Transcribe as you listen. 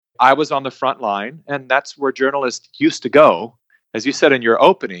I was on the front line, and that's where journalists used to go. As you said in your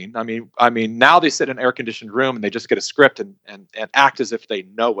opening, I mean, now they sit in an air-conditioned room and they just get a script and act as if they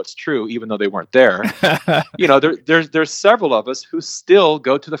know what's true, even though they weren't there. There's several of us who still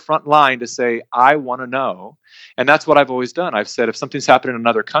go to the front line to say, I want to know. And that's what I've always done. I've said, if something's happened in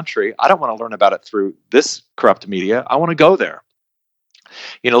another country, I don't want to learn about it through this corrupt media. I want to go there.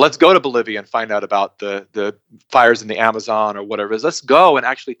 Let's go to Bolivia and find out about the fires in the Amazon or whatever it is. Let's go and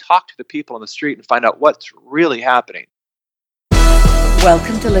actually talk to the people on the street and find out what's really happening.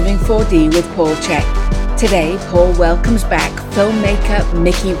 Welcome to Living 4D with Paul Chek. Today, Paul welcomes back filmmaker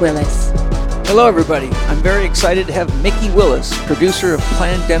Mikki Willis. Hello, everybody. I'm very excited to have Mikki Willis, producer of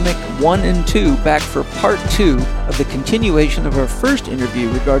Plandemic 1 and 2, back for part 2 of the continuation of our first interview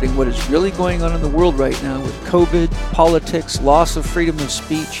regarding what is really going on in the world right now with COVID, politics, loss of freedom of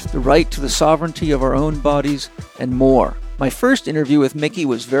speech, the right to the sovereignty of our own bodies, and more. My first interview with Mikki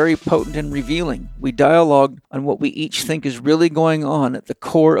was very potent and revealing. We dialogued on what we each think is really going on at the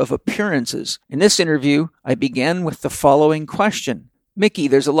core of appearances. In this interview, I began with the following question. Mikki,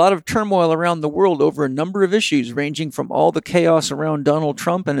 there's a lot of turmoil around the world over a number of issues, ranging from all the chaos around Donald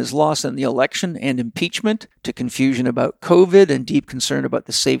Trump and his loss in the election and impeachment, to confusion about COVID and deep concern about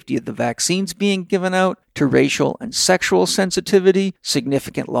the safety of the vaccines being given out, to racial and sexual sensitivity,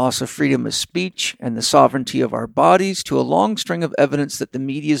 significant loss of freedom of speech and the sovereignty of our bodies, to a long string of evidence that the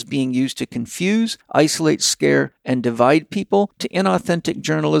media is being used to confuse, isolate, scare, and divide people, to inauthentic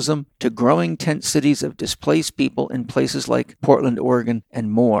journalism, to growing tent cities of displaced people in places like Portland, Oregon, and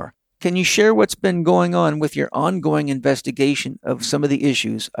more. Can you share what's been going on with your ongoing investigation of some of the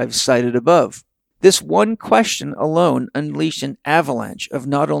issues I've cited above? This one question alone unleashed an avalanche of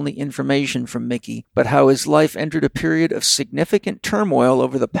not only information from Mikki, but how his life entered a period of significant turmoil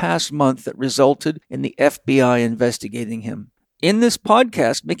over the past month that resulted in the FBI investigating him. In this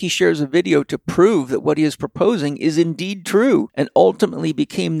podcast, Mikki shares a video to prove that what he is proposing is indeed true, and ultimately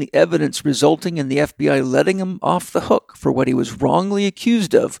became the evidence resulting in the FBI letting him off the hook for what he was wrongly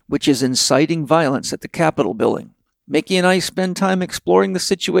accused of, which is inciting violence at the Capitol building. Mikki and I spend time exploring the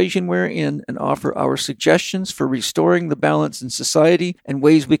situation we're in and offer our suggestions for restoring the balance in society and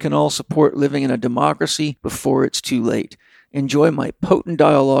ways we can all support living in a democracy before it's too late. Enjoy my potent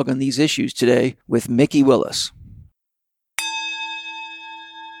dialogue on these issues today with Mikki Willis.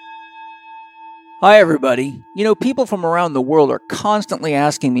 Hi, everybody. People from around the world are constantly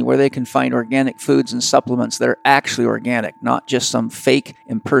asking me where they can find organic foods and supplements that are actually organic, not just some fake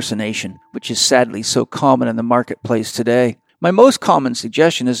impersonation, which is sadly so common in the marketplace today. My most common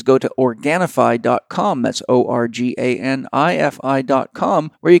suggestion is go to Organifi.com, that's Organifi.com,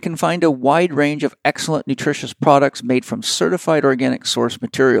 where you can find a wide range of excellent nutritious products made from certified organic source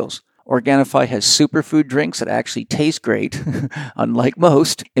materials. Organifi has superfood drinks that actually taste great, unlike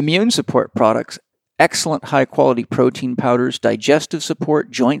most, immune support products, excellent high-quality protein powders, digestive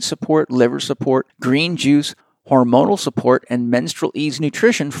support, joint support, liver support, green juice, hormonal support, and menstrual ease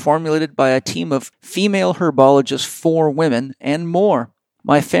nutrition formulated by a team of female herbologists for women, and more.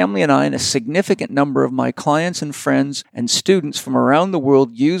 My family and I and a significant number of my clients and friends and students from around the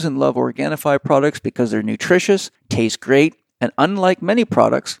world use and love Organifi products because they're nutritious, taste great, and unlike many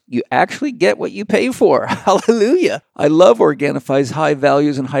products, you actually get what you pay for. Hallelujah! I love Organifi's high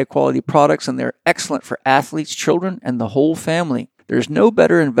values and high quality products, and they're excellent for athletes, children, and the whole family. There's no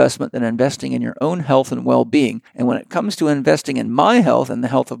better investment than investing in your own health and well-being, and when it comes to investing in my health and the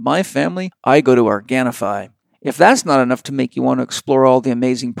health of my family, I go to Organifi. If that's not enough to make you want to explore all the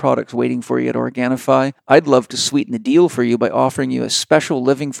amazing products waiting for you at Organifi, I'd love to sweeten the deal for you by offering you a special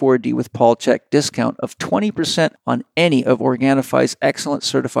Living 4D with Paul Chek discount of 20% on any of Organifi's excellent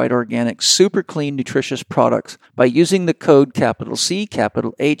certified organic, super clean, nutritious products by using the code capital C,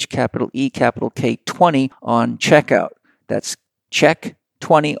 capital H, capital E, capital K 20 on checkout. That's Chek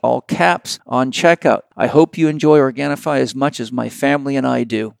 20, all caps, on checkout. I hope you enjoy Organifi as much as my family and I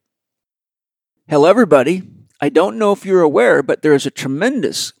do. Hello, everybody. I don't know if you're aware, but there is a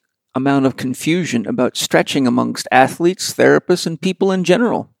tremendous amount of confusion about stretching amongst athletes, therapists, and people in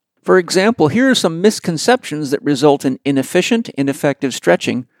general. For example, here are some misconceptions that result in inefficient, ineffective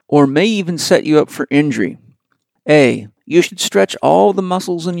stretching, or may even set you up for injury. A. You should stretch all the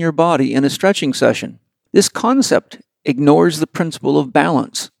muscles in your body in a stretching session. This concept ignores the principle of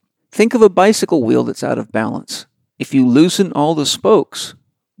balance. Think of a bicycle wheel that's out of balance. If you loosen all the spokes,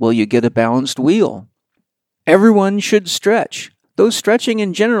 will you get a balanced wheel? Everyone should stretch. Though stretching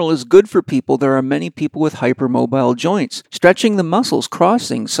in general is good for people, there are many people with hypermobile joints. Stretching the muscles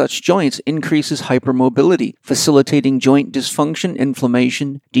crossing such joints increases hypermobility, facilitating joint dysfunction,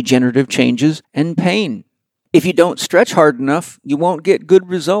 inflammation, degenerative changes, and pain. If you don't stretch hard enough, you won't get good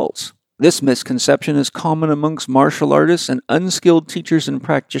results. This misconception is common amongst martial artists and unskilled teachers and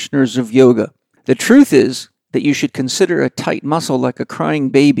practitioners of yoga. The truth is that you should consider a tight muscle like a crying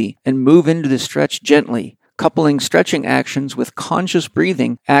baby and move into the stretch gently. Coupling stretching actions with conscious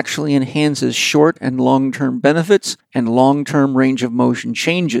breathing actually enhances short and long-term benefits and long-term range of motion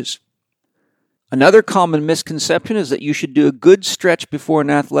changes. Another common misconception is that you should do a good stretch before an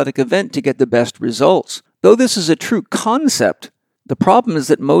athletic event to get the best results. Though this is a true concept, the problem is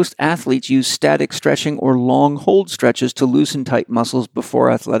that most athletes use static stretching or long hold stretches to loosen tight muscles before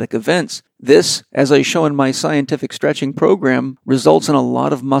athletic events. This, as I show in my scientific stretching program, results in a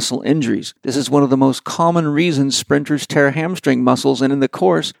lot of muscle injuries. This is one of the most common reasons sprinters tear hamstring muscles, and in the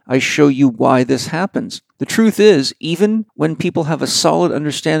course, I show you why this happens. The truth is, even when people have a solid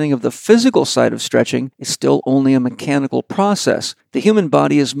understanding of the physical side of stretching, it's still only a mechanical process. The human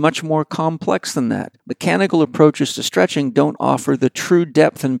body is much more complex than that. Mechanical approaches to stretching don't offer the true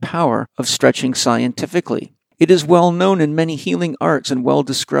depth and power of stretching scientifically. It is well known in many healing arts and well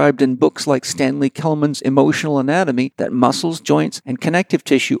described in books like Stanley Kelman's Emotional Anatomy that muscles, joints, and connective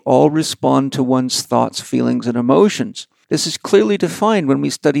tissue all respond to one's thoughts, feelings, and emotions. This is clearly defined when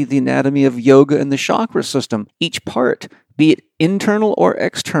we study the anatomy of yoga and the chakra system. Each part, be it internal or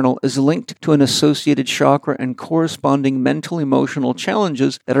external, is linked to an associated chakra and corresponding mental emotional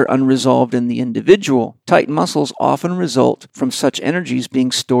challenges that are unresolved in the individual. Tight muscles often result from such energies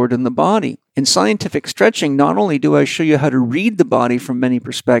being stored in the body. In scientific stretching, not only do I show you how to read the body from many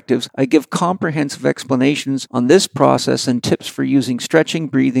perspectives, I give comprehensive explanations on this process and tips for using stretching,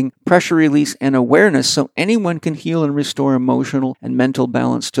 breathing, pressure release, and awareness so anyone can heal and restore emotional and mental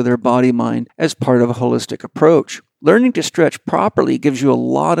balance to their body-mind as part of a holistic approach. Learning to stretch properly gives you a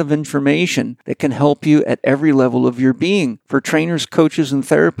lot of information that can help you at every level of your being. For trainers, coaches, and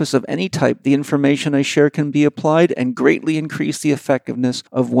therapists of any type, the information I share can be applied and greatly increase the effectiveness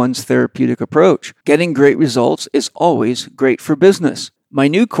of one's therapeutic approach. Getting great results is always great for business. My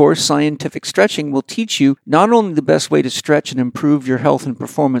new course, Scientific Stretching, will teach you not only the best way to stretch and improve your health and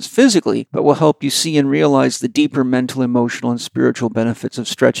performance physically, but will help you see and realize the deeper mental, emotional, and spiritual benefits of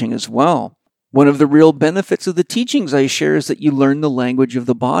stretching as well. One of the real benefits of the teachings I share is that you learn the language of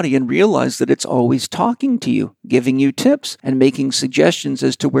the body and realize that it's always talking to you, giving you tips, and making suggestions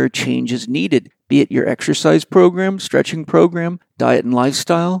as to where change is needed, be it your exercise program, stretching program, diet and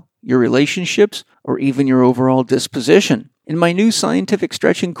lifestyle, your relationships, or even your overall disposition. In my new scientific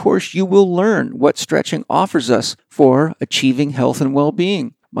stretching course, you will learn what stretching offers us for achieving health and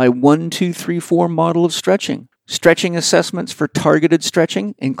well-being. My 1, 2, 3, 4 model of stretching. Stretching assessments for targeted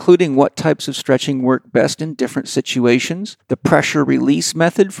stretching, including what types of stretching work best in different situations, the pressure release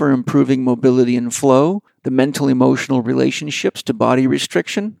method for improving mobility and flow, the mental-emotional relationships to body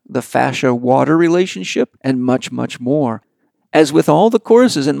restriction, the fascia-water relationship, and much, much more. As with all the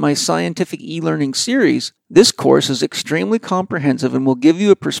courses in my scientific e-learning series, this course is extremely comprehensive and will give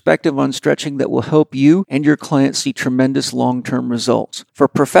you a perspective on stretching that will help you and your clients see tremendous long-term results. For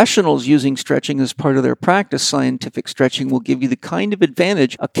professionals using stretching as part of their practice, scientific stretching will give you the kind of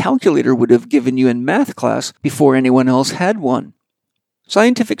advantage a calculator would have given you in math class before anyone else had one.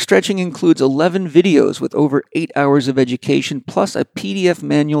 Scientific stretching includes 11 videos with over 8 hours of education plus a PDF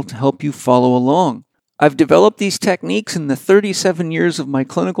manual to help you follow along. I've developed these techniques in the 37 years of my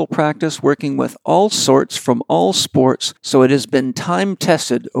clinical practice working with all sorts from all sports, so it has been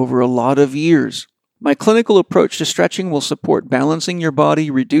time-tested over a lot of years. My clinical approach to stretching will support balancing your body,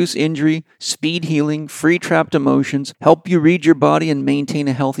 reduce injury, speed healing, free trapped emotions, help you read your body and maintain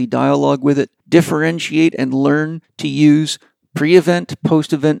a healthy dialogue with it, differentiate and learn to use pre-event,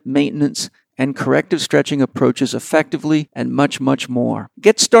 post-event maintenance, and corrective stretching approaches effectively, and much, much more.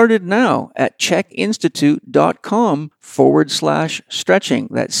 Get started now at checkinstitute.com/stretching.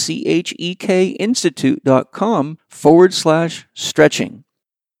 That's CHEK institute.com/stretching.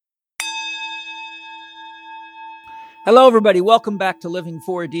 Hello, everybody. Welcome back to Living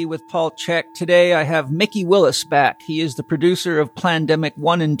 4D with Paul Chek. Today, I have Mickey Willis back. He is the producer of Plandemic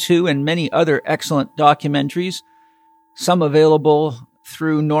 1 and 2 and many other excellent documentaries, some available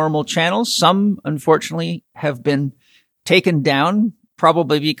through normal channels. Some, unfortunately, have been taken down,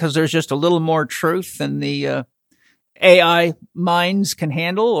 probably because there's just a little more truth than the AI minds can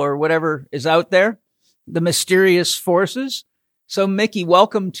handle or whatever is out there, the mysterious forces. So, Mickey,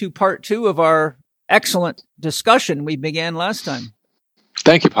 welcome to part 2 of our excellent discussion we began last time.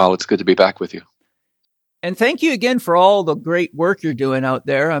 Thank you, Paul. It's good to be back with you. And thank you again for all the great work you're doing out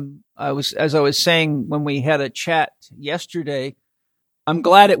there. As I was saying when we had a chat yesterday, I'm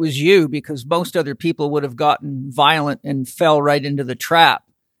glad it was you because most other people would have gotten violent and fell right into the trap.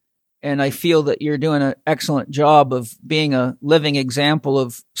 And I feel that you're doing an excellent job of being a living example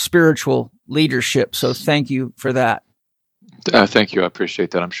of spiritual leadership. So thank you for that. Thank you. I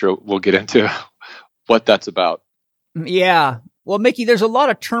appreciate that. I'm sure we'll get into what that's about. Yeah. Well, Mickey, there's a lot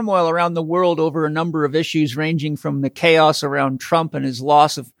of turmoil around the world over a number of issues, ranging from the chaos around Trump and his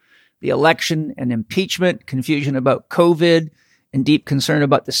loss of the election and impeachment, confusion about COVID, and deep concern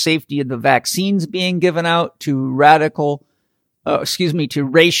about the safety of the vaccines being given out, to racial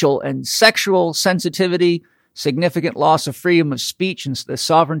and sexual sensitivity, significant loss of freedom of speech and the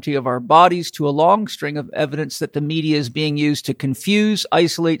sovereignty of our bodies, to a long string of evidence that the media is being used to confuse,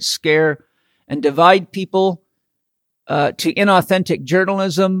 isolate, scare, and divide people, to inauthentic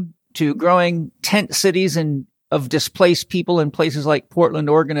journalism, to growing tent cities of displaced people in places like Portland,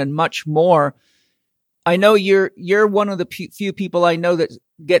 Oregon, and much more. I know you're one of the few people I know that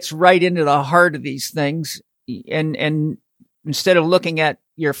gets right into the heart of these things, and instead of looking at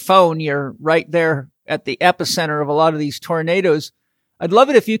your phone, you're right there at the epicenter of a lot of these tornadoes. I'd love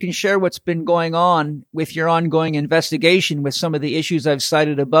it if you can share what's been going on with your ongoing investigation with some of the issues I've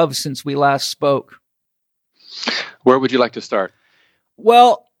cited above since we last spoke. Where would you like to start?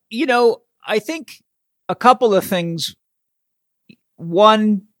 Well, I think a couple of things.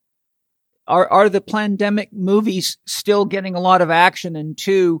 One, are the pandemic movies still getting a lot of action? And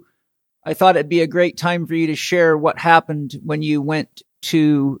two, I thought it'd be a great time for you to share what happened when you went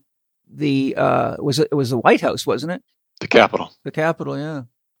to the, it was the White House, wasn't it? The Capitol. The Capitol, yeah.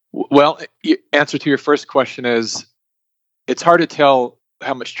 Well, answer to your first question is, it's hard to tell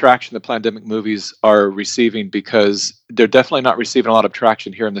how much traction the pandemic movies are receiving, because they're definitely not receiving a lot of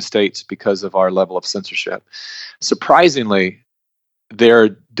traction here in the States because of our level of censorship. Surprisingly, they're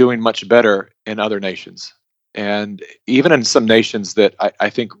doing much better in other nations. And even in some nations that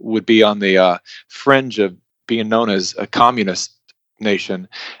I think would be on the fringe of being known as a communist nation,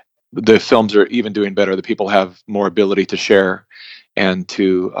 the films are even doing better. The people have more ability to share and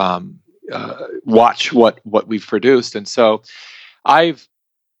to watch what we've produced. And so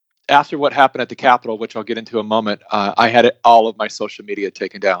after what happened at the Capitol, which I'll get into in a moment, I had all of my social media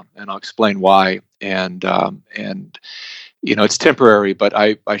taken down, and I'll explain why. And it's temporary, but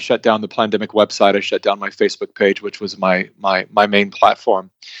I shut down the pandemic website. I shut down my Facebook page, which was my main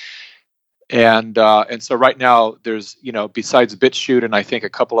platform. And so right now there's, besides BitChute and I think a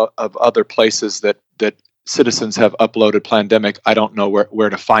couple of other places that citizens have uploaded pandemic, I don't know where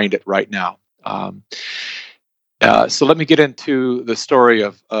to find it right now. So let me get into the story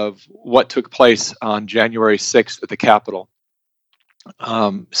of what took place on January 6th at the Capitol.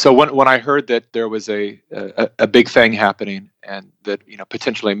 So when I heard that there was a big thing happening and that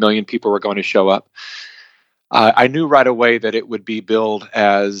potentially 1 million people were going to show up, I knew right away that it would be billed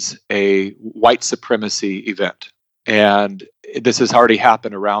as a white supremacy event. And this has already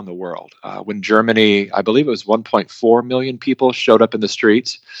happened around the world. When Germany, I believe it was 1.4 million people showed up in the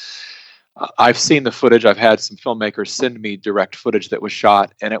streets. I've seen the footage. I've had some filmmakers send me direct footage that was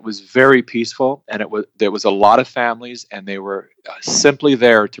shot, and it was very peaceful. And there was a lot of families, and they were simply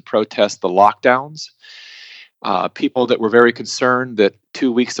there to protest the lockdowns. People that were very concerned that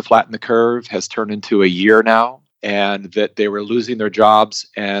 2 weeks to flatten the curve has turned into a year now, and that they were losing their jobs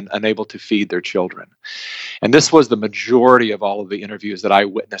and unable to feed their children. And this was the majority of all of the interviews that I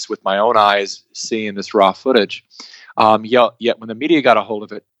witnessed with my own eyes, seeing this raw footage. Yet when the media got a hold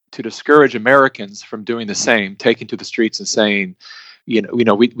of it, to discourage Americans from doing the same, taking to the streets and saying,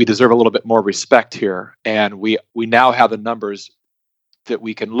 we deserve a little bit more respect here. And we now have the numbers that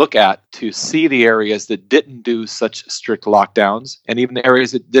we can look at to see the areas that didn't do such strict lockdowns, and even the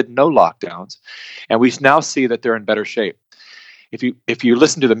areas that did no lockdowns. And we now see that they're in better shape. If you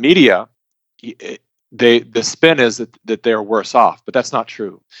listen to the media, the spin is that they're worse off, but that's not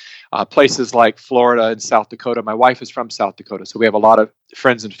true. Places like Florida and South Dakota, my wife is from South Dakota, so we have a lot of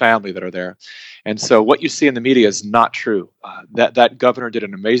friends and family that are there. And so what you see in the media is not true. That governor did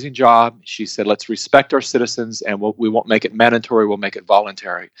an amazing job. She said, let's respect our citizens, and we won't make it mandatory, we'll make it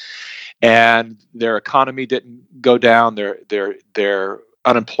voluntary. And their economy didn't go down. Their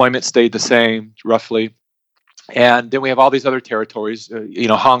unemployment stayed the same, roughly. And then we have all these other territories,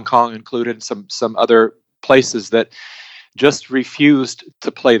 Hong Kong included, some other places that just refused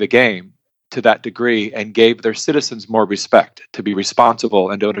to play the game to that degree and gave their citizens more respect, to be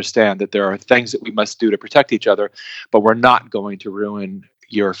responsible and to understand that there are things that we must do to protect each other, but we're not going to ruin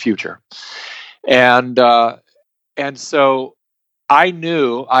your future. And so I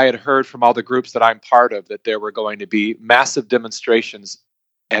knew, I had heard from all the groups that I'm part of, that there were going to be massive demonstrations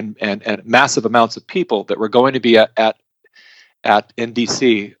and massive amounts of people that were going to be in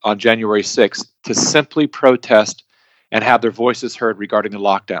DC on January 6th to simply protest and have their voices heard regarding the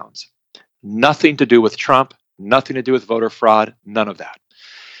lockdowns. Nothing to do with Trump, nothing to do with voter fraud, none of that.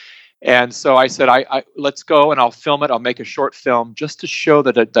 And so I said, let's go and I'll film it. I'll make a short film just to show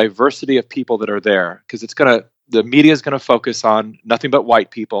the diversity of people that are there, because the media is going to focus on nothing but white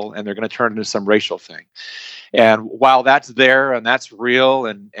people, and they're going to turn into some racial thing. And while that's there and that's real,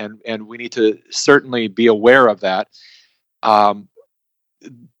 and we need to certainly be aware of that,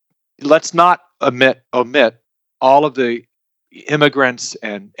 let's not omit all of the immigrants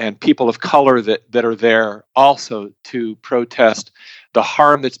and people of color that are there also to protest the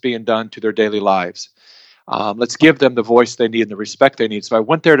harm that's being done to their daily lives. Let's give them the voice they need and the respect they need. So I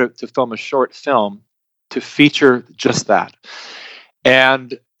went there to film a short film to feature just that.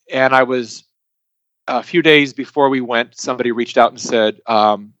 And I was, a few days before we went, somebody reached out and said,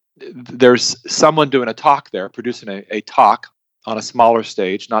 there's someone doing a talk there, producing a talk on a smaller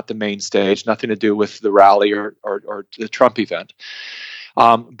stage, not the main stage, nothing to do with the rally or the Trump event.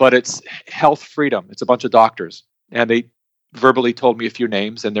 But it's Health Freedom. It's a bunch of doctors. And they verbally told me a few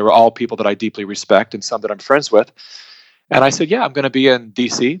names, and they were all people that I deeply respect and some that I'm friends with. And I said, yeah, I'm going to be in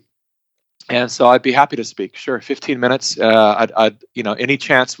D.C., and so I'd be happy to speak. Sure, 15 minutes. Any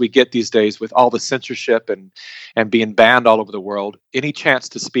chance we get these days with all the censorship and being banned all over the world, any chance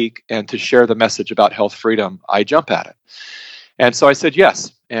to speak and to share the message about health freedom, I jump at it. And so I said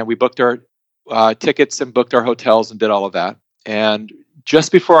yes, and we booked our tickets and booked our hotels and did all of that. And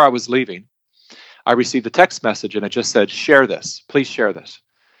just before I was leaving, I received a text message, and it just said, share this, please share this.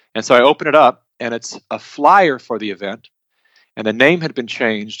 And so I open it up, and it's a flyer for the event. And the name had been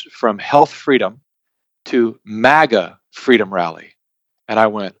changed from Health Freedom to MAGA Freedom Rally. And I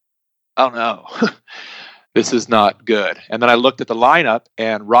went, oh no, this is not good. And then I looked at the lineup,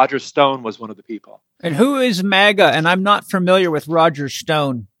 and Roger Stone was one of the people. And who is MAGA? And I'm not familiar with Roger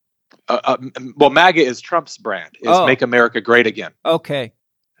Stone. Well, MAGA is Trump's brand, is Make America Great Again. Okay.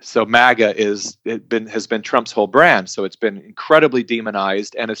 So MAGA has been Trump's whole brand. So it's been incredibly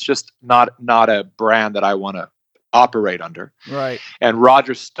demonized, and it's just not a brand that I want to operate under. Right. And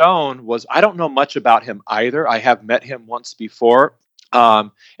Roger Stone I don't know much about him either. I have met him once before.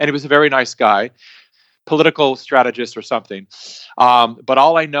 And he was a very nice guy, political strategist or something. But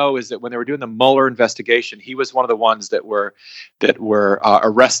all I know is that when they were doing the Mueller investigation, he was one of the ones that were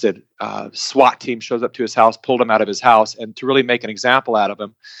arrested. SWAT team shows up to his house, pulled him out of his house, and to really make an example out of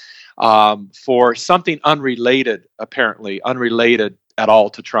him for something unrelated at all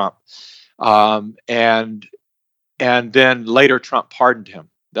to Trump. And then later Trump pardoned him.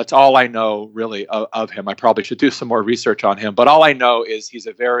 That's all I know really of him. I probably should do some more research on him, but all I know is he's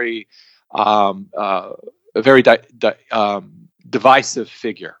a very divisive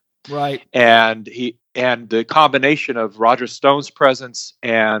figure. Right. And the combination of Roger Stone's presence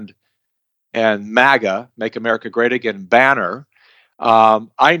and MAGA, Make America Great Again banner,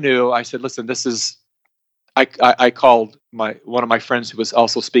 I said, listen, this is, I called one of my friends who was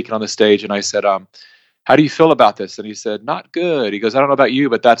also speaking on the stage, and I said, how do you feel about this? And he said, not good. He goes, I don't know about you,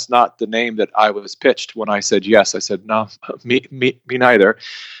 but that's not the name that I was pitched when I said yes. I said, no, me neither.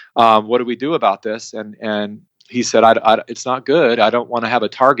 What do we do about this? And he said, it's not good. I don't want to have a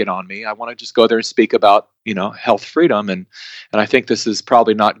target on me. I want to just go there and speak about, health freedom. And I think this is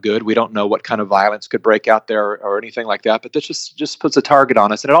probably not good. We don't know what kind of violence could break out there or anything like that. But this just puts a target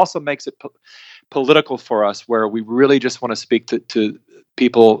on us. And it also makes it political for us, where we really just want to speak to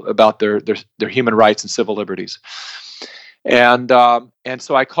people about their human rights and civil liberties. And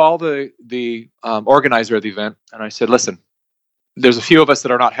so I called the organizer of the event, and I said, listen, there's a few of us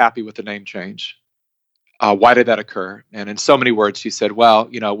that are not happy with the name change. Why did that occur? And in so many words, he said, well,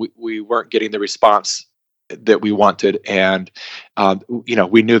 we weren't getting the response that we wanted. And,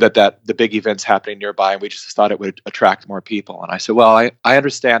 we knew that the big event's happening nearby, and we just thought it would attract more people. And I said, well, I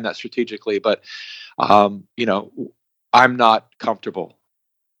understand that strategically, but, I'm not comfortable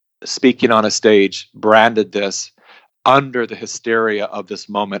speaking on a stage branded this under the hysteria of this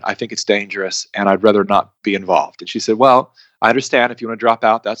moment. I think it's dangerous, and I'd rather not be involved. And she said, well, I understand. If you want to drop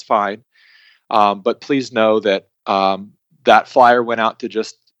out, that's fine. But please know that that flyer went out to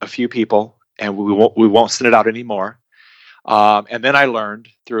just a few people, and we won't send it out anymore. And then I learned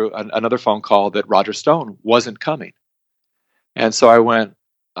through another phone call that Roger Stone wasn't coming. And so I went,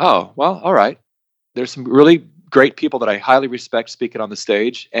 oh, well, all right. There's some really great people that I highly respect speaking on the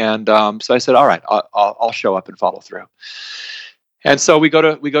stage. And so I said, all right, I'll show up and follow through. And so we go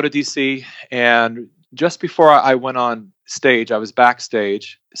to DC, and just before I went on stage, I was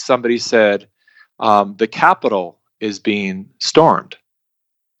backstage. Somebody said, the Capitol is being stormed.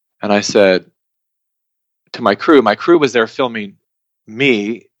 And I said to my crew was there filming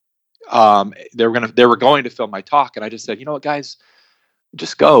me they were going to film my talk, and I just said, you know what, guys,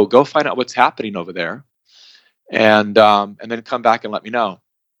 just go find out what's happening over there, and then come back and let me know.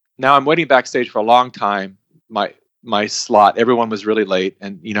 Now I'm waiting backstage for a long time. My slot, everyone was really late,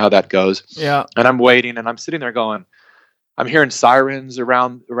 and you know how that goes. Yeah. And I'm waiting, and I'm sitting there going, I'm hearing sirens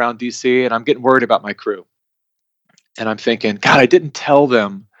around DC, and I'm getting worried about my crew. And I'm thinking, God, I didn't tell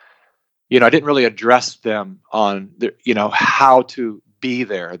them, I didn't really address them on how to be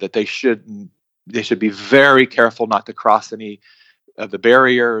there, that they should be very careful not to cross any of the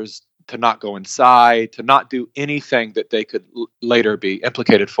barriers, to not go inside, to not do anything that they could later be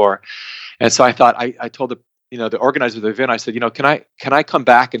implicated for. And so I thought, I told the organizer of the event, I said, can I come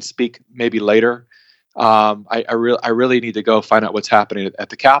back and speak maybe later? I really need to go find out what's happening at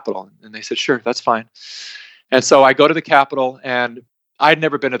the Capitol. And they said, sure, that's fine. And so I go to the Capitol, and I'd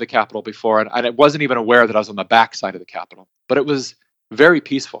never been to the Capitol before, and I wasn't even aware that I was on the back side of the Capitol, but it was very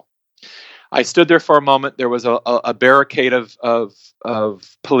peaceful. I stood there for a moment. There was a barricade of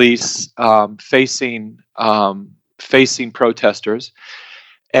police facing protesters.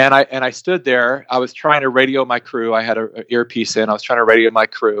 And I stood there. I was trying to radio my crew. I had an earpiece in. I was trying to radio my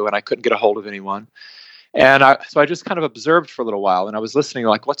crew, and I couldn't get a hold of anyone. And so I just kind of observed for a little while, and I was listening,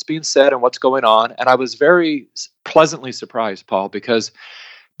 like, what's being said and what's going on. And I was very pleasantly surprised, Paul, because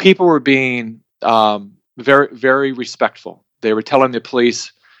people were being very, very respectful. They were telling the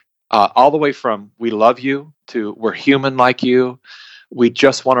police all the way from, we love you, to we're human like you. We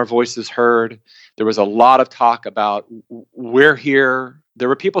just want our voices heard. There was a lot of talk about, we're here. There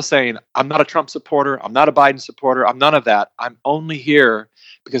were people saying, I'm not a Trump supporter. I'm not a Biden supporter. I'm none of that. I'm only here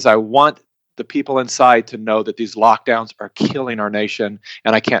because I want the people inside to know that these lockdowns are killing our nation,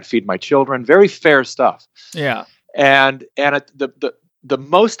 and I can't feed my children. Very fair stuff. Yeah. And the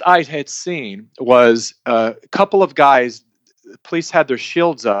most I had seen was a couple of guys. The police had their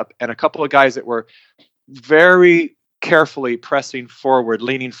shields up, and a couple of guys that were very carefully pressing forward,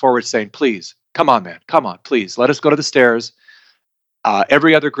 leaning forward, saying, please, come on, man, come on, please, let us go to the stairs.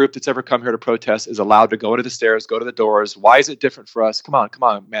 Every other group that's ever come here to protest is allowed to go to the stairs, go to the doors. Why is it different for us? Come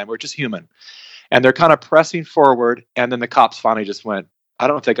on, man, we're just human. And they're kind of pressing forward, and then the cops finally just went, I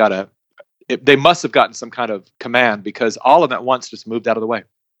don't know if they must have gotten some kind of command, because all of them at once just moved out of the way.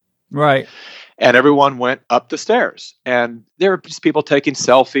 Right. And everyone went up the stairs, and there were just people taking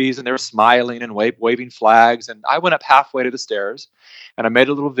selfies, and they were smiling and waving flags. And I went up halfway to the stairs, and I made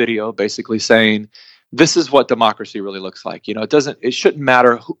a little video basically saying, this is what democracy really looks like. It shouldn't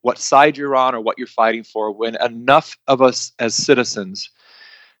matter what side you're on or what you're fighting for. When enough of us as citizens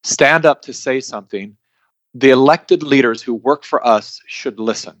stand up to say something, the elected leaders who work for us should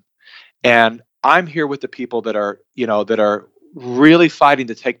listen. And I'm here with the people that are really fighting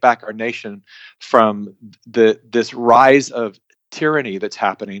to take back our nation from this rise of tyranny that's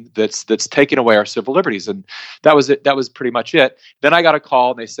happening, that's taking away our civil liberties. And that was it. That was pretty much it. Then I got a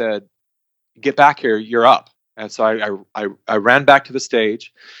call, and they said, get back here, you're up. And so I ran back to the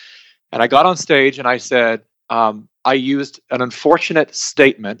stage, and I got on stage, and I said, I used an unfortunate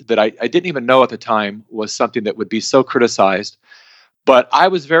statement that I didn't even know at the time was something that would be so criticized. But I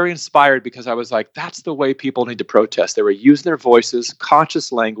was very inspired, because I was like, that's the way people need to protest. They were using their voices,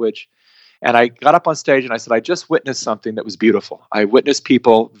 conscious language. And I got up on stage, and I said, I just witnessed something that was beautiful. I witnessed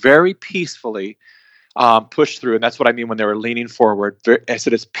people very peacefully push through. And that's what I mean when they were leaning forward. I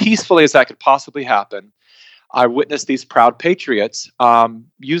said, as peacefully as that could possibly happen, I witnessed these proud patriots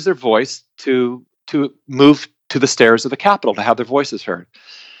use their voice to move to the stairs of the Capitol, to have their voices heard.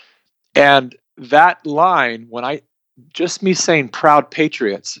 And that line, just me saying proud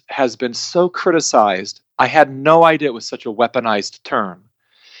patriots, has been so criticized. I had no idea it was such a weaponized term.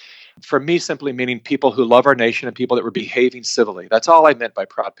 For me, simply meaning people who love our nation and people that were behaving civilly. That's all I meant by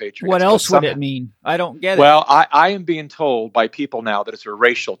proud patriots. What else would it mean? I don't get it. Well, I am being told by people now that it's a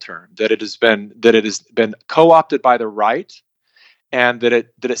racial term, that it has been co-opted by the right, and that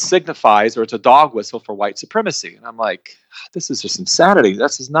it signifies, or it's a dog whistle for white supremacy. And I'm like, this is just insanity.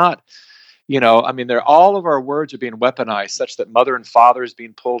 This is not. All of our words are being weaponized such that mother and father is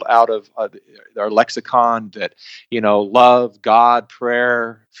being pulled out of our lexicon, that, love, God,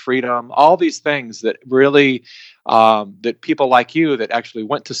 prayer, freedom, all these things that really, that people like you that actually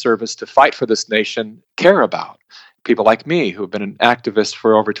went to service to fight for this nation care about. People like me who have been an activist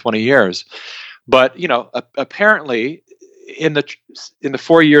for over 20 years. But, apparently in the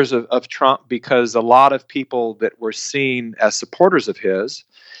 4 years of Trump, because a lot of people that were seen as supporters of his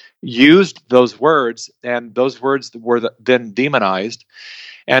used those words, and those words were then demonized,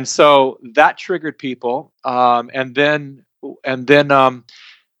 and so that triggered people. And then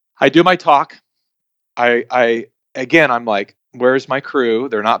I do my talk. I'm like, where's my crew?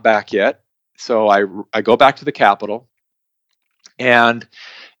 They're not back yet. So I go back to the Capitol, and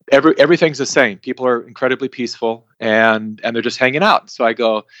everything's the same. People are incredibly peaceful, and they're just hanging out. So I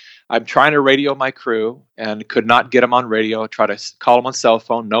go, I'm trying to radio my crew and could not get them on radio. I try to call them on cell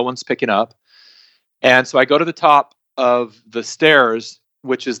phone. No one's picking up. And so I go to the top of the stairs,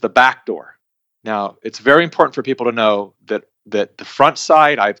 which is the back door. Now, it's very important for people to know that the front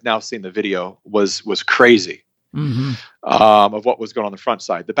side, I've now seen the video, was crazy of what was going on the front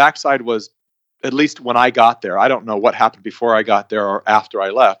side. The back side was, at least when I got there, I don't know what happened before I got there or after I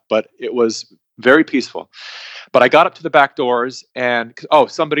left, but it was very peaceful. But I got up to the back doors, and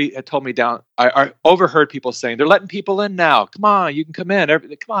somebody had told me down. I overheard people saying, "They're letting people in now. Come on, you can come in.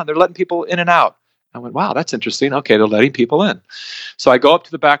 Come on, they're letting people in and out." I went, "Wow, that's interesting. Okay, they're letting people in." So I go up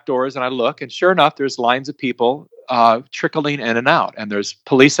to the back doors and I look, and sure enough, there's lines of people trickling in and out, and there's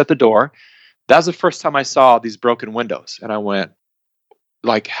police at the door. That was the first time I saw these broken windows, and I went,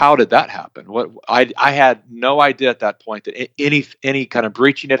 like, how did that happen? What I had no idea at that point that any kind of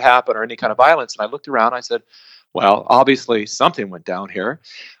breaching had happened or any kind of violence. And I looked around. And I said, well, obviously something went down here.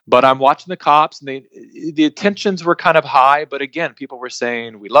 But I'm watching the cops, and the tensions were kind of high. But again, people were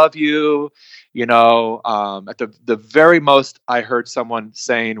saying, "We love you." At the very most, I heard someone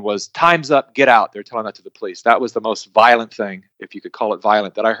saying was, "Time's up, get out." They're telling that to the police. That was the most violent thing, if you could call it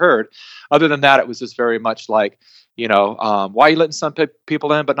violent, that I heard. Other than that, it was just very much like, why are you letting some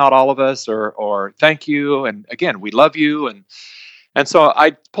people in, but not all of us, or thank you. And again, we love you. And so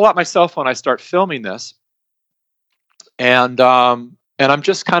I pull out my cell phone, I start filming this, and I'm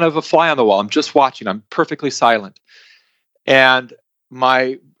just kind of a fly on the wall. I'm just watching. I'm perfectly silent. And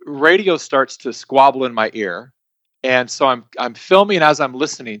my radio starts to squabble in my ear. And so I'm filming as I'm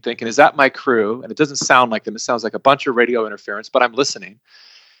listening, thinking, is that my crew? And it doesn't sound like them. It sounds like a bunch of radio interference, but I'm listening.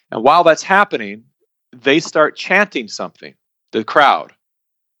 And while that's happening, they start chanting something, the crowd.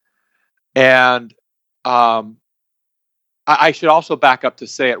 And I should also back up to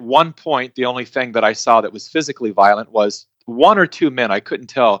say, at one point, the only thing that I saw that was physically violent was one or two men, I couldn't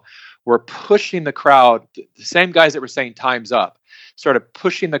tell, were pushing the crowd. The same guys that were saying "time's up" started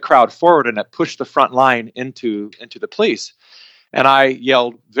pushing the crowd forward, and it pushed the front line into the police. And I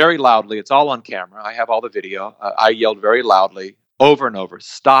yelled very loudly. It's all on camera. I have all the video. I yelled very loudly over and over,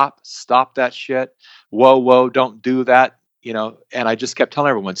 "Stop that shit. Whoa, don't do that." And I just kept telling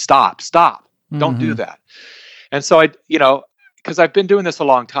everyone, stop, don't do that. And so because I've been doing this a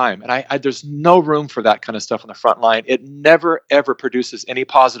long time, and I there's no room for that kind of stuff on the front line. It never ever produces any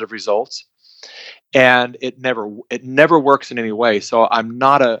positive results, and it never works in any way. So I'm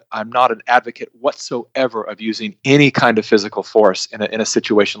not an advocate whatsoever of using any kind of physical force in a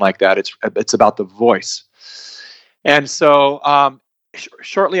situation like that. It's about the voice. And so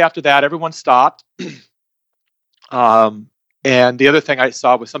shortly after that, everyone stopped. And the other thing I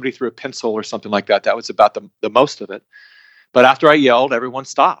saw was somebody threw a pencil or something like that. That was about the most of it. But after I yelled, everyone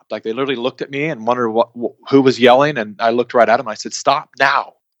stopped. Like, they literally looked at me and wondered who was yelling. And I looked right at them. I said, "Stop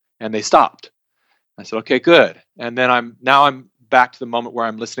now." And they stopped. I said, "Okay, good." And then I'm back to the moment where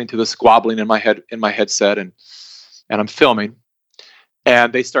I'm listening to the squabbling in my headset, and I'm filming.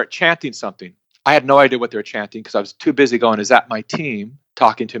 And they start chanting something. I had no idea what they were chanting because I was too busy going, "Is that my team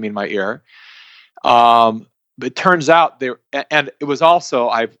talking to me in my ear?" But it turns out and it was also,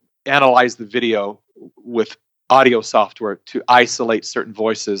 I've analyzed the video with audio software to isolate certain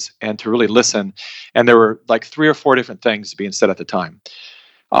voices and to really listen. And there were like 3 or 4 different things being said at the time.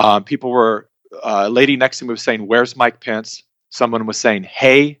 A lady next to me was saying, "Where's Mike Pence?" Someone was saying,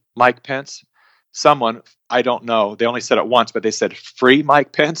 "Hey, Mike Pence." Someone, I don't know, they only said it once, but they said, "Free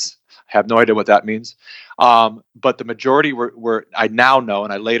Mike Pence." I have no idea what that means. But the majority were, I now know,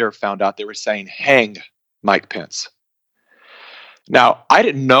 and I later found out, they were saying, "Hang Mike Pence." Now, I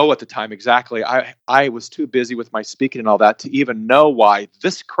didn't know at the time exactly. I was too busy with my speaking and all that to even know why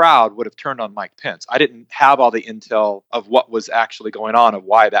this crowd would have turned on Mike Pence. I didn't have all the intel of what was actually going on, of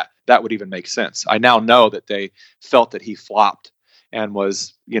why that would even make sense. I now know that they felt that he flopped and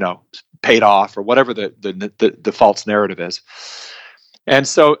was, paid off, or whatever the false narrative is. And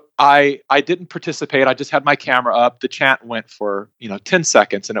so I didn't participate. I just had my camera up. The chant went for 10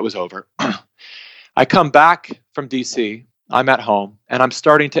 seconds, and it was over. I come back from DC. I'm at home, and I'm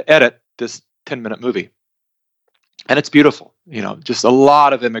starting to edit this 10-minute movie. And it's beautiful. Just a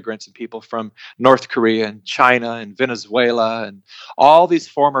lot of immigrants and people from North Korea and China and Venezuela and all these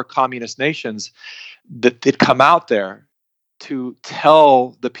former communist nations that did come out there to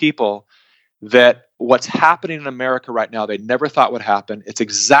tell the people that what's happening in America right now, they never thought would happen. It's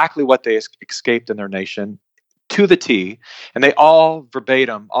exactly what they escaped in their nation, to the T. And they all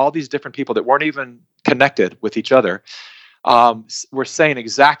verbatim, all these different people that weren't even connected with each other, were saying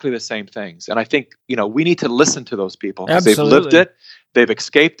exactly the same things. And I think, we need to listen to those people because they've Absolutely. lived it, they've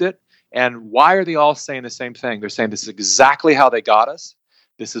escaped it. And why are they all saying the same thing? They're saying this is exactly how they got us.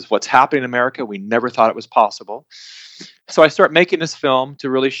 This is what's happening in America. We never thought it was possible. So I start making this film to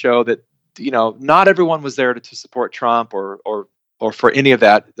really show that, not everyone was there to support Trump or for any of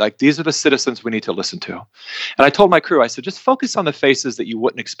that. Like, these are the citizens we need to listen to. And I told my crew, I said, just focus on the faces that you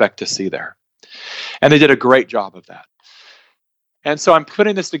wouldn't expect to see there. And they did a great job of that. And so I'm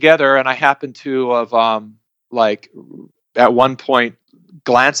putting this together, and I happen to have, at one point,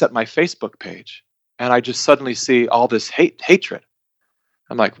 glance at my Facebook page, and I just suddenly see all this hatred.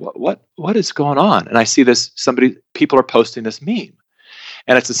 I'm like, what is going on? And I see people are posting this meme,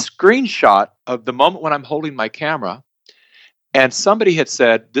 and it's a screenshot of the moment when I'm holding my camera, and somebody had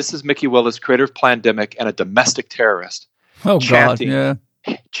said, "This is Mikki Willis, creator of Plandemic and a domestic terrorist." Oh, chanting, God,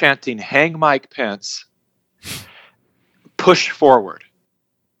 yeah. Chanting, "Hang Mike Pence, push forward."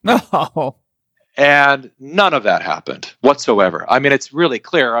 No. And none of that happened whatsoever. I mean, it's really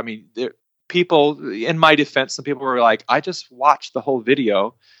clear. I mean, people, in my defense, some people were like, I just watched the whole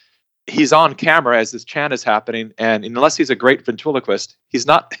video. He's on camera as this chant is happening. And unless he's a great ventriloquist, he's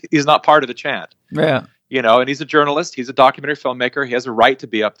not part of the chant. Yeah. And he's a journalist. He's a documentary filmmaker. He has a right to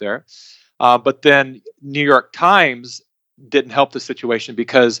be up there. But then New York Times didn't help the situation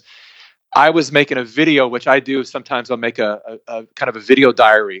because I was making a video, which I do sometimes. I'll make a kind of a video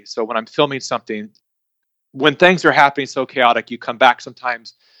diary. So when I'm filming something, when things are happening so chaotic, you come back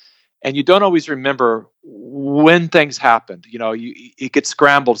sometimes and you don't always remember when things happened. It gets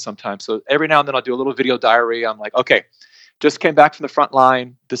scrambled sometimes. So every now and then I'll do a little video diary. I'm like, okay, just came back from the front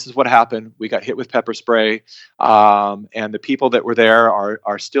line. This is what happened. We got hit with pepper spray. And the people that were there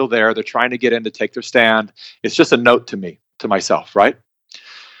are still there. They're trying to get in to take their stand. It's just a note to myself, right?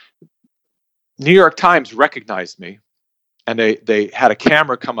 New York Times recognized me, and they had a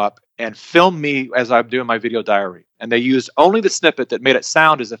camera come up and film me as I'm doing my video diary. And they used only the snippet that made it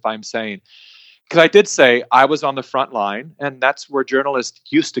sound as if I'm saying, because I did say I was on the front line, and that's where journalists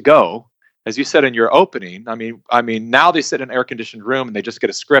used to go. As you said in your opening, I mean, now they sit in an air-conditioned room and they just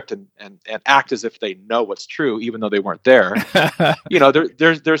get a script and act as if they know what's true, even though they weren't there.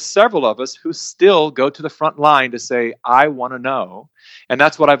 There's several of us who still go to the front line to say, I want to know. And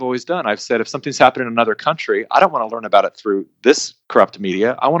that's what I've always done. I've said, if something's happening in another country, I don't want to learn about it through this corrupt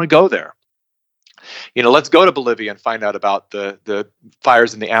media. I want to go there. Let's go to Bolivia and find out about the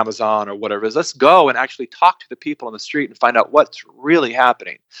fires in the Amazon or whatever it is. Let's go and actually talk to the people on the street and find out what's really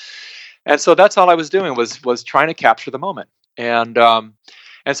happening. And so that's all I was doing was trying to capture the moment. And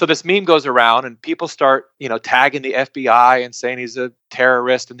so this meme goes around, and people start, tagging the FBI and saying he's a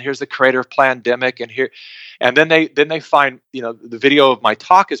terrorist, and here's the creator of Plandemic, and then they find, the video of my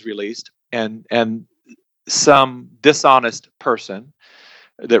talk is released, and some dishonest person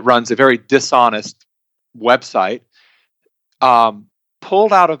that runs a very dishonest website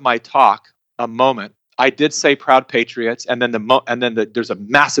pulled out of my talk a moment. I did say "Proud Patriots," and then there's a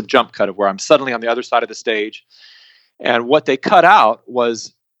massive jump cut of where I'm suddenly on the other side of the stage, and what they cut out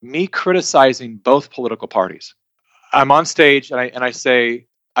was me criticizing both political parties. I'm on stage and I say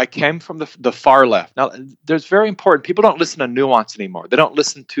I came from the far left. Now, there's very important. People don't listen to nuance anymore. They don't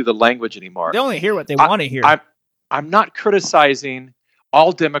listen to the language anymore. They only hear what they want to hear. I'm not criticizing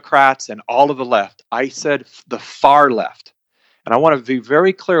all Democrats and all of the left. I said the far left, and I want to be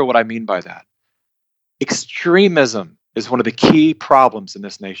very clear what I mean by that. Extremism is one of the key problems in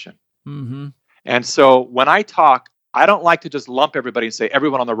this nation. Mm-hmm. And so when I talk, I don't like to just lump everybody and say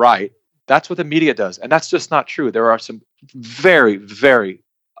everyone on the right. That's what the media does. And that's just not true. There are some very, very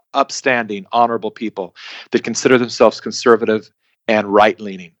upstanding, honorable people that consider themselves conservative and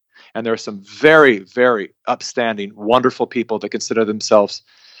right-leaning. And there are some very, very upstanding, wonderful people that consider themselves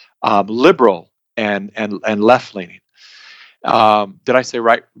liberal and left-leaning. Did I say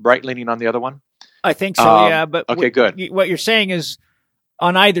right-leaning on the other one? I think so, yeah. But okay, good. What you're saying is,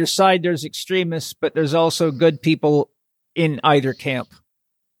 on either side, there's extremists, but there's also good people in either camp.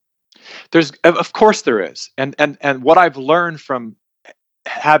 Of course there is. And what I've learned from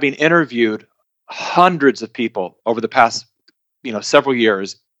having interviewed hundreds of people over the past, several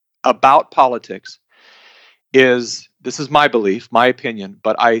years about politics is, this is my belief, my opinion,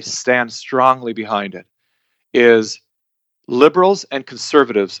 but I stand strongly behind it, is liberals and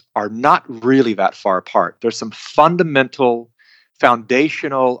conservatives are not really that far apart. There's some fundamental,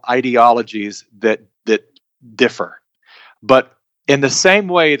 foundational ideologies that differ. But in the same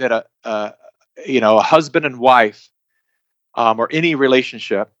way that a husband and wife, or any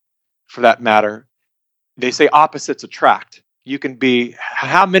relationship for that matter, they say opposites attract. You can be,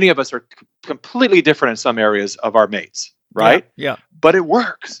 how many of us are completely different in some areas of our mates? right? Yeah. But it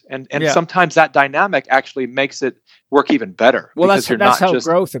works. And sometimes that dynamic actually makes it work even better. Well, that's how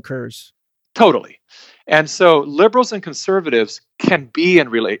growth occurs. Totally. And so liberals and conservatives can be in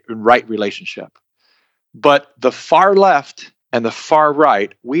right relationship. But the far left and the far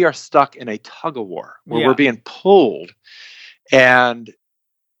right, we are stuck in a tug of war where we're being pulled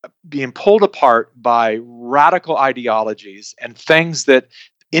apart by radical ideologies and things that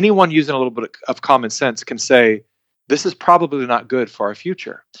anyone using a little bit of common sense can say, this is probably not good for our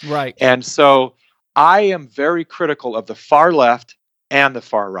future. Right. And so I am very critical of the far left and the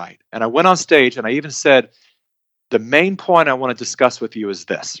far right. And I went on stage and I even said, the main point I want to discuss with you is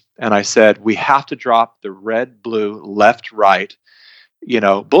this. And I said, we have to drop the red, blue, left, right,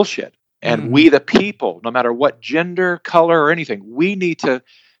 bullshit. And we, the people, no matter what gender, color, or anything, we need to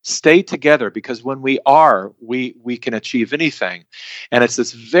stay together, because when we are, we can achieve anything. And it's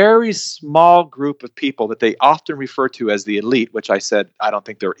this very small group of people that they often refer to as the elite, which I said, I don't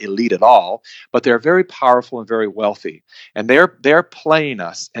think they're elite at all, but they're very powerful and very wealthy. And they're playing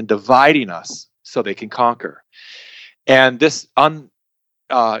us and dividing us so they can conquer. And this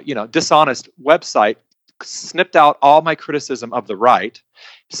dishonest website snipped out all my criticism of the right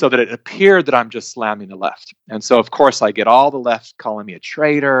so that it appeared that I'm just slamming the left. And so, of course, I get all the left calling me a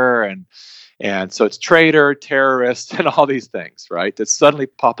traitor. And so it's traitor, terrorist, and all these things, right? That's suddenly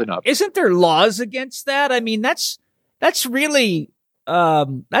popping up. Isn't there laws against that? I mean, that's really not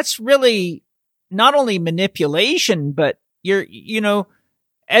only manipulation, but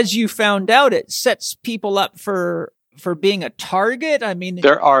as you found out, it sets people up for being a target. I mean,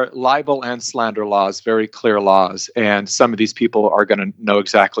 there are libel and slander laws, very clear laws, and some of these people are going to know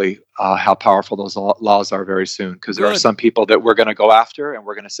exactly how powerful those laws are very soon, because there are some people that we're going to go after, and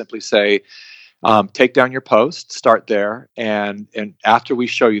we're going to simply say, take down your post, start there, and after we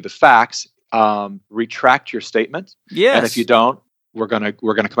show you the facts, retract your statement. Yes. And if you don't, we're going to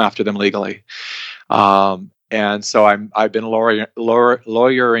come after them legally. And so I've been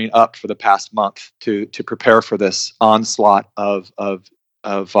lawyering up for the past month to prepare for this onslaught of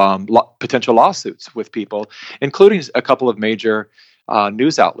potential lawsuits with people, including a couple of major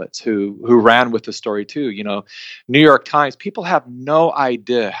news outlets who ran with the story too. New York Times. People have no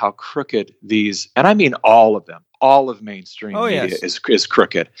idea how crooked these, and I mean all of them. All of mainstream media is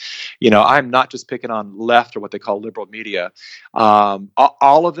crooked. I'm not just picking on left or what they call liberal media.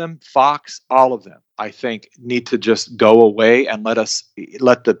 All of them, Fox, all of them, I think, need to just go away and let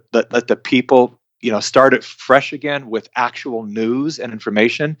the people, start it fresh again with actual news and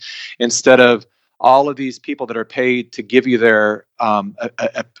information, instead of all of these people that are paid to give you their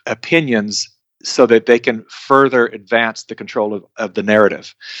opinions so that they can further advance the control of the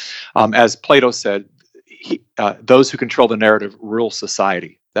narrative. As Plato said, those who control the narrative rule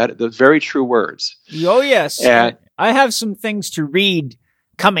society. Those very true words. Oh, yes. And I have some things to read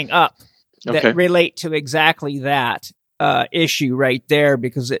coming up that relate to exactly that issue right there,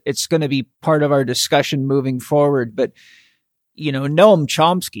 because it's going to be part of our discussion moving forward. But, Noam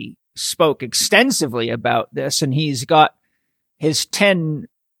Chomsky spoke extensively about this, and he's got his 10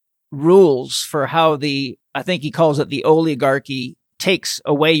 rules for how I think he calls it the oligarchy takes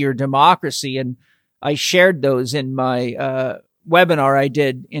away your democracy. And I shared those in my webinar I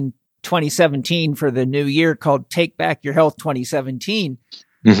did in 2017 for the new year called Take Back Your Health 2017.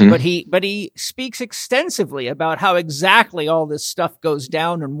 Mm-hmm. But he speaks extensively about how exactly all this stuff goes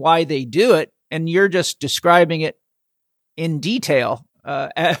down and why they do it. And you're just describing it in detail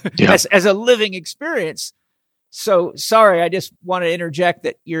as a living experience. So sorry, I just want to interject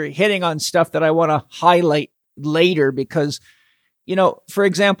that you're hitting on stuff that I want to highlight later, because for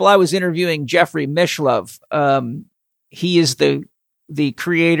example, I was interviewing Jeffrey Mishlove. He is the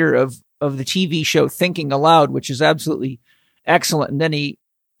creator of the TV show Thinking Aloud, which is absolutely excellent. And then he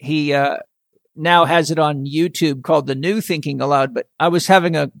now has it on YouTube called The New Thinking Aloud. But I was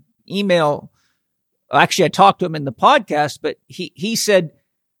having a email. Actually, I talked to him in the podcast, but he said,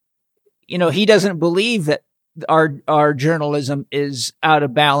 he doesn't believe that our journalism is out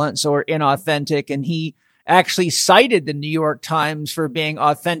of balance or inauthentic, and he actually cited the New York Times for being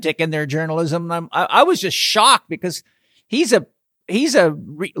authentic in their journalism. And I was just shocked, because he's a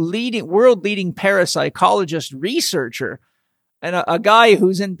world leading parapsychologist researcher, and a guy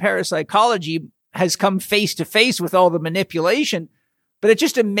who's in parapsychology has come face to face with all the manipulation. But it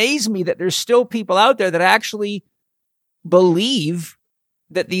just amazed me that there's still people out there that actually believe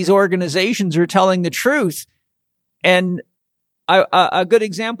that these organizations are telling the truth. And a good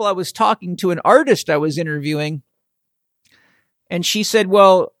example, I was talking to an artist I was interviewing, and she said,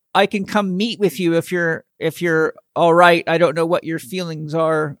 well, I can come meet with you if you're all right. I don't know what your feelings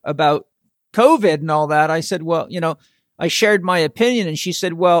are about COVID and all that. I said, well, I shared my opinion, and she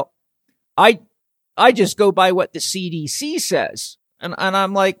said, well, I just go by what the CDC says. And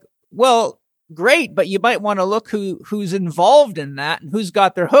I'm like, well, great, but you might want to look who's involved in that and who's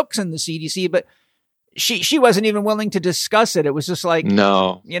got their hooks in the CDC. But she wasn't even willing to discuss it. It was just like,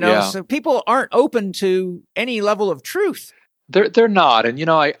 no, so people aren't open to any level of truth. They're not. And,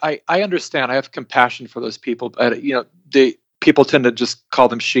 I understand. I have compassion for those people. But, people tend to just call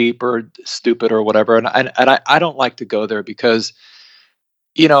them sheep or stupid or whatever. And I don't like to go there because,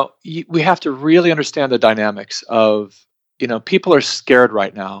 we have to really understand the dynamics of, people are scared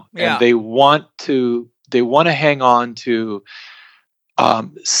right now, and they want to hang on to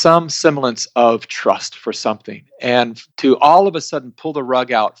some semblance of trust for something, and to all of a sudden pull the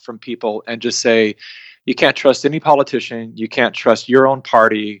rug out from people and just say, you can't trust any politician, you can't trust your own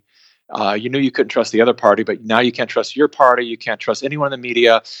party. You knew you couldn't trust the other party, but now you can't trust your party. You can't trust anyone in the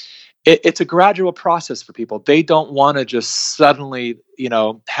media. It's a gradual process for people. They don't want to just suddenly,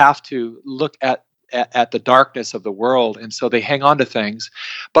 have to look at the darkness of the world, and so they hang on to things.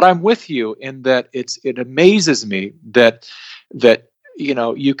 But I'm with you in that it amazes me that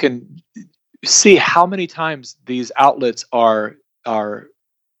you can see how many times these outlets are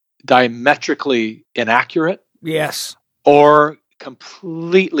diametrically inaccurate. Yes. Or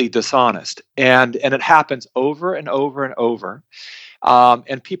completely dishonest, and it happens over and over and over.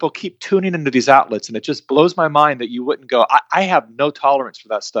 And people keep tuning into these outlets, and it just blows my mind that you wouldn't go, I have no tolerance for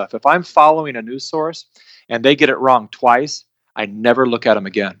that stuff. If I'm following a news source and they get it wrong twice, I never look at them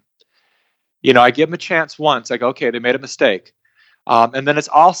again. I give them a chance once. I go, okay, they made a mistake. And then it's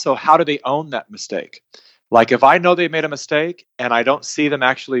also, how do they own that mistake? Like, if I know they made a mistake and I don't see them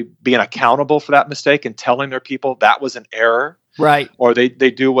actually being accountable for that mistake and telling their people that was an error, right? Or they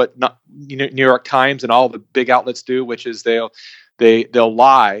do what New York Times and all the big outlets do, which is they'll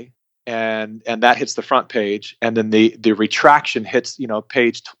lie, and that hits the front page, and then the retraction hits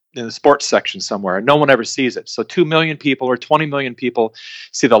page in the sports section somewhere, and no one ever sees it. So 2 million people or 20 million people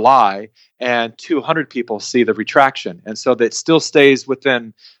see the lie, and 200 people see the retraction, and so that still stays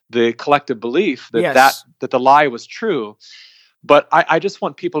within the collective belief that the lie was true. But I just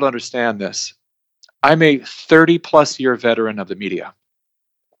want people to understand this. I'm a 30-plus year veteran of the media.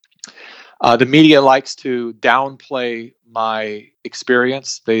 The media likes to downplay my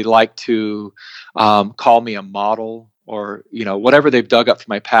experience. They like to call me a model, or whatever they've dug up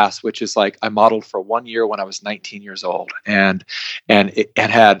from my past, which is like I modeled for 1 year when I was 19 years old, and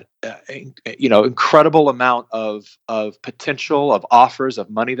had incredible amount of potential, of offers of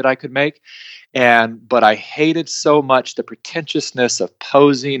money that I could make, but I hated so much the pretentiousness of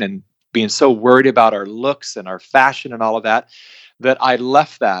posing and being so worried about our looks and our fashion and all of that I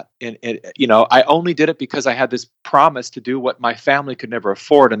left that. And I only did it because I had this promise to do what my family could never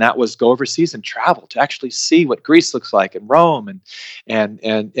afford, and that was go overseas and travel to actually see what Greece looks like, and Rome, and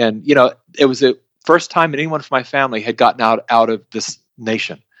it was the first time anyone from my family had gotten out of this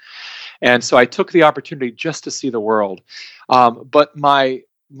nation. And so I took the opportunity just to see the world. But my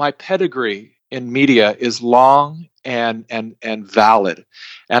pedigree in media is long and valid.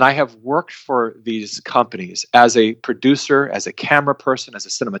 And I have worked for these companies as a producer, as a camera person, as a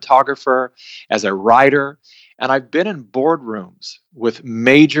cinematographer, as a writer. And I've been in boardrooms with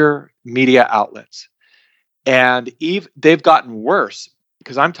major media outlets. And they've gotten worse,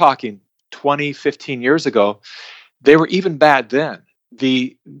 because I'm talking 20, 15 years ago, they were even bad then.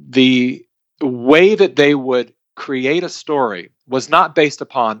 The way that they would create a story was not based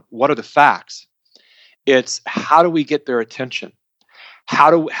upon what are the facts. It's how do we get their attention?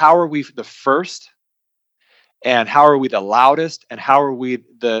 How are we the first? And how are we the loudest? And how are we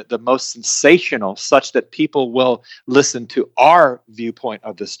the most sensational, such that people will listen to our viewpoint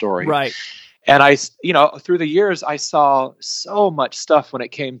of the story? Right. And through the years, I saw so much stuff when it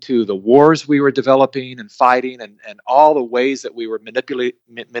came to the wars we were developing and fighting, and all the ways that we were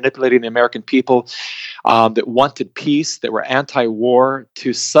manipulating the American people that wanted peace, that were anti-war,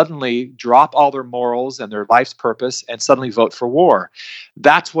 to suddenly drop all their morals and their life's purpose and suddenly vote for war.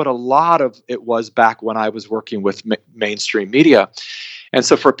 That's what a lot of it was back when I was working with mainstream media. And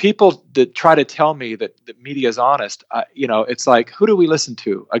so for people that try to tell me that the media is honest, it's like, who do we listen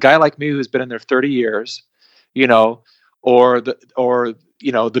to? A guy like me who's been in there 30 years, or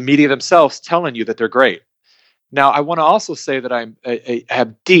the media themselves telling you that they're great. Now, I want to also say that I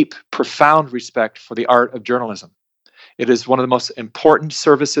have deep, profound respect for the art of journalism. It is one of the most important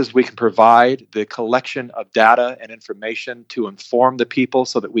services we can provide, the collection of data and information to inform the people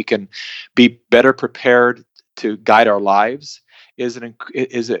so that we can be better prepared to guide our lives. Is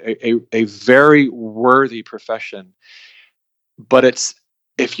a very worthy profession, but it's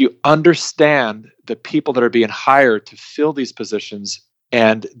if you understand the people that are being hired to fill these positions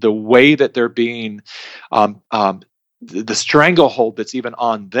and the way that they're being, the stranglehold that's even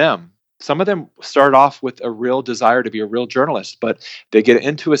on them. Some of them start off with a real desire to be a real journalist, but they get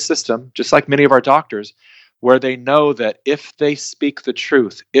into a system, just like many of our doctors, where they know that if they speak the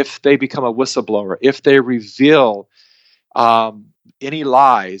truth, if they become a whistleblower, if they reveal any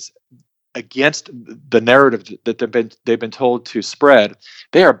lies against the narrative that they've been told to spread,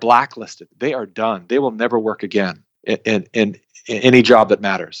 they are blacklisted. They are done. They will never work again in any job that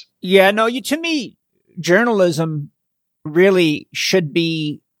matters. Yeah, no, to me, journalism really should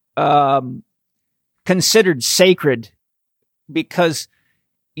be considered sacred, because,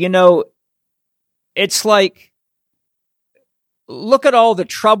 it's like, look at all the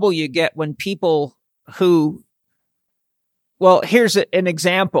trouble you get when people who, well, here's an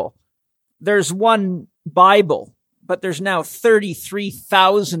example. There's one Bible, but there's now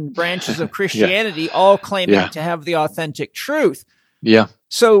 33,000 branches of Christianity, all claiming to have the authentic truth. Yeah.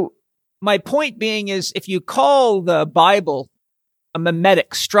 So my point being is, if you call the Bible a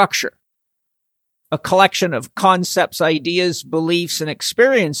mimetic structure, a collection of concepts, ideas, beliefs, and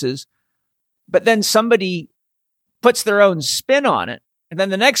experiences, but then somebody puts their own spin on it, and then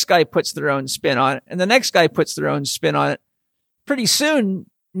the next guy puts their own spin on it, and the next guy puts their own spin on it, pretty soon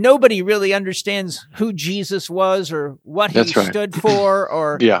nobody really understands who Jesus was or what he stood for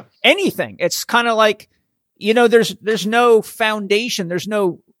or anything. It's kind of like, there's no foundation. There's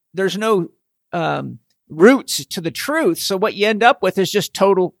no roots to the truth. So what you end up with is just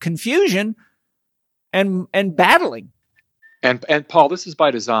total confusion and battling. And Paul, this is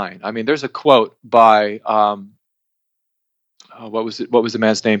by design. I mean, there's a quote by, what was the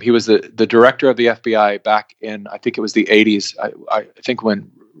man's name? He was the director of the FBI back in, I think it was the 80s. I think when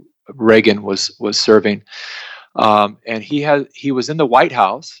Reagan was serving, and he was in the White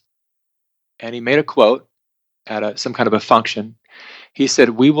House, and he made a quote at some kind of a function. He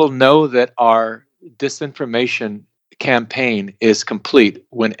said, "We will know that our disinformation campaign is complete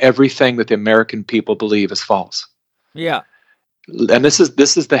when everything that the American people believe is false." Yeah. And this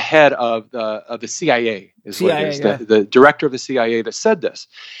is the head of the CIA, the director of the CIA that said this.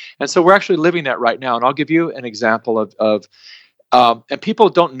 And so we're actually living that right now. And I'll give you an example of and people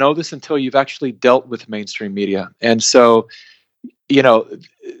don't know this until you've actually dealt with mainstream media. And so,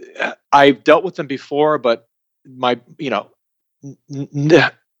 I've dealt with them before, but not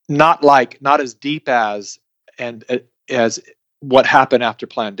as deep as what happened after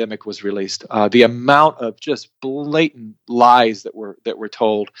Plandemic was released. The amount of just blatant lies that were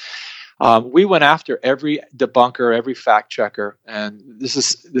told. We went after every debunker, every fact checker, and this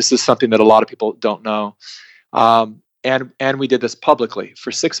is something that a lot of people don't know. And we did this publicly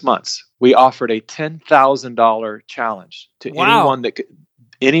for 6 months. We offered a $10,000 challenge to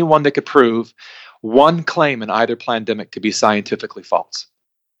anyone that could prove one claim in either Plandemic to be scientifically false.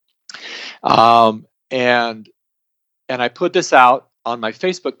 And I put this out on my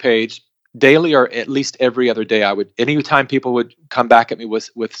Facebook page daily, or at least every other day. Anytime people would come back at me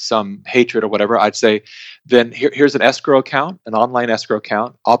with some hatred or whatever, I'd say, then here's an escrow account, an online escrow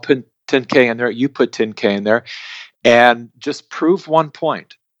account. I'll put $10K in there. You put $10K in there, and just prove one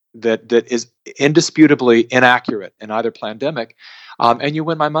point that is indisputably inaccurate in either Plandemic, and you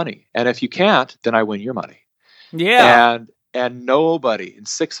win my money. And if you can't, then I win your money. Yeah. And nobody in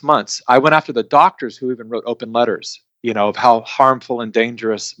 6 months, I went after the doctors who even wrote open letters, of how harmful and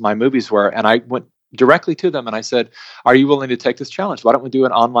dangerous my movies were. And I went directly to them and I said, "Are you willing to take this challenge? Why don't we do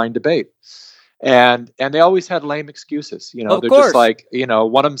an online debate?" And they always had lame excuses. They're just like,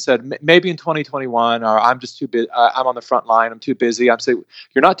 one of them said, "Maybe in 2021," or "I'm just too busy. I'm on the front line. I'm too busy." I'm saying,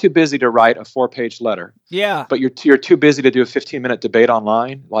 "You're not too busy to write a 4-page letter. Yeah. But you're too busy to do a 15-minute debate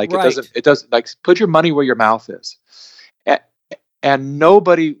online. Like it doesn't like, put your money where your mouth is." And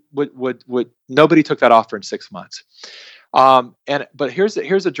nobody nobody took that offer in 6 months. But here's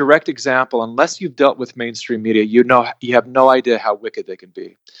a direct example. Unless you've dealt with mainstream media, you have no idea how wicked they can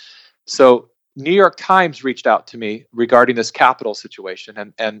be. So New York Times reached out to me regarding this Capitol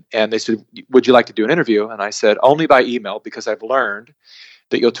situation, and they said, "Would you like to do an interview?" And I said, "Only by email, because I've learned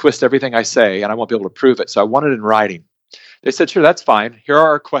that you'll twist everything I say, and I won't be able to prove it. So I want it in writing." They said, "Sure, that's fine. Here are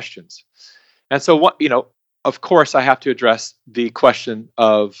our questions." And so of course, I have to address the question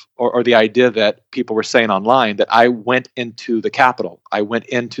of, or the idea that people were saying online that I went into the Capitol. I went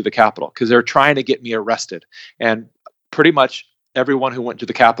into the Capitol because they're trying to get me arrested. And pretty much everyone who went to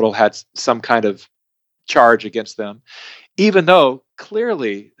the Capitol had some kind of charge against them, even though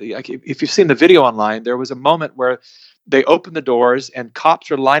clearly, if you've seen the video online, there was a moment where they opened the doors and cops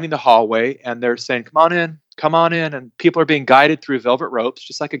are lining the hallway and they're saying, "Come on in, Come on in. And people are being guided through velvet ropes,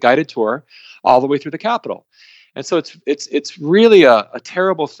 just like a guided tour, all the way through the Capitol. And so it's really a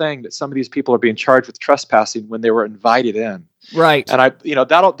terrible thing that some of these people are being charged with trespassing when they were invited in. Right. And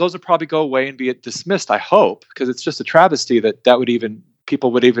those will probably go away and be dismissed, I hope, because it's just a travesty that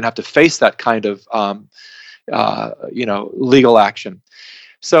people would even have to face that kind of legal action.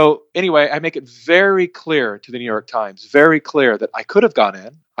 So anyway, I make it very clear to the New York Times, very clear that I could have gone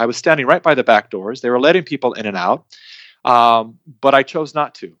in. I was standing right by the back doors. They were letting people in and out, but I chose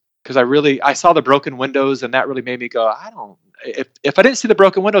not to. Because I saw the broken windows, and that really made me go, if I didn't see the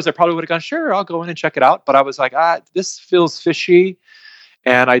broken windows, I probably would have gone, sure, I'll go in and check it out. But I was like, this feels fishy,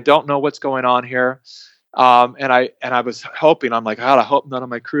 and I don't know what's going on here. And I was hoping, I'm like, God, I hope none of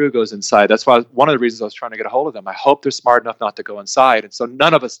my crew goes inside. That's why one of the reasons I was trying to get a hold of them. I hope they're smart enough not to go inside. And so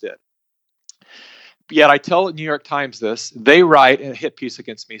none of us did. Yet I tell the New York Times this. They write a hit piece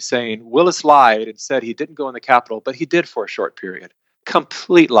against me saying Willis lied and said he didn't go in the Capitol, but he did for a short period.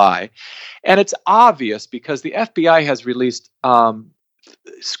 Complete lie. And it's obvious because the FBI has released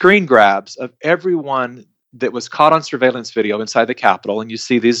screen grabs of everyone that was caught on surveillance video inside the Capitol. And you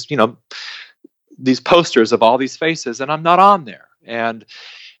see these posters of all these faces, and I'm not on there. And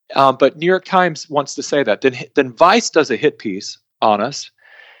but New York Times wants to say that. Then Vice does a hit piece on us,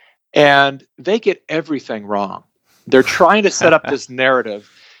 and they get everything wrong. They're trying to set up this narrative.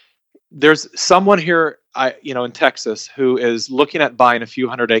 There's someone here, in Texas, who is looking at buying a few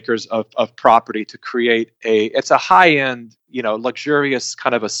hundred acres of property to create it's a high-end, luxurious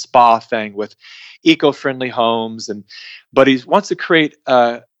kind of a spa thing with eco-friendly homes, but he wants to create,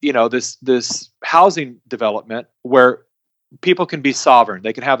 this housing development where people can be sovereign.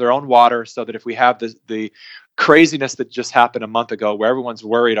 They can have their own water, so that if we have the craziness that just happened a month ago where everyone's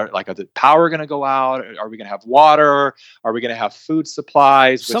worried, is the power going to go out? Are we going to have water? Are we going to have food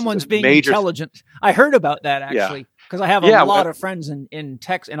supplies? Someone's being intelligent. I heard about that, actually, because I have a lot of friends in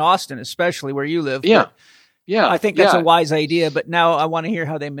Texas, in Austin, especially where you live. Yeah. I think that's a wise idea, but now I want to hear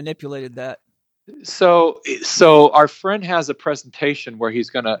how they manipulated that. So our friend has a presentation where he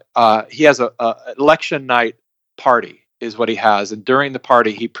has a election night party is what he has. And during the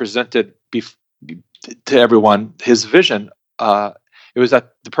party, he presented to everyone his vision. It was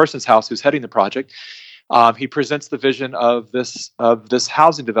at the person's house who's heading the project. He presents the vision of this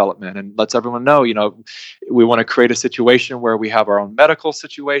housing development and lets everyone know, we want to create a situation where we have our own medical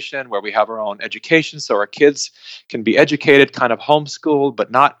situation, where we have our own education, so our kids can be educated, kind of homeschooled,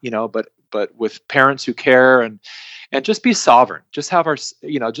 but not, but with parents who care and just be sovereign. Just have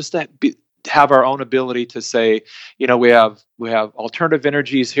have our own ability to say, we have alternative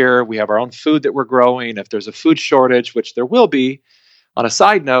energies here. We have our own food that we're growing. If there's a food shortage, which there will be. On a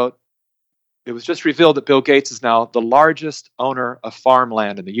side note, it was just revealed that Bill Gates is now the largest owner of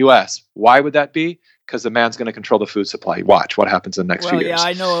farmland in the U.S. Why would that be? Because the man's going to control the food supply. Watch what happens in the next few years. Yeah,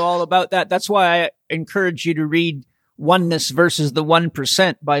 I know all about that. That's why I encourage you to read Oneness versus the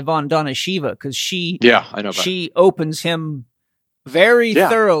 1% by Vandana Shiva, because she opens him very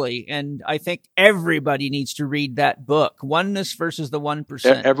thoroughly, and I think everybody needs to read that book, Oneness versus the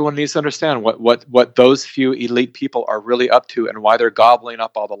 1%. Everyone needs to understand what those few elite people are really up to, and why they're gobbling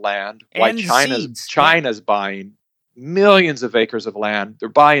up all the land. And why China's buying millions of acres of land. They're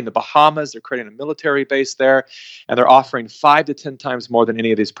buying the Bahamas. They're creating a military base there, and they're offering 5 to 10 times more than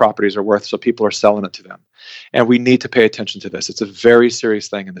any of these properties are worth. So people are selling it to them, and we need to pay attention to this. It's a very serious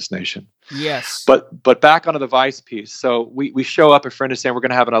thing in this nation. Yes. But back onto the Vice piece. So we show up. A friend is saying we're going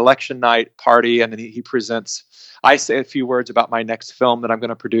to have an election night party, and then he presents. I say a few words about my next film that I'm going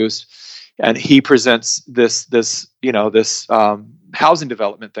to produce, and he presents this housing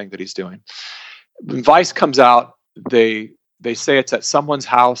development thing that he's doing. When Vice comes out, they say it's at someone's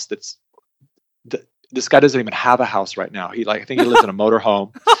house. This guy doesn't even have a house right now. I think he lives in a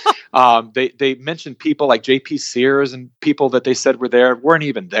motorhome. They mentioned people like J.P. Sears and people that they said were there weren't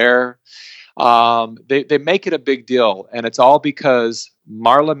even there. They make it a big deal, and it's all because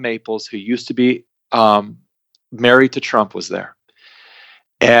Marla Maples, who used to be married to Trump, was there,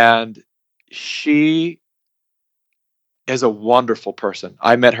 and she is a wonderful person.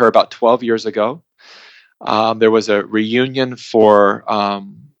 I met her about 12 years ago. There was a reunion for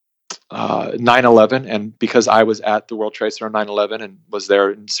 9/11, and because I was at the World Trade Center on 9/11 and was there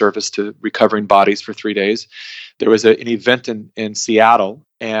in service to recovering bodies for 3 days, there was an event in Seattle,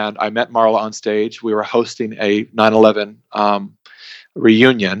 and I met Marla on stage. We were hosting a 9/11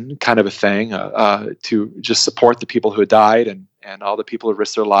 reunion kind of a thing to just support the people who had died and all the people who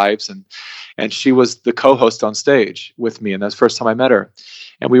risked their lives, and she was the co-host on stage with me, and that's the first time I met her.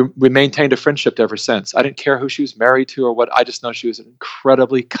 And we maintained a friendship ever since. I didn't care who she was married to or what. I just know she was an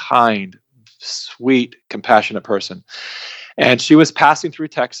incredibly kind, sweet, compassionate person. And she was passing through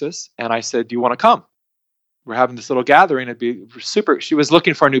Texas, and I said, "Do you want to come? We're having this little gathering. It'd be super." She was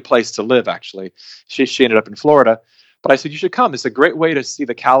looking for a new place to live, actually. She ended up in Florida. But I said, "You should come. It's a great way to see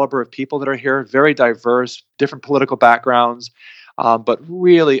the caliber of people that are here, very diverse, different political backgrounds, but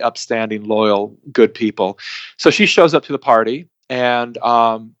really upstanding, loyal, good people." So she shows up to the party, and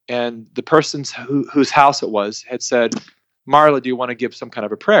the person whose house it was had said, "Marla, do you want to give some kind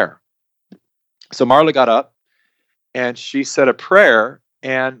of a prayer?" So Marla got up, and she said a prayer.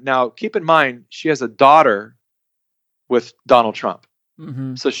 And now keep in mind, she has a daughter with Donald Trump.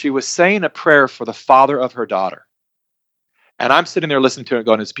 Mm-hmm. So she was saying a prayer for the father of her daughter. And I'm sitting there listening to it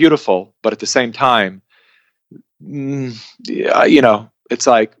going, it's beautiful. But at the same time, it's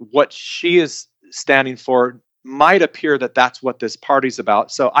like what she is standing for might appear that that's what this party's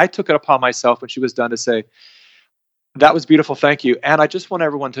about. So I took it upon myself when she was done to say, that was beautiful. Thank you. And I just want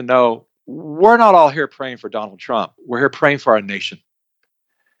everyone to know, we're not all here praying for Donald Trump. We're here praying for our nation.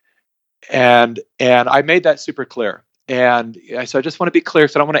 And I made that super clear. And so I just want to be clear,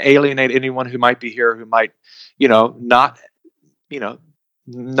 because I don't want to alienate anyone who might be here, who might, not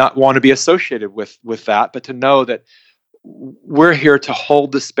want to be associated with that, but to know that we're here to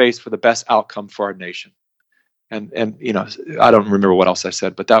hold the space for the best outcome for our nation. And I don't remember what else I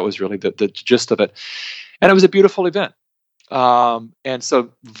said, but that was really the gist of it. And it was a beautiful event. And so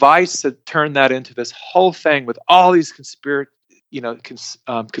Vice had turned that into this whole thing with all these conspiracy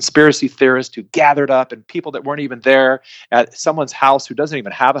theorists who gathered up, and people that weren't even there at someone's house who doesn't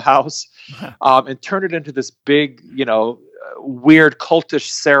even have a house, and turned it into this big, weird cultish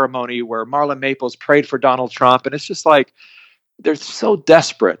ceremony where Marla Maples prayed for Donald Trump. And it's just like, they're so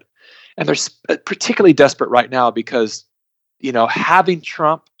desperate. And they're particularly desperate right now because, having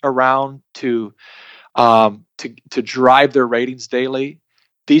Trump around to drive their ratings daily,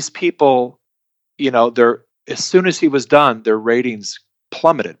 these people, as soon as he was done, their ratings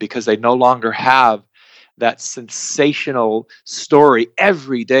plummeted because they no longer have that sensational story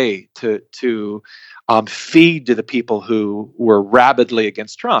every day to feed to the people who were rabidly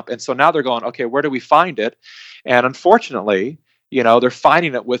against Trump. And so now they're going, okay, where do we find it? And unfortunately, they're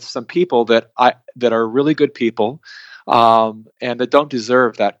finding it with some people that are really good people, and that don't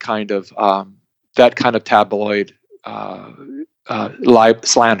deserve that kind of tabloid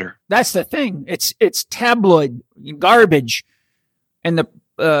slander. That's the thing. It's tabloid garbage. And the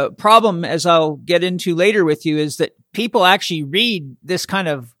problem, as I'll get into later with you, is that people actually read this kind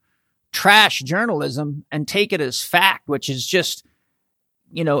of trash journalism and take it as fact, which is just,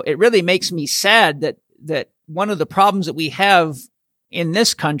 it really makes me sad that one of the problems that we have in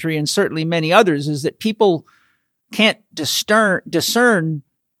this country, and certainly many others, is that people can't discern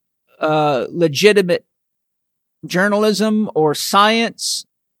legitimate journalism or science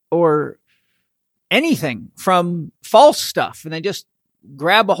or anything from false stuff. And they just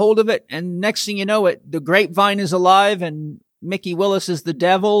grab a hold of it. And next thing you know, the grapevine is alive and Mickey Willis is the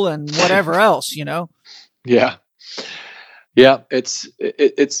devil and whatever else, Yeah. Yeah. It's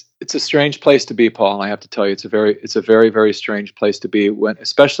a strange place to be, Paul. And I have to tell you, it's a very, very strange place to be, when,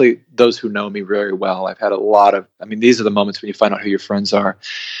 especially those who know me very well. I've had these are the moments when you find out who your friends are.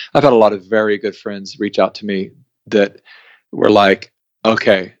 I've had a lot of very good friends reach out to me that were like,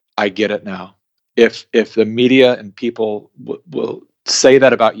 okay, I get it now. If the media and people will say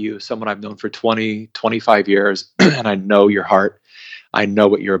that about you, someone I've known for 20, 25 years, and I know your heart, I know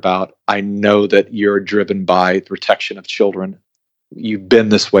what you're about. I know that you're driven by the protection of children. You've been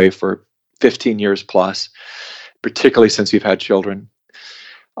this way for 15 years plus, particularly since you've had children.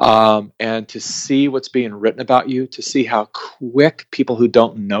 And to see what's being written about you, to see how quick people who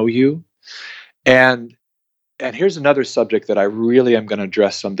don't know you, and here's another subject that I really am going to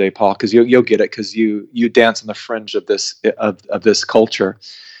address someday, Paul, because you'll get it, because you dance on the fringe of this culture.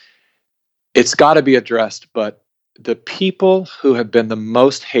 It's got to be addressed, but the people who have been the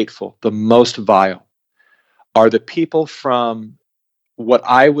most hateful, the most vile, are the people from what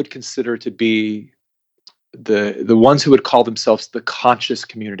I would consider to be the ones who would call themselves the conscious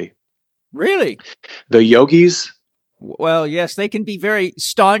community. Really? The yogis. Well, yes, they can be very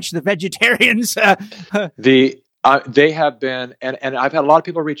staunch, the vegetarians. They have been, and I've had a lot of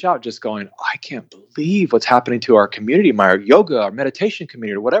people reach out just going, I can't believe what's happening to our community, our yoga, our meditation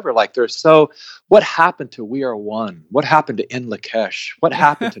community, or whatever. Like, what happened to We Are One? What happened to In Lakesh? What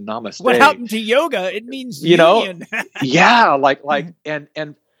happened to Namaste? What happened to yoga? It means union. Yeah,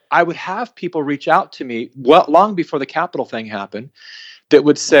 and I would have people reach out to me long before the Capitol thing happened that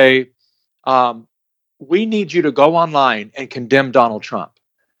would say, we need you to go online and condemn Donald Trump.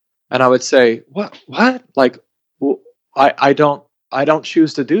 And I would say, what? Like, I don't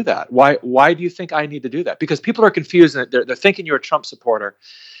choose to do that. Why do you think I need to do that? Because people are confused and they're thinking you're a Trump supporter.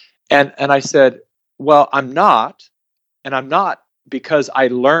 And I said, well, I'm not. And I'm not because I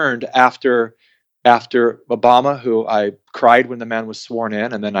learned after Obama, who I cried when the man was sworn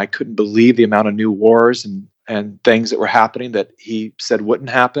in, and then I couldn't believe the amount of new wars and things that were happening that he said wouldn't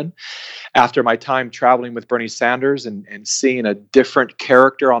happen. After my time traveling with Bernie Sanders and seeing a different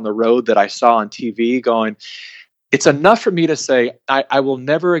character on the road that I saw on TV going, it's enough for me to say, I will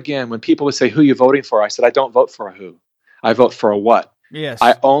never again, when people would say, who are you voting for? I said, I don't vote for a who. I vote for a what. Yes.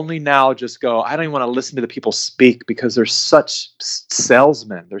 I only now just go, I don't even want to listen to the people speak because they're such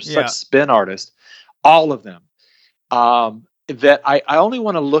salesmen. They're such spin artists, all of them, that I only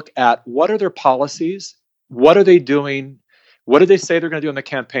want to look at what are their policies, what are they doing, what do they say they're going to do on the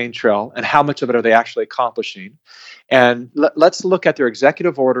campaign trail, and how much of it are they actually accomplishing? And let's look at their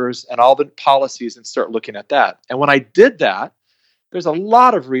executive orders and all the policies and start looking at that. And when I did that, there's a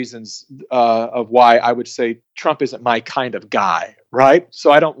lot of reasons of why I would say Trump isn't my kind of guy, right?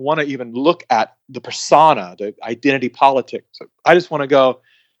 So I don't want to even look at the persona, the identity politics. I just want to go,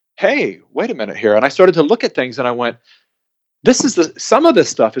 hey, wait a minute here. And I started to look at things and I went, some of this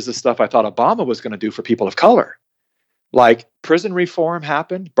stuff is the stuff I thought Obama was going to do for people of color. Like prison reform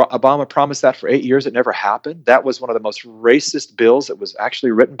happened. Obama promised that for 8 years. It never happened. That was one of the most racist bills that was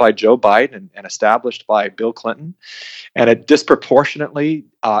actually written by Joe Biden and established by Bill Clinton. And it disproportionately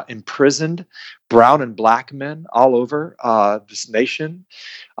imprisoned brown and black men all over this nation.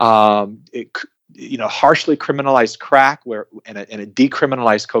 It harshly criminalized crack and it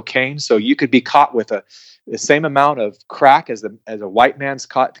decriminalized cocaine. So you could be caught with the same amount of crack as a white man's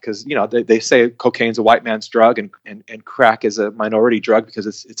caught, because they say cocaine's a white man's drug and crack is a minority drug because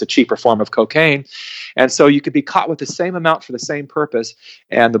it's a cheaper form of cocaine. And so you could be caught with the same amount for the same purpose,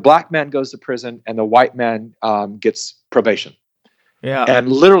 and the black man goes to prison and the white man gets probation. Yeah.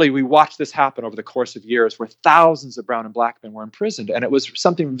 And literally we watched this happen over the course of years where thousands of brown and black men were imprisoned, and it was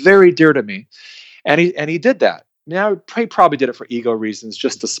something very dear to me. And he did that. Now, he probably did it for ego reasons,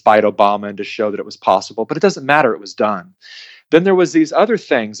 just to spite Obama and to show that it was possible. But it doesn't matter. It was done. Then there was these other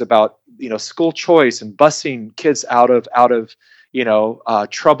things about school choice and busing kids out of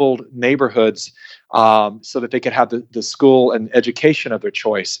troubled neighborhoods so that they could have the school and education of their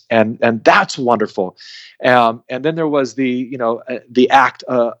choice, and that's wonderful. And then there was the act.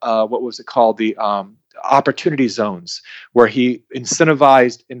 What was it called? The opportunity zones, where he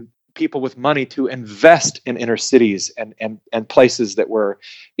incentivized people with money to invest in inner cities and places that were,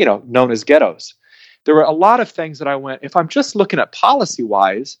 known as ghettos. There were a lot of things that I went, if I'm just looking at policy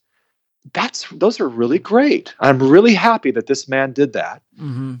wise, those are really great. I'm really happy that this man did that.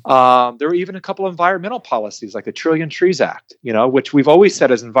 Mm-hmm. There were even a couple of environmental policies like the Trillion Trees Act, which we've always said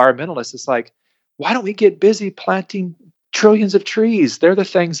as environmentalists, it's like, why don't we get busy planting trillions of trees? They're the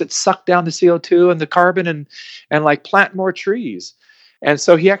things that suck down the CO2 and the carbon and like plant more trees. And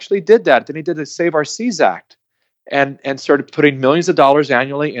so he actually did that. Then he did the Save Our Seas Act and started putting millions of dollars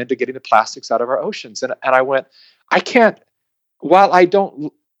annually into getting the plastics out of our oceans. And I went,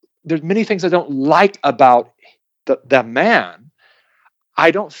 there's many things I don't like about the man. I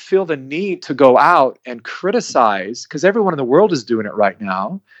don't feel the need to go out and criticize, because everyone in the world is doing it right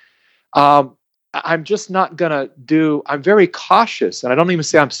now. I'm just not going to I'm very cautious, and I don't even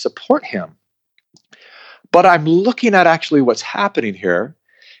say I support him. But I'm looking at actually what's happening here,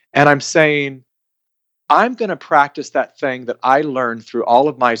 and I'm saying, I'm going to practice that thing that I learned through all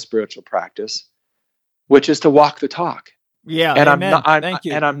of my spiritual practice, which is to walk the talk. Yeah, and amen. Thank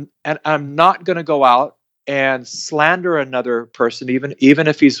you. I'm not going to go out and slander another person, even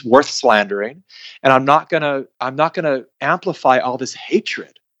if he's worth slandering. And I'm not going to amplify all this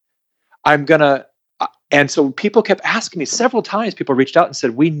hatred. And so people kept asking me several times. People reached out and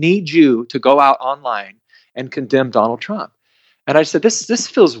said, "We need you to go out online and condemn Donald Trump." And I said, this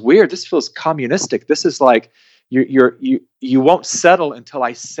feels weird. This feels communistic. This is like you won't settle until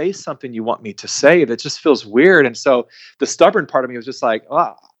I say something you want me to say. That just feels weird. And so the stubborn part of me was just like,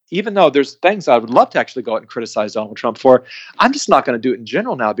 even though there's things I would love to actually go out and criticize Donald Trump for, I'm just not going to do it in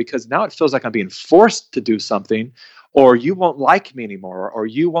general now, because now it feels like I'm being forced to do something, or you won't like me anymore, or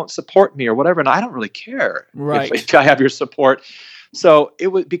you won't support me or whatever. And I don't really care if I have your support. So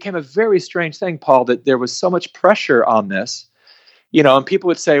it became a very strange thing, Paul, that there was so much pressure on this, and people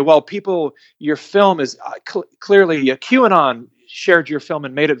would say, well, your film is clearly QAnon shared your film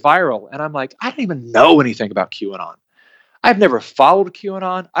and made it viral. And I'm like, I don't even know anything about QAnon. I've never followed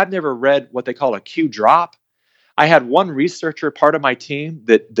QAnon. I've never read what they call a Q drop. I had one researcher, part of my team,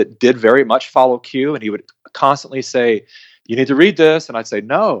 that did very much follow Q, and he would constantly say, you need to read this. And I'd say,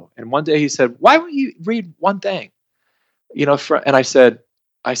 no. And one day he said, why won't you read one thing? and I said,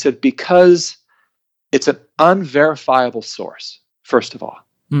 because it's an unverifiable source, first of all.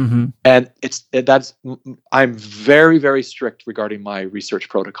 Mm-hmm. And I'm very, very strict regarding my research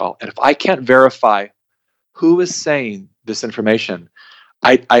protocol. And if I can't verify who is saying this information,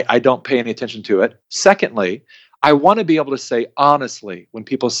 I don't pay any attention to it. Secondly, I want to be able to say honestly, when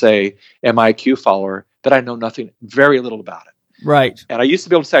people say, am I a Q follower, that I know very little about it. Right. And I used to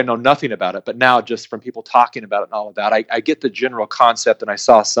be able to say I know nothing about it, but now just from people talking about it and all of that, I get the general concept. And I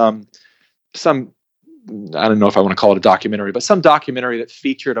saw some, I don't know if I want to call it a documentary, but some documentary that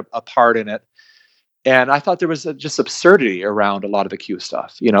featured a part in it. And I thought there was just absurdity around a lot of the Q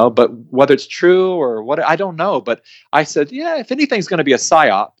stuff, but whether it's true or what, I don't know. But I said, yeah, if anything's going to be a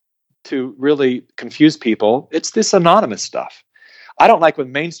psyop to really confuse people, it's this anonymous stuff. I don't like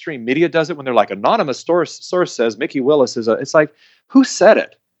when mainstream media does it, when they're like, anonymous source says Mikki Willis it's like, who said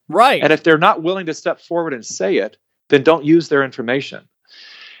it? Right. And if they're not willing to step forward and say it, then don't use their information.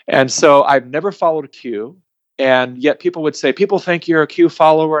 And so I've never followed a Q, and yet people would say, people think you're a Q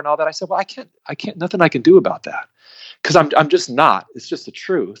follower and all that. I said, well, I can't, nothing I can do about that, because I'm just not. It's just the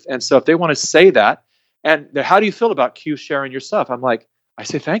truth. And so if they want to say that, and how do you feel about Q sharing your stuff? I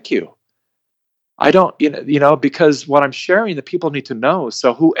say, thank you. I don't, because what I'm sharing, the people need to know.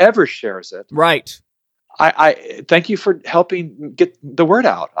 So whoever shares it, right. I thank you for helping get the word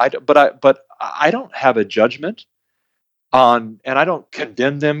out. But I don't have a judgment on, and I don't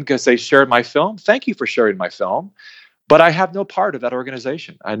condemn them because they shared my film. Thank you for sharing my film, but I have no part of that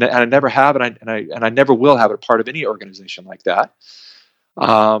organization. I never have, and I never will have a part of any organization like that.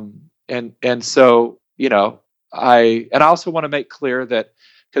 And so I also want to make clear that,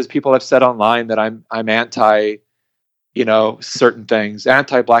 because people have said online that I'm anti, certain things,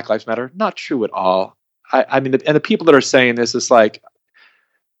 anti Black Lives Matter. Not true at all. I mean, and the people that are saying this is like,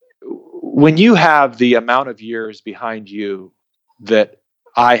 when you have the amount of years behind you that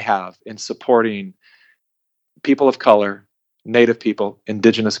I have in supporting people of color, Native people,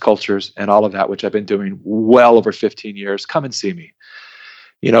 indigenous cultures, and all of that, which I've been doing well over 15 years, come and see me.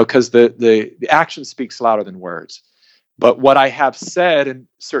 Because the action speaks louder than words. But what I have said in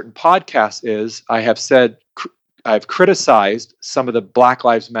certain podcasts is I've criticized some of the Black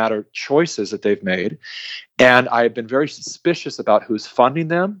Lives Matter choices that they've made, and I've been very suspicious about who's funding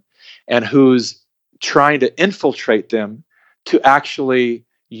them and who's trying to infiltrate them to actually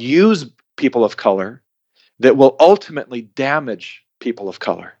use people of color that will ultimately damage people of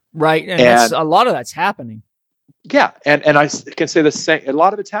color. Right. And a lot of that's happening. Yeah. And I can say the same, a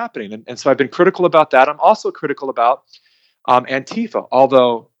lot of it's happening. And so I've been critical about that. I'm also critical about Antifa,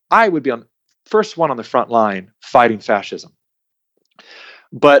 although I would be first one on the front line fighting fascism.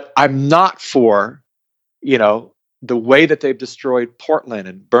 But I'm not for, the way that they've destroyed Portland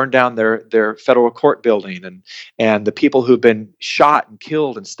and burned down their federal court building and the people who've been shot and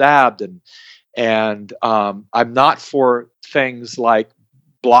killed and stabbed. And I'm not for things like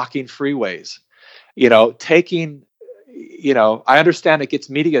blocking freeways, taking, I understand it gets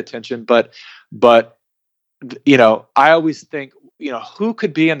media attention, but I always think, who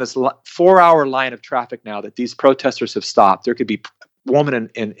could be in this 4-hour line of traffic now that these protesters have stopped? There could be women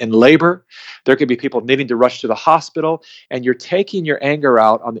in labor. There could be people needing to rush to the hospital, and you're taking your anger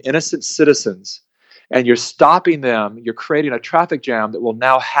out on the innocent citizens, and you're stopping them. You're creating a traffic jam that will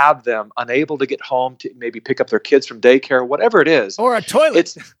now have them unable to get home to maybe pick up their kids from daycare, whatever it is. Or a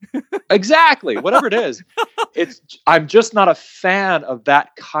toilet. Exactly, whatever it is. I'm just not a fan of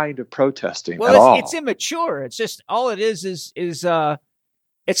that kind of protesting at all. It's immature. It's just, all it is it's a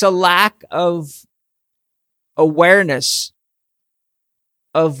lack of awareness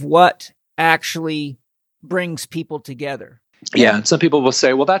of what actually brings people together. Yeah, and some people will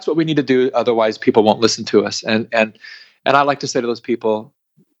say, well, that's what we need to do, otherwise people won't listen to us. And I like to say to those people,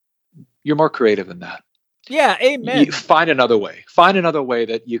 you're more creative than that. Yeah, amen. Find another way. Find another way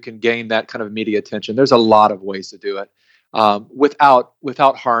that you can gain that kind of media attention. There's a lot of ways to do it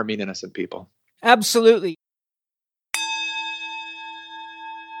without harming innocent people. Absolutely.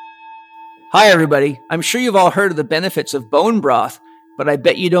 Hi, everybody. I'm sure you've all heard of the benefits of bone broth, but I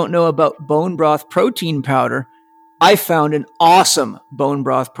bet you don't know about bone broth protein powder. I found an awesome bone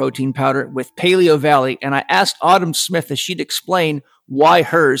broth protein powder with Paleo Valley, and I asked Autumn Smith if she'd explain why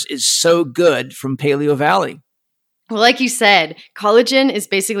hers is so good from Paleo Valley. Well, like you said, collagen is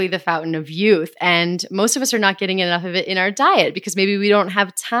basically the fountain of youth, and most of us are not getting enough of it in our diet because maybe we don't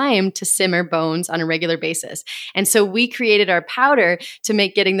have time to simmer bones on a regular basis. And so we created our powder to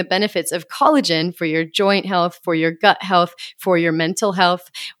make getting the benefits of collagen for your joint health, for your gut health, for your mental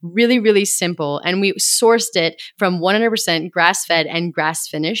health, really, really simple. And we sourced it from 100% grass-fed and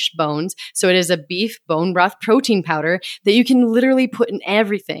grass-finished bones. So it is a beef bone broth protein powder that you can literally put in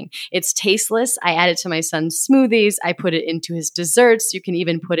everything. It's tasteless. I add it to my son's smoothies. I put it into his desserts. You can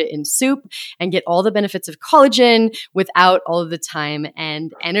even put it in soup and get all the benefits of collagen without all of the time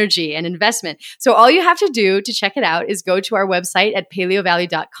and energy and investment. So all you have to do to check it out is go to our website at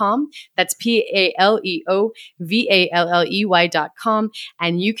paleovalley.com. That's PALEOVALLEY.com.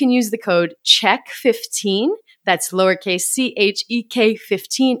 And you can use the code CHECK15. That's lowercase CHEK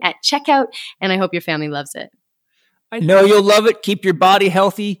 15 at checkout. And I hope your family loves it. I know you'll love it. Keep your body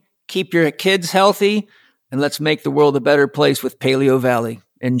healthy. Keep your kids healthy. And let's make the world a better place with Paleo Valley.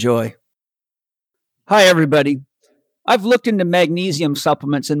 Enjoy. Hi, everybody. I've looked into magnesium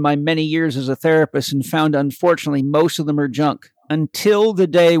supplements in my many years as a therapist and found, unfortunately, most of them are junk. Until the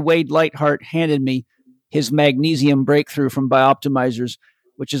day Wade Lightheart handed me his magnesium breakthrough from Bioptimizers,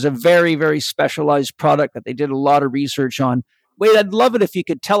 which is a very, very specialized product that they did a lot of research on. Wade, I'd love it if you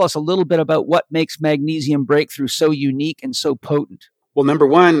could tell us a little bit about what makes magnesium breakthrough so unique and so potent. Well, number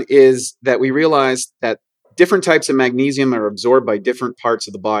one is that we realized that different types of magnesium are absorbed by different parts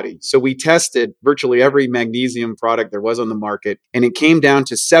of the body. So we tested virtually every magnesium product there was on the market, and it came down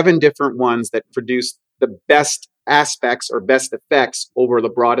to 7 different ones that produced the best aspects or best effects over the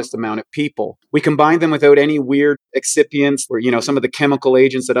broadest amount of people. We combined them without any weird excipients or, some of the chemical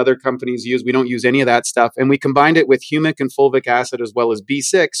agents that other companies use. We don't use any of that stuff. And we combined it with humic and fulvic acid as well as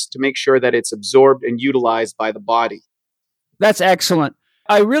B6 to make sure that it's absorbed and utilized by the body. That's excellent.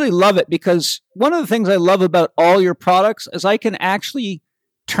 I really love it because one of the things I love about all your products is I can actually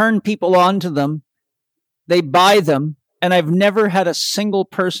turn people on to them. They buy them, and I've never had a single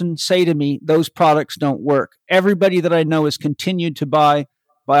person say to me, those products don't work. Everybody that I know has continued to buy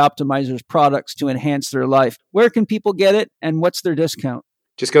Bioptimizers products to enhance their life. Where can people get it, and what's their discount?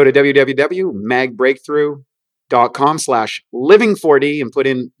 Just go to www.magbreakthrough.com/living4D and put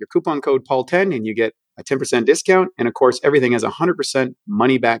in your coupon code Paul10 and you get a 10% discount. And of course, everything has a 100%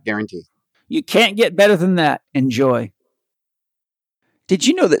 money back guarantee. You can't get better than that. Enjoy. Did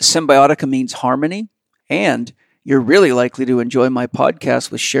you know that Symbiotica means harmony? And you're really likely to enjoy my podcast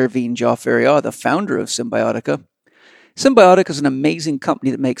with Shervin Jaffaria, the founder of Symbiotica. Symbiotica is an amazing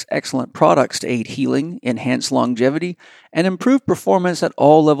company that makes excellent products to aid healing, enhance longevity, and improve performance at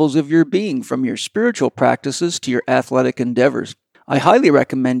all levels of your being, from your spiritual practices to your athletic endeavors. I highly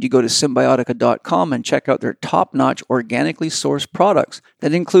recommend you go to Symbiotica.com and check out their top-notch organically sourced products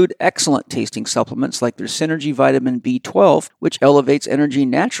that include excellent tasting supplements like their Synergy Vitamin B12, which elevates energy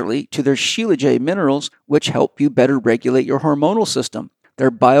naturally, to their Shilajit minerals, which help you better regulate your hormonal system.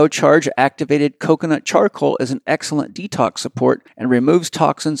 Their Biocharge activated coconut charcoal is an excellent detox support and removes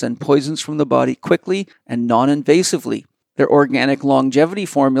toxins and poisons from the body quickly and non-invasively. Their organic longevity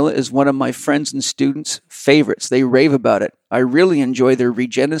formula is one of my friends and students' favorites. They rave about it. I really enjoy their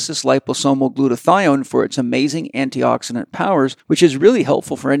Regenesis liposomal glutathione for its amazing antioxidant powers, which is really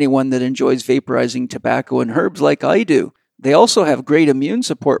helpful for anyone that enjoys vaporizing tobacco and herbs like I do. They also have great immune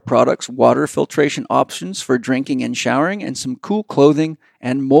support products, water filtration options for drinking and showering, and some cool clothing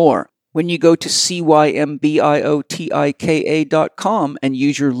and more. When you go to CYMBIOTIKA.com and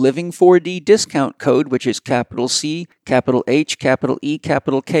use your Living4D discount code, which is capital C, capital H, capital E,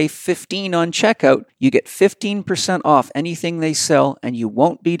 capital K, 15 on checkout, you get 15% off anything they sell, and you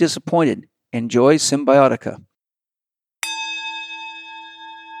won't be disappointed. Enjoy Symbiotica.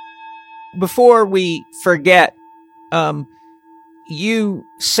 Before we forget, you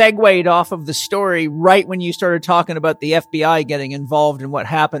segued off of the story right when you started talking about the FBI getting involved in what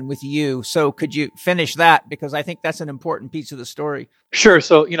happened with you. So could you finish that? Because I think that's an important piece of the story. Sure.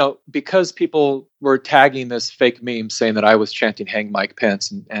 So, because people were tagging this fake meme saying that I was chanting "Hang Mike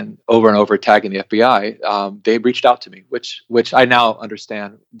Pence" and over tagging the FBI, they reached out to me, which I now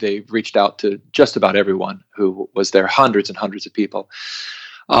understand. They've reached out to just about everyone who was there, hundreds and hundreds of people.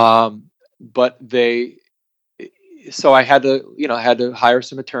 So I had to hire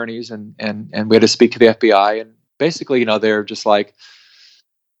some attorneys and we had to speak to the FBI, and basically, they're just like,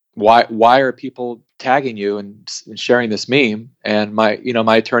 why are people tagging you and sharing this meme? And my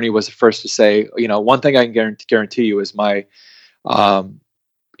attorney was the first to say, one thing I can guarantee you is my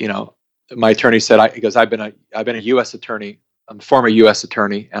attorney said, he goes, I've been a U.S. attorney. I'm a former U.S.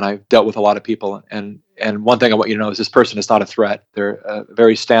 attorney, and I've dealt with a lot of people. And one thing I want you to know is this person is not a threat. They're a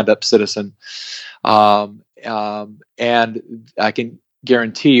very stand-up citizen. And I can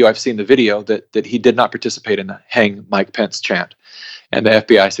guarantee you, I've seen the video that he did not participate in the "Hang Mike Pence" chant. And the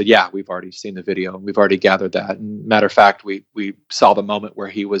FBI said, yeah, we've already seen the video. We've already gathered that. And matter of fact, we saw the moment where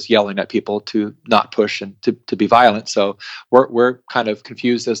he was yelling at people to not push and to be violent. So we're kind of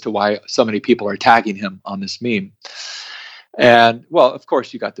confused as to why so many people are tagging him on this meme. And, well, of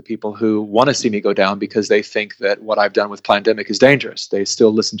course, you got the people who want to see me go down because they think that what I've done with Plandemic is dangerous. They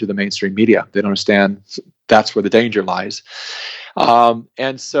still listen to the mainstream media. They don't understand that's where the danger lies.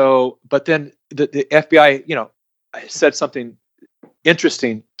 And so, but then the FBI, said something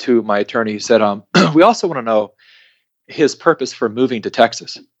interesting to my attorney. He said, we also want to know his purpose for moving to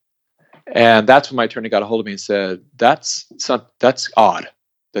Texas. And that's when my attorney got a hold of me and said, that's odd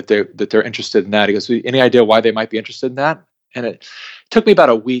that they're interested in that. He goes, any idea why they might be interested in that? And it took me about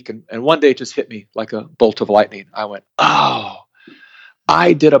a week, and one day it just hit me like a bolt of lightning. I went, oh,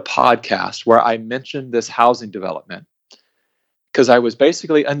 I did a podcast where I mentioned this housing development because I was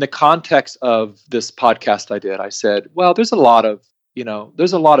basically, in the context of this podcast I did, I said, well, there's a lot of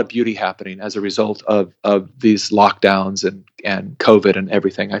beauty happening as a result of these lockdowns and COVID and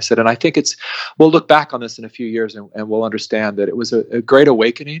everything. I said, and I think we'll look back on this in a few years and we'll understand that it was a great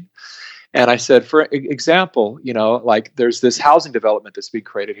awakening. And I said, for example, like there's this housing development that's being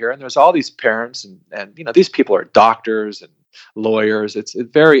created here, and there's all these parents and these people are doctors and lawyers. It's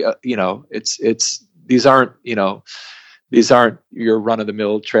very, these aren't your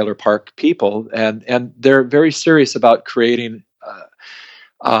run-of-the-mill trailer park people, and they're very serious about creating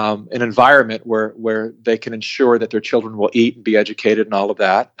an environment where they can ensure that their children will eat and be educated and all of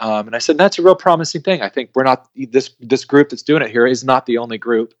that. And I said, that's a real promising thing. I think we're not this group that's doing it here is not the only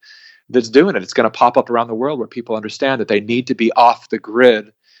group that's doing it. It's going to pop up around the world where people understand that they need to be off the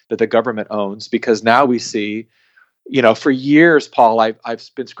grid that the government owns, because now we see, for years, Paul, I've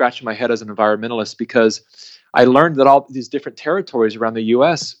been scratching my head as an environmentalist because I learned that all these different territories around the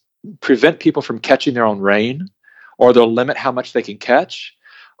U.S. prevent people from catching their own rain, or they'll limit how much they can catch,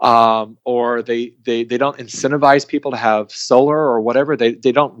 or they don't incentivize people to have solar or whatever. They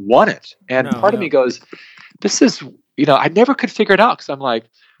don't want it. And part of me goes, this is, I never could figure it out, because I'm like,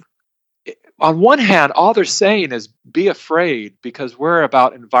 on one hand, all they're saying is be afraid because we're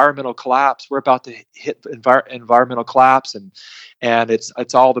about environmental collapse. We're about to hit environmental collapse, and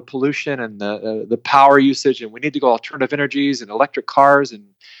it's all the pollution and the power usage, and we need to go alternative energies and electric cars. And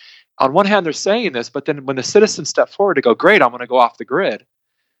on one hand, they're saying this, but then when the citizens step forward to go, great, I'm going to go off the grid,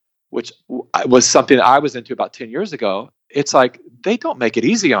 which was something that I was into about 10 years ago, it's like they don't make it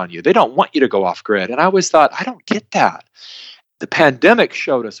easy on you. They don't want you to go off grid. And I always thought, I don't get that. The pandemic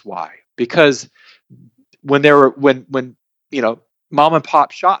showed us why. Because when mom and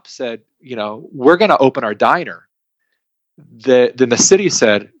pop shops said, we're going to open our diner, then the city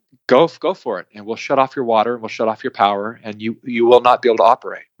said, go for it, and we'll shut off your water, and we'll shut off your power, and you will not be able to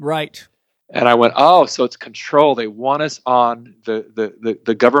operate. Right. And I went, oh, so it's control. They want us on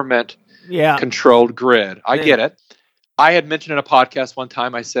the government controlled grid. I get it. I had mentioned in a podcast one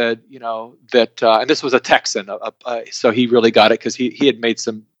time, I said, that, and this was a Texan, so he really got it because he had made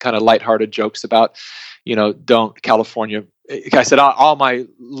some kind of lighthearted jokes about, don't California. I said, all my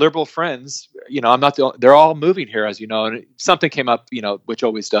liberal friends, I'm not they're all moving here, as you know, and something came up, which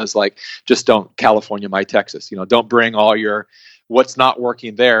always does, like, just don't California my Texas, don't bring all your what's not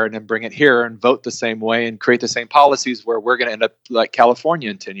working there and then bring it here and vote the same way and create the same policies where we're going to end up like California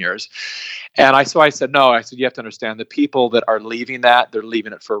in 10 years. And I said, no, you have to understand the people that are leaving that, they're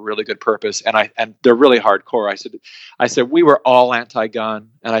leaving it for a really good purpose. And they're really hardcore. I said, we were all anti-gun.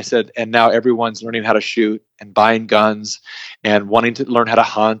 And I said, and now everyone's learning how to shoot and buying guns and wanting to learn how to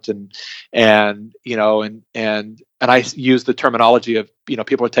hunt. And I use the terminology of,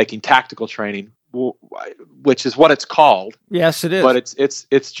 people are taking tactical training, which is what it's called. Yes, it is. But it's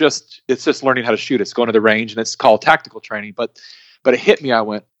just learning how to shoot. It's going to the range, and it's called tactical training. But it hit me. I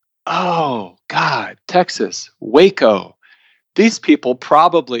went, oh God, Texas, Waco. These people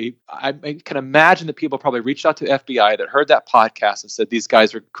probably, I can imagine that people probably reached out to the FBI that heard that podcast and said these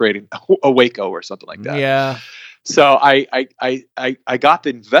guys are creating a Waco or something like that. Yeah. So I got the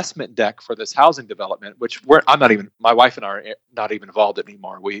investment deck for this housing development, which my wife and I are not even involved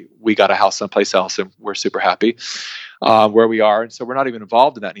anymore. We got a house someplace else, and we're super happy where we are, and so we're not even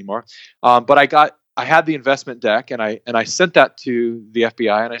involved in that anymore. But I had the investment deck, and I sent that to the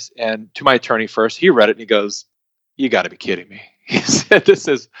FBI and to my attorney first. He read it and he goes, "You got to be kidding me." He said, "This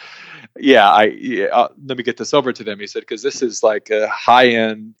is." Let me get this over to them. He said, because this is like a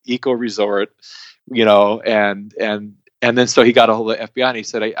high-end eco resort, and then so he got a hold of the FBI and he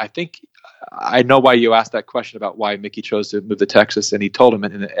said, I think I know why you asked that question about why Mickey chose to move to Texas. And he told him,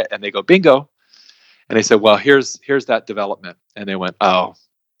 and they go, bingo. And they said, well, here's that development. And they went, oh,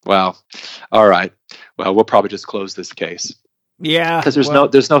 well, all right. Well, we'll probably just close this case. Yeah. Because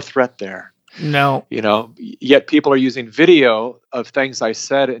there's no threat there. No. Yet people are using video of things I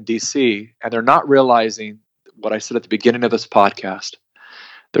said in DC, and they're not realizing what I said at the beginning of this podcast.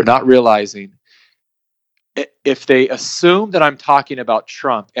 They're not realizing if they assume that I'm talking about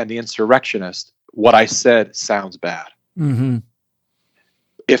Trump and the insurrectionists, what I said sounds bad. Mm-hmm.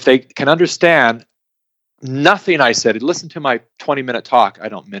 If they can understand nothing I said, listen to my 20-minute talk. I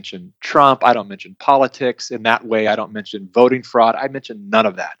don't mention Trump. I don't mention politics in that way. I don't mention voting fraud. I mention none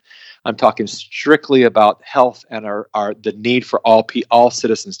of that. I'm talking strictly about health and the need for all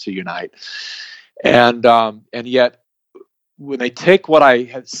citizens to unite. And yet, when they take what I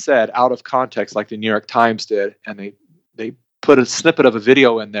had said out of context, like the New York Times did, and they put a snippet of a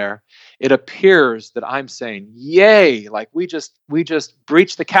video in there, it appears that I'm saying, yay, like we just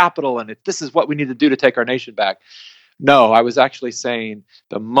breached the Capitol, and this is what we need to do to take our nation back. No, I was actually saying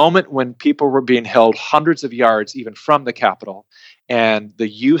the moment when people were being held hundreds of yards even from the Capitol, and the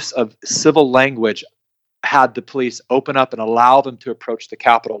use of civil language had the police open up and allow them to approach the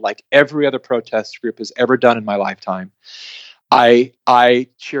Capitol like every other protest group has ever done in my lifetime, I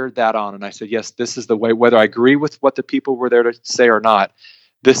cheered that on, and I said, yes, this is the way, whether I agree with what the people were there to say or not,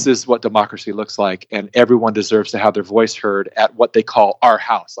 this is what democracy looks like, and everyone deserves to have their voice heard at what they call our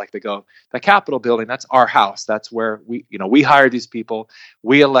house. Like they go, the Capitol building, that's our house. That's where we hired these people.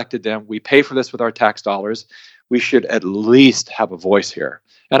 We elected them. We pay for this with our tax dollars. We should at least have a voice here.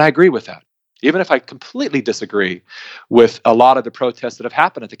 And I agree with that. Even if I completely disagree with a lot of the protests that have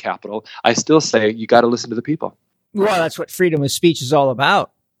happened at the Capitol, I still say you got to listen to the people. Well, that's what freedom of speech is all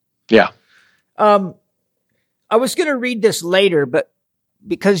about. Yeah. I was going to read this later, but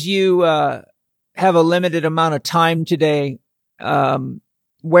because you have a limited amount of time today,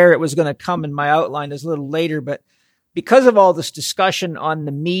 where it was going to come in my outline is a little later, but because of all this discussion on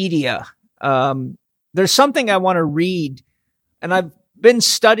the media, there's something I want to read, and I've been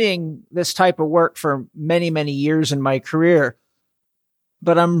studying this type of work for many, many years in my career,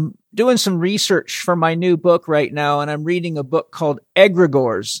 but I'm doing some research for my new book right now, and I'm reading a book called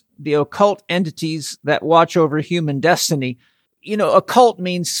Egregores, the Occult Entities That Watch Over Human Destiny. Occult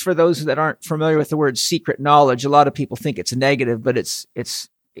means, for those that aren't familiar with the word secret knowledge, a lot of people think it's negative, but it's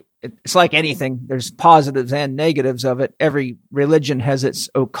like anything. There's positives and negatives of it. Every religion has its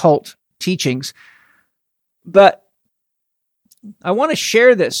occult teachings. But I want to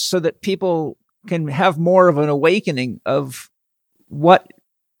share this so that people can have more of an awakening of what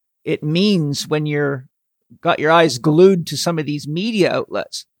it means when you're got your eyes glued to some of these media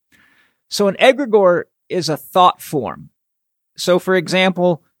outlets. So an egregore is a thought form. So, for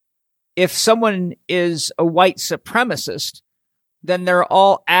example, if someone is a white supremacist, then they're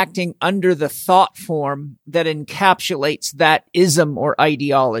all acting under the thought form that encapsulates that ism or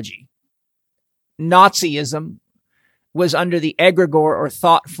ideology. Nazism was under the egregore or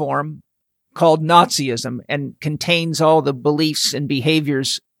thought form called Nazism and contains all the beliefs and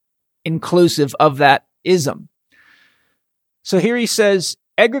behaviors inclusive of that ism. So here he says,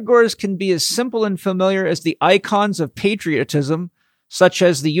 egregores can be as simple and familiar as the icons of patriotism, such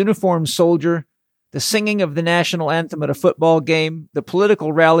as the uniformed soldier, the singing of the national anthem at a football game, the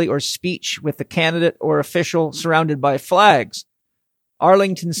political rally or speech with the candidate or official surrounded by flags.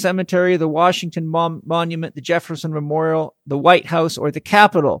 Arlington Cemetery, the Washington Monument, the Jefferson Memorial, the White House, or the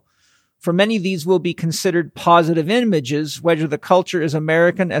Capitol. For many, these will be considered positive images, whether the culture is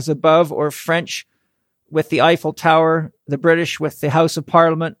American as above or French with the Eiffel Tower, the British with the House of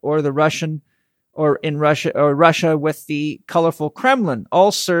Parliament, or the Russian or in Russia or Russia with the colorful Kremlin.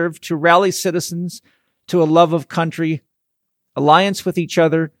 All serve to rally citizens to a love of country, alliance with each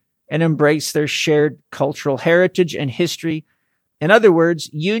other, and embrace their shared cultural heritage and history. In other words,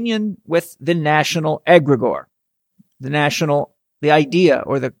 union with the national egregore, the idea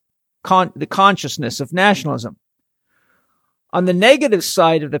or the consciousness of nationalism. On the negative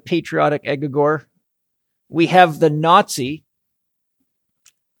side of the patriotic egregore, we have the Nazi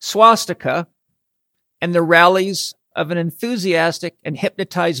swastika and the rallies of an enthusiastic and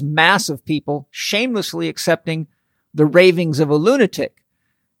hypnotized mass of people shamelessly accepting the ravings of a lunatic.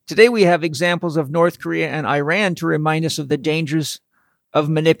 Today we have examples of North Korea and Iran to remind us of the dangers of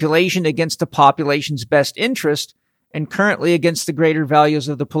manipulation against the population's best interest and currently against the greater values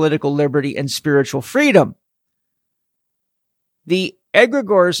of the political liberty and spiritual freedom. The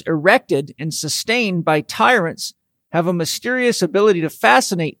egregores erected and sustained by tyrants have a mysterious ability to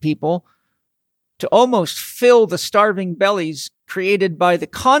fascinate people, to almost fill the starving bellies created by the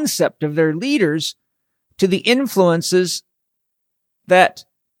concept of their leaders, to the influences that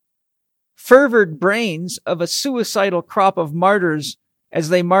fervored brains of a suicidal crop of martyrs as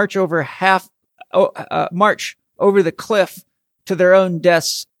they march over the cliff to their own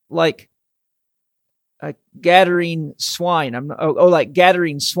deaths like Gadarene swine. Like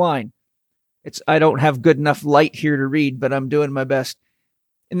Gadarene swine. I don't have good enough light here to read, but I'm doing my best.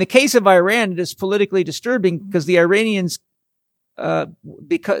 In the case of Iran, it is politically disturbing because the Iranians,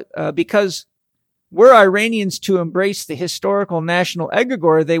 because were Iranians to embrace the historical national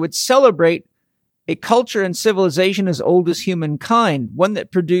egregore, they would celebrate a culture and civilization as old as humankind, one that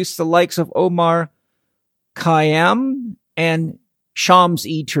produced the likes of Omar Khayyam and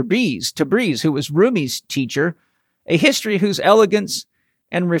Shams-e Tabriz, who was Rumi's teacher, a history whose elegance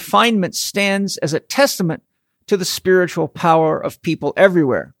and refinement stands as a testament to the spiritual power of people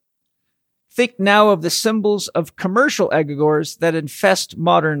everywhere. Think now of the symbols of commercial egregores that infest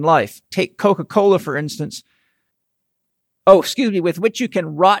modern life. Take Coca-Cola, for instance. With which you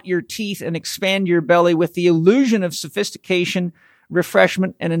can rot your teeth and expand your belly with the illusion of sophistication,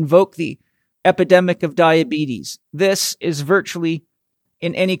 refreshment, and invoke the epidemic of diabetes. This is virtually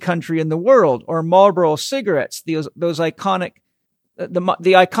in any country in the world. Or Marlboro cigarettes, those iconic,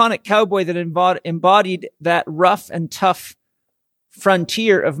 the iconic cowboy that embodied that rough and tough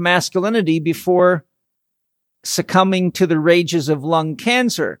frontier of masculinity before succumbing to the rages of lung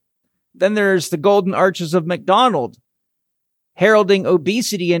cancer. Then there's the golden arches of McDonald's, heralding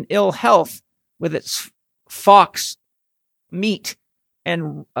obesity and ill health with its fox meat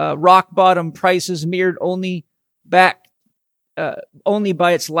and rock bottom prices mirrored only by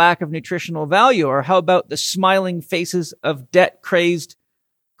its lack of nutritional value. Or how about the smiling faces of debt-crazed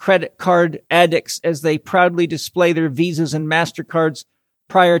credit card addicts as they proudly display their Visas and MasterCards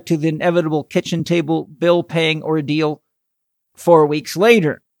prior to the inevitable kitchen table bill-paying ordeal 4 weeks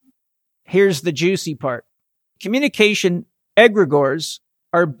later. Here's the juicy part. Communication egregores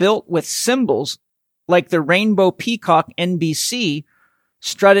are built with symbols like the rainbow peacock NBC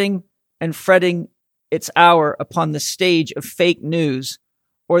strutting and fretting its hour upon the stage of fake news,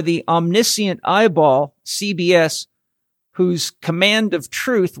 or the omniscient eyeball CBS, whose command of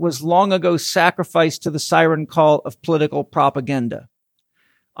truth was long ago sacrificed to the siren call of political propaganda.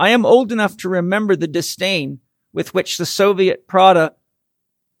 I am old enough to remember the disdain with which the Soviet Pravda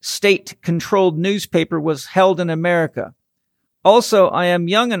state-controlled newspaper was held in America. Also, I am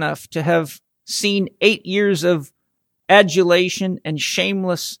young enough to have seen 8 years of adulation and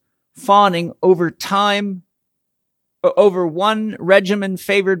shameless fawning over one regimen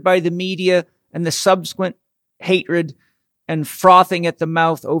favored by the media and the subsequent hatred and frothing at the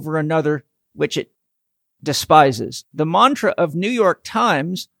mouth over another which it despises. The mantra of New York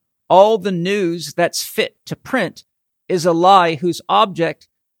Times, all the news that's fit to print, is a lie whose object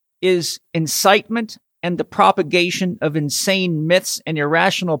is incitement and the propagation of insane myths and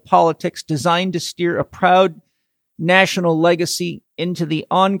irrational politics designed to steer a proud national legacy into the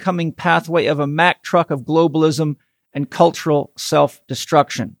oncoming pathway of a Mack truck of globalism and cultural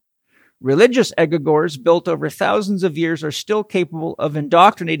self-destruction. Religious egregores built over thousands of years are still capable of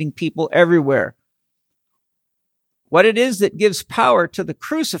indoctrinating people everywhere. What it is that gives power to the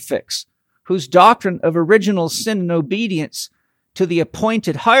crucifix, whose doctrine of original sin and obedience to the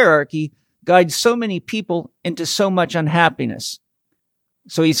appointed hierarchy guides so many people into so much unhappiness.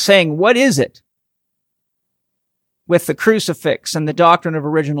 So he's saying, what is it with the crucifix and the doctrine of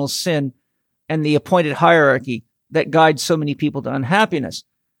original sin and the appointed hierarchy that guides so many people to unhappiness?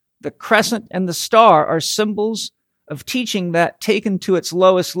 The crescent and the star are symbols of teaching that, taken to its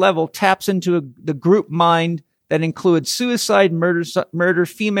lowest level, taps into the group mind that includes suicide, murder,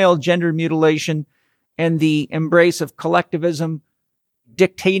 female gender mutilation, and the embrace of collectivism,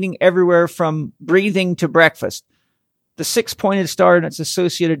 dictating everywhere from breathing to breakfast. The six-pointed star and its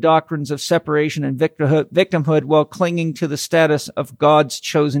associated doctrines of separation and victimhood while clinging to the status of God's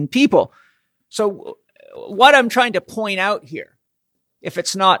chosen people. So what I'm trying to point out here, if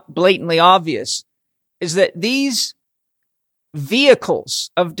it's not blatantly obvious, is that these vehicles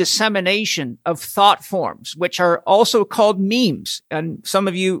of dissemination of thought forms, which are also called memes, and some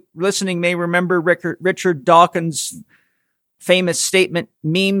of you listening may remember Richard Dawkins' famous statement,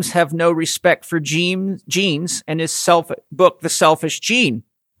 memes have no respect for genes, and his book, The Selfish Gene.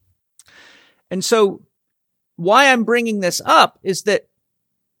 And so why I'm bringing this up is that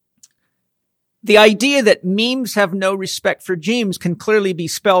the idea that memes have no respect for genes can clearly be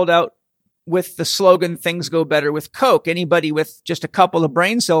spelled out with the slogan, things go better with Coke. Anybody with just a couple of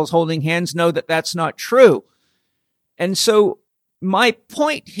brain cells holding hands know that that's not true. And so my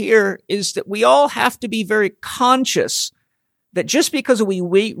point here is that we all have to be very conscious that just because we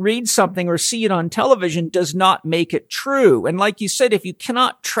read something or see it on television does not make it true. And like you said, if you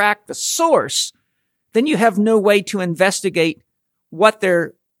cannot track the source, then you have no way to investigate what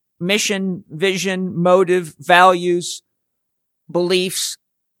their mission, vision, motive, values, beliefs,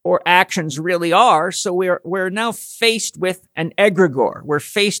 or actions really are. So we're now faced with an egregore. We're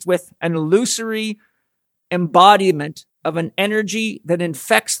faced with an illusory embodiment of an energy that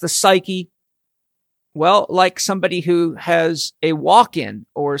infects the psyche. Well, like somebody who has a walk-in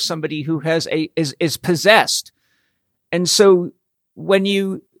or somebody who has is possessed. And so when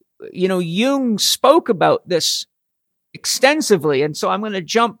Jung spoke about this extensively. And so I'm going to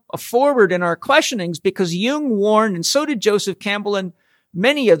jump forward in our questionings because Jung warned, and so did Joseph Campbell and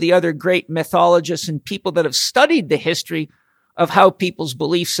many of the other great mythologists and people that have studied the history of how people's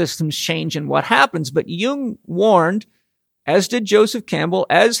belief systems change and what happens. But Jung warned, as did Joseph Campbell,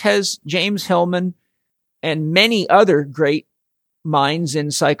 as has James Hillman, and many other great minds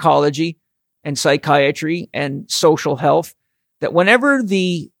in psychology and psychiatry and social health, that whenever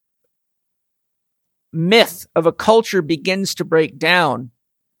the myth of a culture begins to break down,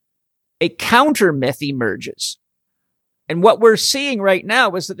 a counter myth emerges. And what we're seeing right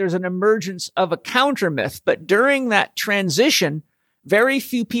now is that there's an emergence of a counter myth. But during that transition, very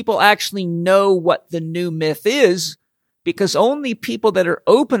few people actually know what the new myth is, because only people that are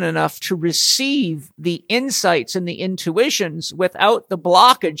open enough to receive the insights and the intuitions without the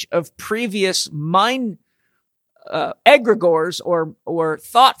blockage of previous mind egregores or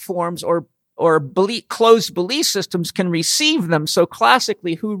thought forms or closed belief systems can receive them. So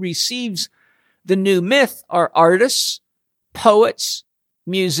classically, who receives the new myth are artists, poets,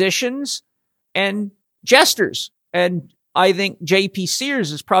 musicians, and jesters. And I think J.P.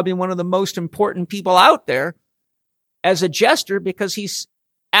 Sears is probably one of the most important people out there as a jester, because he's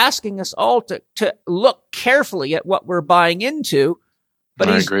asking us all to look carefully at what we're buying into. But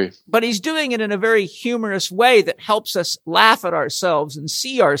I agree. But he's doing it in a very humorous way that helps us laugh at ourselves and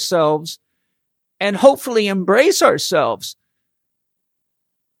see ourselves and hopefully embrace ourselves.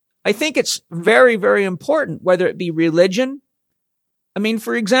 I think it's very, very important, whether it be religion. I mean,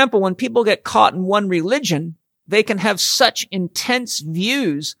 for example, when people get caught in one religion, they can have such intense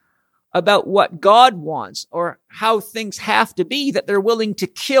views about what God wants or how things have to be that they're willing to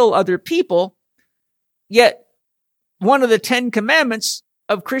kill other people. Yet one of the 10 commandments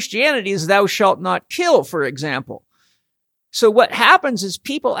of Christianity is thou shalt not kill, for example. So what happens is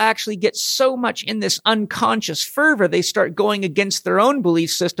people actually get so much in this unconscious fervor, they start going against their own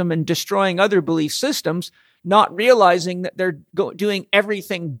belief system and destroying other belief systems, not realizing that they're doing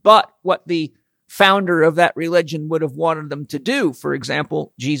everything but what the founder of that religion would have wanted them to do. For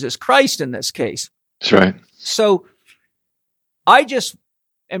example, Jesus Christ in this case. That's right. So I just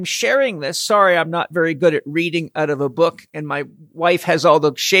am sharing this. Sorry, I'm not very good at reading out of a book, and my wife has all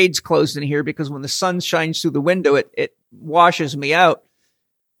the shades closed in here because when the sun shines through the window, it washes me out.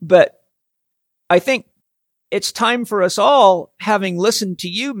 But I think it's time for us all, having listened to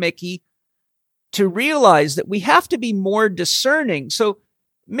you, Mickey, to realize that we have to be more discerning. So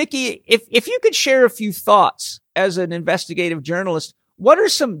Mickey, if you could share a few thoughts as an investigative journalist, what are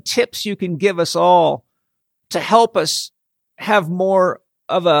some tips you can give us all to help us have more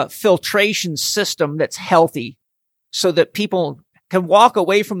of a filtration system that's healthy so that people can walk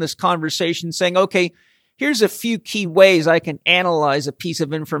away from this conversation saying, okay, here's a few key ways I can analyze a piece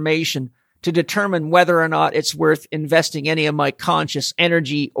of information to determine whether or not it's worth investing any of my conscious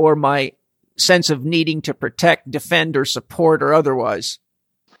energy or my sense of needing to protect, defend, or support or otherwise?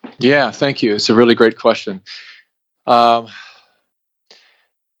 Yeah, thank you. It's a really great question. The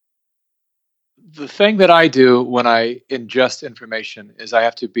thing that I do when I ingest information is I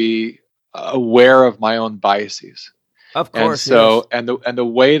have to be aware of my own biases. Of course. And so, yes. and the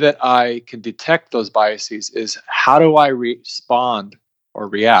way that I can detect those biases is how do I respond or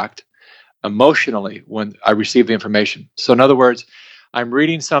react emotionally when I receive the information. So in other words, I'm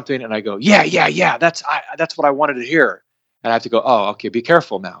reading something and I go, yeah, that's what I wanted to hear. And I have to go, oh, okay, be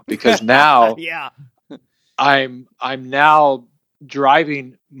careful now, because now yeah. I'm now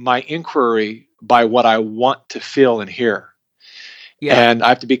driving my inquiry by what I want to feel and hear. Yeah. And I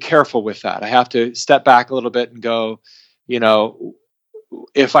have to be careful with that. I have to step back a little bit and go,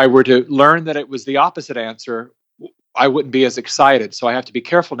 if I were to learn that it was the opposite answer, I wouldn't be as excited. So I have to be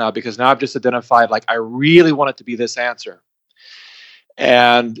careful now, because now I've just identified, like, I really want it to be this answer.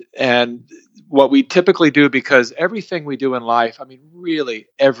 And what we typically do, because everything we do in life, I mean, really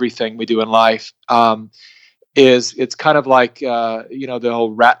everything we do in life, it's kind of like the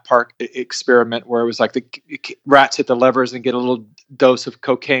whole rat park experiment where it was like the rats hit the levers and get a little dose of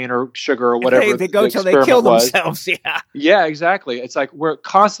cocaine or sugar or whatever. They go till they kill themselves. Yeah, exactly. It's like we're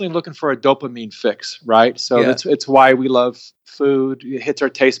constantly looking for a dopamine fix, right? So it's why we love food. It hits our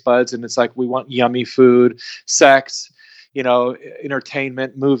taste buds, and it's like we want yummy food, sex,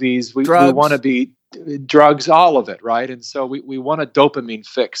 entertainment, movies. We want to be drugs, all of it, right? And so we want a dopamine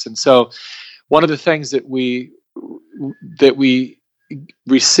fix. And so one of the things that we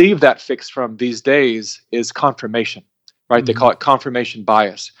receive that fix from these days is confirmation, right? Mm-hmm. They call it confirmation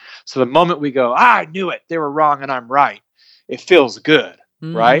bias. So the moment we go, I knew it, they were wrong and I'm right, it feels good,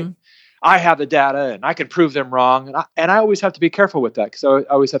 mm-hmm. right? I have the data and I can prove them wrong. And I always have to be careful with that, because I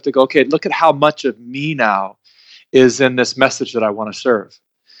always have to go, okay, look at how much of me now is in this message that I want to serve.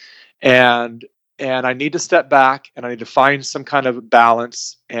 And I need to step back and I need to find some kind of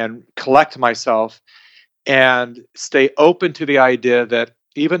balance and collect myself and stay open to the idea that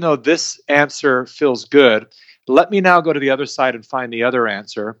even though this answer feels good, let me now go to the other side and find the other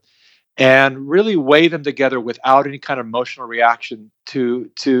answer and really weigh them together without any kind of emotional reaction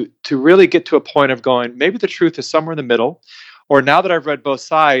to really get to a point of going, maybe the truth is somewhere in the middle, or now that I've read both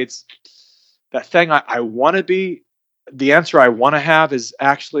sides, that thing I want to be, the answer I want to have is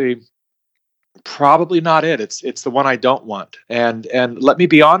actually probably not it. It's the one I don't want. And let me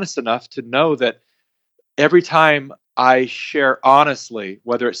be honest enough to know that every time I share honestly,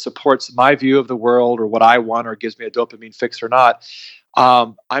 whether it supports my view of the world or what I want or gives me a dopamine fix or not,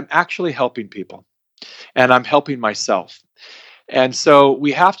 I'm actually helping people and I'm helping myself. And so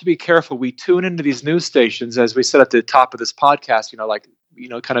we have to be careful. We tune into these news stations, as we said at the top of this podcast,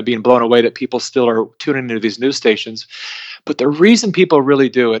 kind of being blown away that people still are tuning into these news stations. But the reason people really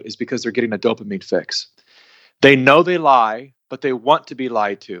do it is because they're getting a dopamine fix. They know they lie, but they want to be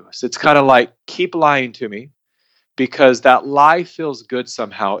lied to. So it's kind of like, keep lying to me, because that lie feels good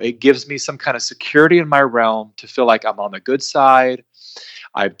somehow. It gives me some kind of security in my realm to feel like I'm on the good side.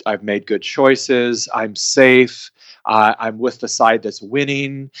 I've made good choices. I'm safe. I'm with the side that's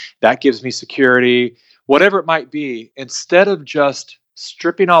winning. That gives me security. Whatever it might be, instead of just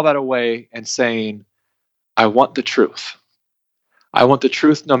stripping all that away and saying, I want the truth. I want the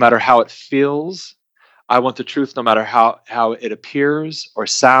truth no matter how it feels. I want the truth no matter how it appears or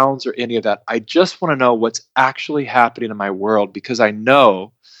sounds or any of that. I just want to know what's actually happening in my world, because I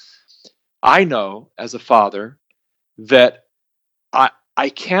know as a father that I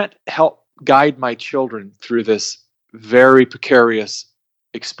can't help guide my children through this very precarious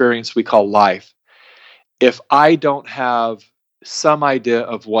experience we call life if I don't have some idea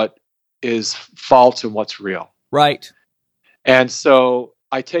of what is false and what's real. Right. And so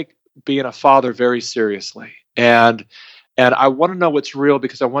I take being a father very seriously. And I want to know what's real,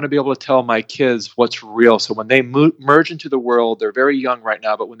 because I want to be able to tell my kids what's real. So when they merge into the world, they're very young right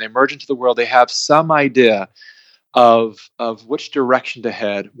now, but when they merge into the world, they have some idea of which direction to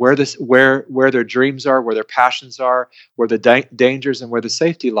head, where their dreams are, where their passions are, where the dangers and where the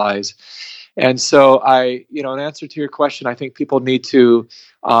safety lies. And so in answer to your question, I think people need to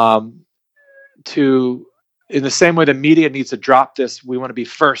in the same way the media needs to drop this, we want to be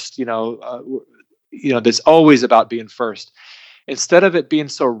first, that's always about being first. Instead of it being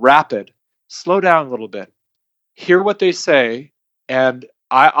so rapid, slow down a little bit, hear what they say. And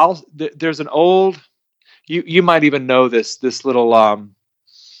there's an old, you might even know this little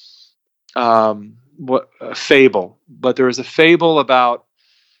fable, but there was a fable about,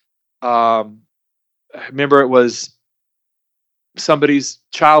 I remember it was somebody's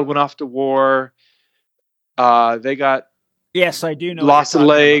child went off to war. They got yes, I do know. Lost a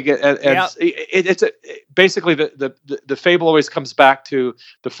leg, and it's basically the fable always comes back to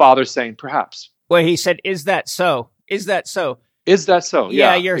the father saying, "Perhaps." Well, he said, "Is that so? Is that so? Is that so?"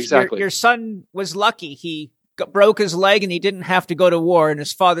 Yeah, exactly. Your son was lucky; he broke his leg and he didn't have to go to war. And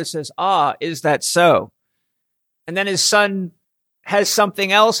his father says, is that so? And then his son has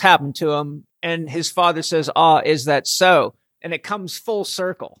something else happen to him, and his father says, is that so? And it comes full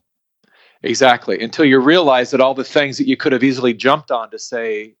circle. Exactly. Until you realize that all the things that you could have easily jumped on to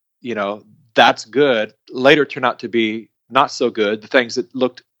say, that's good, later turn out to be not so good. The things that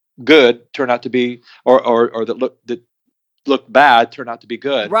looked good turn out to be, or that looked bad turn out to be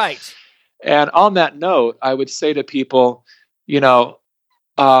good. Right. And on that note, I would say to people,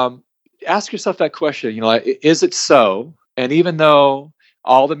 ask yourself that question, is it so? And even though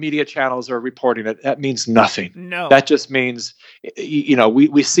all the media channels are reporting it. That means nothing. No. That just means,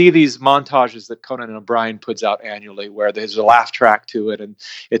 we see these montages that Conan O'Brien puts out annually where there's a laugh track to it. And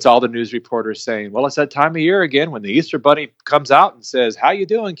it's all the news reporters saying, well, it's that time of year again when the Easter Bunny comes out and says, how you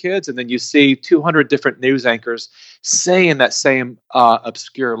doing, kids? And then you see 200 different news anchors saying that same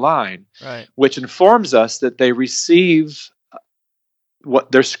obscure line, right, which informs us that they receive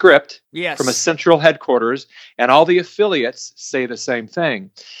what their script yes, from a central headquarters, and all the affiliates say the same thing.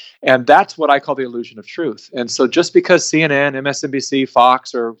 And that's what I call the illusion of truth. And so just because CNN, MSNBC,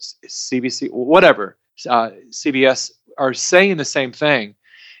 Fox, or CBC, whatever, CBS are saying the same thing,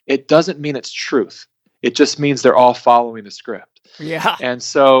 it doesn't mean it's truth. It just means they're all following the script. Yeah. And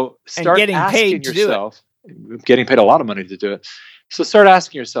so start getting asking paid to yourself, getting paid a lot of money to do it. So start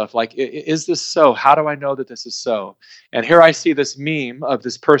asking yourself, like, is this so? How do I know that this is so? And here I see this meme of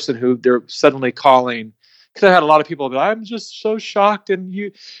this person who they're suddenly calling, because I had a lot of people be like, I'm just so shocked. And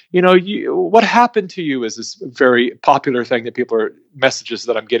what happened to you is this very popular thing that people are messages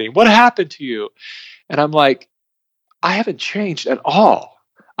that I'm getting. What happened to you? And I'm like, I haven't changed at all.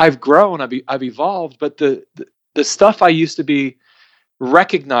 I've grown, I've evolved, but the stuff I used to be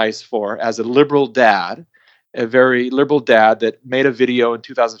recognized for as a liberal dad, a very liberal dad that made a video in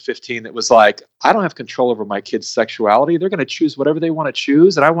 2015 that was like, I don't have control over my kids' sexuality. They're going to choose whatever they want to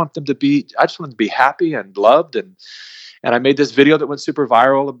choose. And I just want them to be happy and loved. And I made this video that went super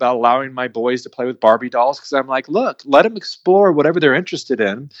viral about allowing my boys to play with Barbie dolls. Because I'm like, look, let them explore whatever they're interested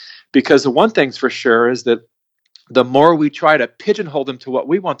in. Because the one thing's for sure is that the more we try to pigeonhole them to what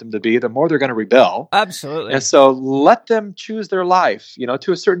we want them to be, the more they're going to rebel. Absolutely. And so let them choose their life,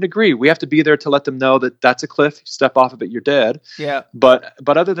 to a certain degree. We have to be there to let them know that that's a cliff. You step off of it, you're dead. Yeah. But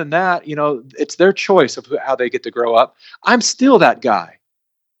other than that, it's their choice of how they get to grow up. I'm still that guy.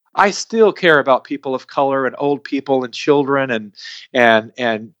 I still care about people of color and old people and children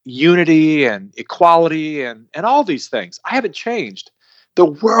and unity and equality and all these things. I haven't changed. The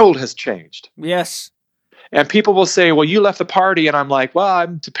world has changed. Yes. And people will say, well, you left the party. And I'm like, well,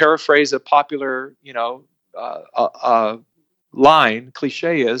 I'm to paraphrase a popular, line,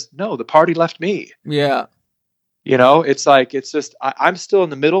 cliche is, no, the party left me. Yeah. It's like, it's just, I'm still in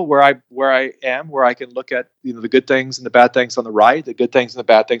the middle where I am, where I can look at, the good things and the bad things on the right, the good things and the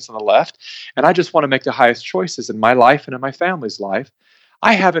bad things on the left. And I just want to make the highest choices in my life and in my family's life.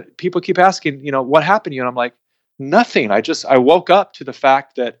 People keep asking, what happened to you? And I'm like, nothing. I woke up to the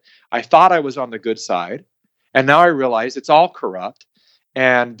fact that I thought I was on the good side. And now I realize it's all corrupt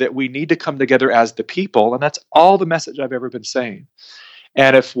and that we need to come together as the people. And that's all the message I've ever been saying.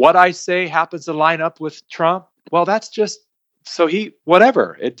 And if what I say happens to line up with Trump, well, that's just,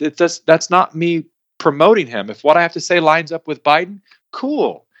 whatever. That's not me promoting him. If what I have to say lines up with Biden,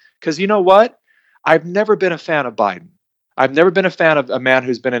 cool. Because you know what? I've never been a fan of Biden. I've never been a fan of a man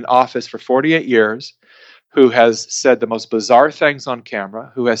who's been in office for 48 years, who has said the most bizarre things on camera,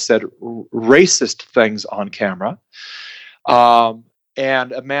 who has said racist things on camera,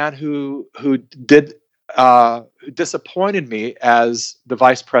 and a man who disappointed me as the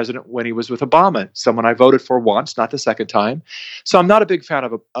vice president when he was with Obama, someone I voted for once, not the second time. So I'm not a big fan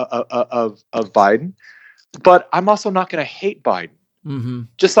of Biden, but I'm also not going to hate Biden. Mm-hmm.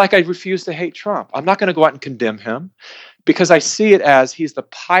 Just like I refuse to hate Trump. I'm not going to go out and condemn him because I see it as he's the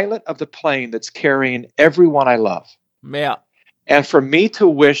pilot of the plane that's carrying everyone I love. Yeah. And for me to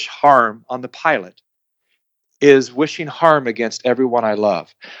wish harm on the pilot is wishing harm against everyone I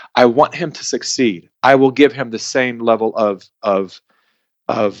love. I want him to succeed. I will give him the same level of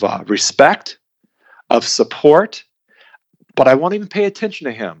respect, of support, but I won't even pay attention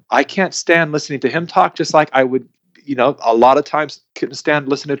to him. I can't stand listening to him talk, just like I would, a lot of times couldn't stand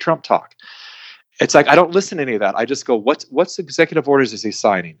listening to Trump talk. It's like I don't listen to any of that. I just go, what's executive orders is he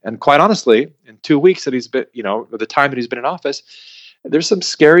signing? And quite honestly, in 2 weeks that he's been, the time that he's been in office, there's some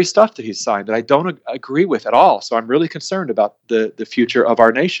scary stuff that he's signed that I don't agree with at all. So I'm really concerned about the future of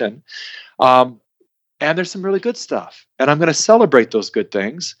our nation. And there's some really good stuff, and I'm going to celebrate those good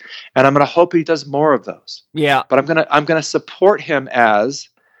things, and I'm going to hope he does more of those. Yeah. But I'm going to support him as.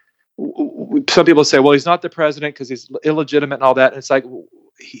 Some people say, well, he's not the president because he's illegitimate and all that. And it's like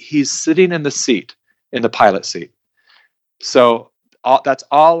he's sitting in the seat, in the pilot seat. So that's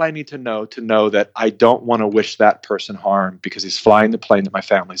all I need to know that I don't want to wish that person harm because he's flying the plane that my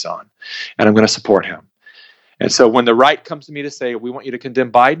family's on. And I'm going to support him. And so when the right comes to me to say, we want you to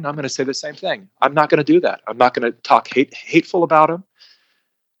condemn Biden, I'm going to say the same thing. I'm not going to do that. I'm not going to talk hateful about him.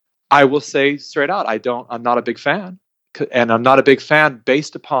 I will say straight out, I'm not a big fan. And I'm not a big fan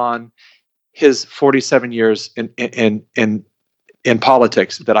based upon his 47 years in in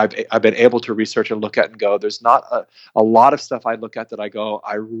politics that I've been able to research and look at and go, there's not a lot of stuff I look at that I go,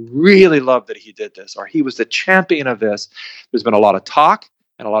 I really love that he did this, or he was the champion of this. There's been a lot of talk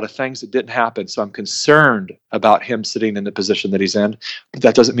and a lot of things that didn't happen. So I'm concerned about him sitting in the position that he's in, but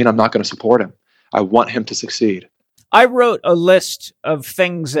that doesn't mean I'm not going to support him. I want him to succeed. I wrote a list of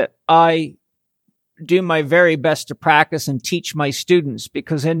things that I do my very best to practice and teach my students,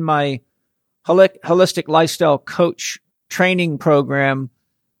 because in my holistic lifestyle coach training program,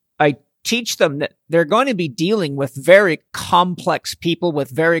 I teach them that they're going to be dealing with very complex people with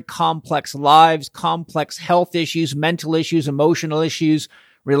very complex lives, complex health issues, mental issues, emotional issues,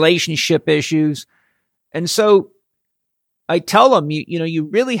 relationship issues. And so I tell them, you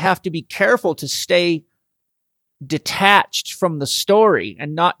really have to be careful to stay detached from the story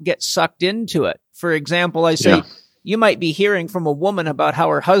and not get sucked into it. For example, I say, you might be hearing from a woman about how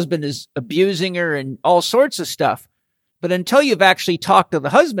her husband is abusing her and all sorts of stuff. But until you've actually talked to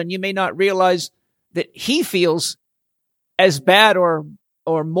the husband, you may not realize that he feels as bad or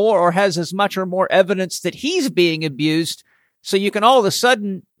more, or has as much or more evidence that he's being abused. So you can all of a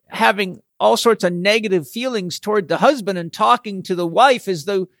sudden having all sorts of negative feelings toward the husband and talking to the wife as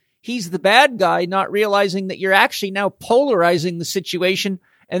though he's the bad guy, not realizing that you're actually now polarizing the situation.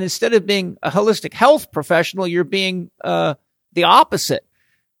 And instead of being a holistic health professional, you're being the opposite.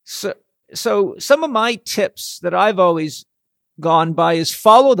 So some of my tips that I've always gone by is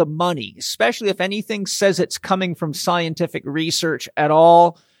follow the money, especially if anything says it's coming from scientific research at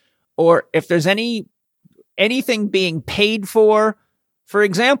all, or if there's anything being paid for. For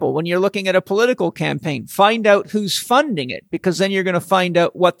example, when you're looking at a political campaign, find out who's funding it, because then you're going to find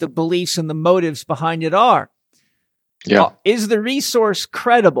out what the beliefs and the motives behind it are. Yeah. Is the resource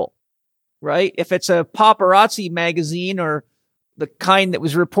credible, right? If it's a paparazzi magazine or the kind that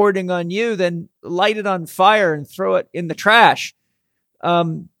was reporting on you, then light it on fire and throw it in the trash.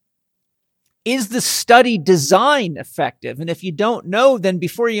 Is the study design effective? And if you don't know, then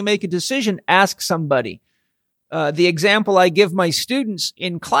before you make a decision, ask somebody. The example I give my students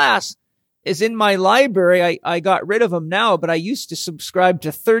in class is in my library. I got rid of them now, but I used to subscribe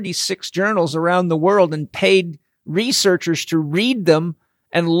to 36 journals around the world and paid researchers to read them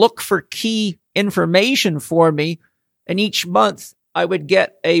and look for key information for me. And each month I would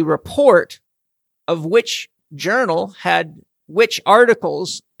get a report of which journal had which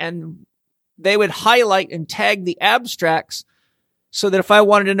articles, and they would highlight and tag the abstracts so that if I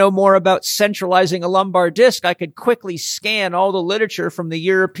wanted to know more about centralizing a lumbar disc, I could quickly scan all the literature from the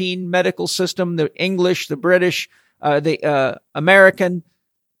European medical system, the English, the British, the American,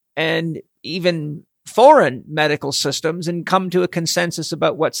 and even foreign medical systems, and come to a consensus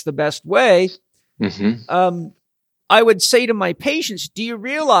about what's the best way. Mm-hmm. I would say to my patients, do you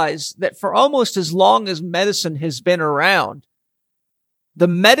realize that for almost as long as medicine has been around, the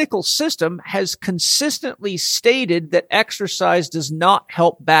medical system has consistently stated that exercise does not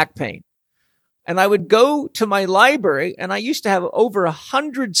help back pain? And I would go to my library, and I used to have over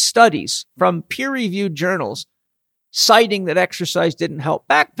 100 studies from peer-reviewed journals citing that exercise didn't help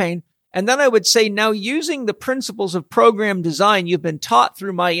back pain. And then I would say, now using the principles of program design you've been taught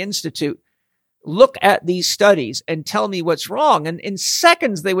through my institute, look at these studies and tell me what's wrong. And in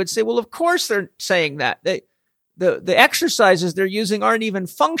seconds, they would say, well, of course they're saying that. The exercises they're using aren't even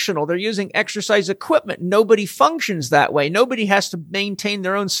functional. They're using exercise equipment. Nobody functions that way. Nobody has to maintain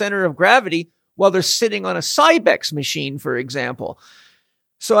their own center of gravity while they're sitting on a Cybex machine, for example.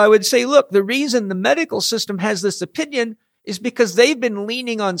 So I would say, look, the reason the medical system has this opinion is because they've been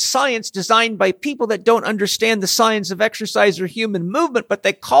leaning on science designed by people that don't understand the science of exercise or human movement, but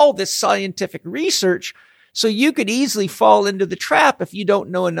they call this scientific research. So you could easily fall into the trap if you don't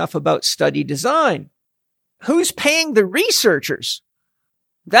know enough about study design. Who's paying the researchers?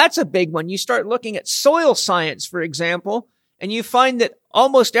 That's a big one. You start looking at soil science, for example, and you find that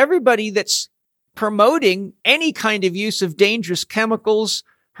almost everybody that's promoting any kind of use of dangerous chemicals,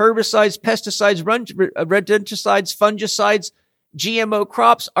 herbicides, pesticides, rodenticides, fungicides, GMO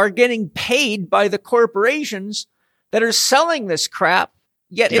crops are getting paid by the corporations that are selling this crap,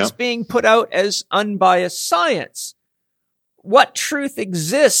 yet it's being put out as unbiased science. What truth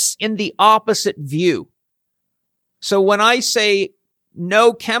exists in the opposite view? So when I say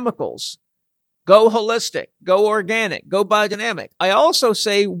no chemicals, go holistic, go organic, go biodynamic, I also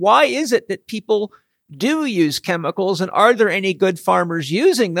say, why is it that people do use chemicals, and are there any good farmers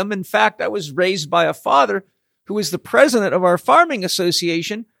using them? In fact, I was raised by a father who is the president of our farming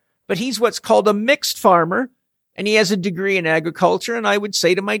association, but he's what's called a mixed farmer, and he has a degree in agriculture. And I would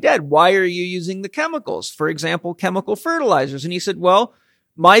say to my dad, why are you using the chemicals? For example, chemical fertilizers. And he said, well,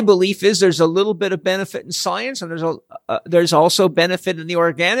 my belief is there's a little bit of benefit in science, and there's also benefit in the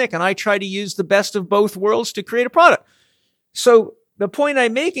organic, and I try to use the best of both worlds to create a product. So the point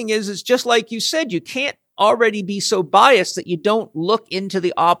I'm making is just like you said, you can't already be so biased that you don't look into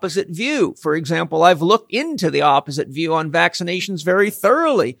the opposite view. For example, I've looked into the opposite view on vaccinations very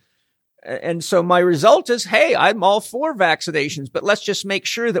thoroughly. And so my result is, hey, I'm all for vaccinations, but let's just make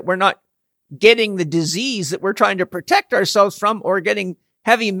sure that we're not getting the disease that we're trying to protect ourselves from, or getting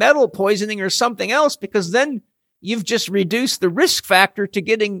heavy metal poisoning or something else, because then you've just reduced the risk factor to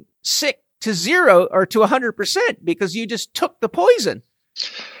getting sick to 0 or to 100% because you just took the poison.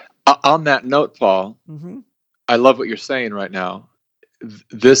 On that note, Paul, I love what you're saying right now.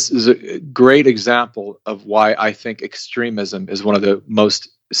 This is a great example of why I think extremism is one of the most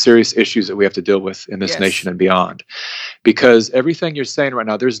serious issues that we have to deal with in this nation and beyond. Because everything you're saying right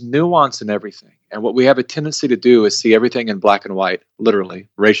now, there's nuance in everything. And what we have a tendency to do is see everything in black and white, literally,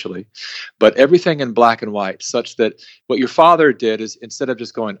 racially, but everything in black and white, such that what your father did is, instead of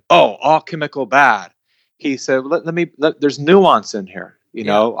just going, oh, all chemical bad, he said, there's nuance in here. You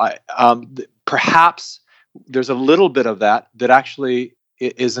know, perhaps there's a little bit of that actually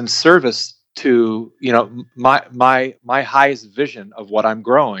is in service to, you know, my highest vision of what I'm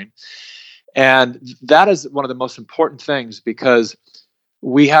growing. And that is one of the most important things, because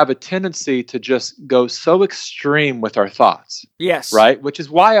we have a tendency to just go so extreme with our thoughts. Yes. Right? Which is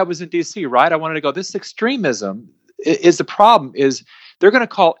why I was in DC, right? I wanted to go, this extremism is the problem, is they're going to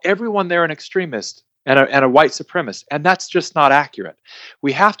call everyone there an extremist and a white supremacist, and that's just not accurate.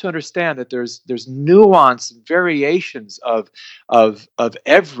 We have to understand that there's nuance, variations of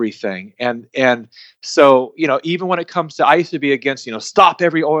everything, and so, you know, even when it comes to, I used to be against, you know, stop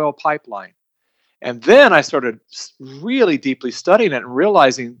every oil pipeline, and then I started really deeply studying it and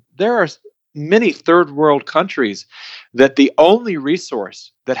realizing there are many third world countries that the only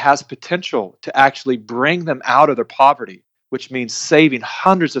resource that has potential to actually bring them out of their poverty, which means saving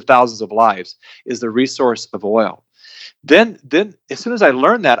hundreds of thousands of lives, is the resource of oil. Then as soon as I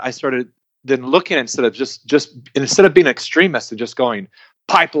learned that, I started then looking, instead of being an extremist and just going,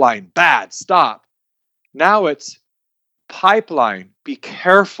 pipeline, bad, stop. Now it's pipeline, be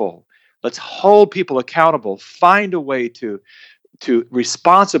careful. Let's hold people accountable. Find a way to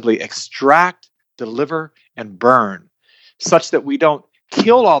responsibly extract, deliver, and burn, such that we don't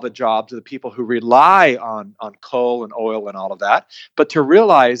kill all the jobs of the people who rely on coal and oil and all of that, but to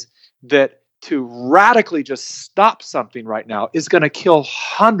realize that to radically just stop something right now is going to kill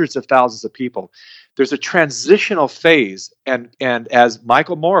hundreds of thousands of people. There's a transitional phase, and as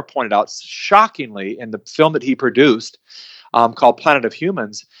Michael Moore pointed out, shockingly, in the film that he produced called Planet of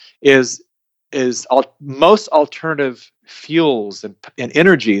Humans, is most alternative fuels and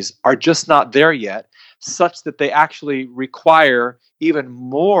energies are just not there yet, such that they actually require even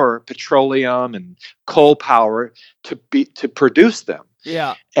more petroleum and coal power to produce them.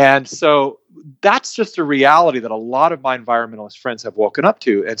 Yeah. And so that's just a reality that a lot of my environmentalist friends have woken up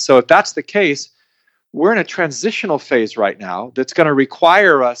to. And so if that's the case, we're in a transitional phase right now that's going to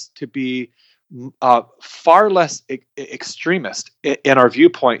require us to be far less extremist in our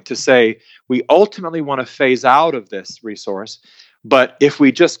viewpoint, to say we ultimately want to phase out of this resource. But if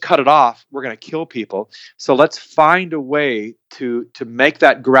we just cut it off, we're going to kill people. So let's find a way to make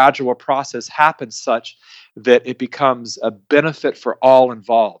that gradual process happen such that it becomes a benefit for all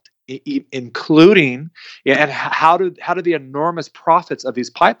involved, including, and how do the enormous profits of these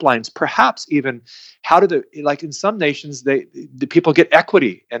pipelines, perhaps even like in some nations, the people get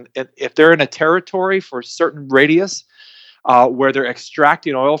equity, and if they're in a territory for a certain radius, where they're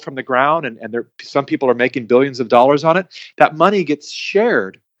extracting oil from the ground, and some people are making billions of dollars on it, that money gets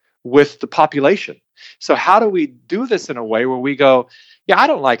shared with the population. So how do we do this in a way where we go, yeah, I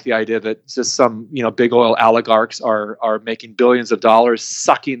don't like the idea that just some, you know, big oil oligarchs are making billions of dollars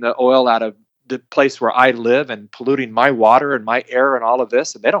sucking the oil out of the place where I live and polluting my water and my air and all of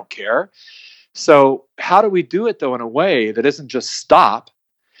this, and they don't care. So how do we do it, though, in a way that isn't just stop,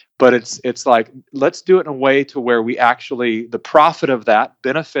 but it's like, let's do it in a way to where we actually, the profit of that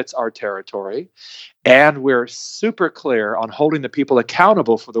benefits our territory, and we're super clear on holding the people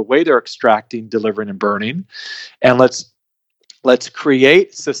accountable for the way they're extracting, delivering, and burning. And let's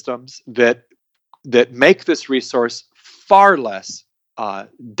create systems that make this resource far less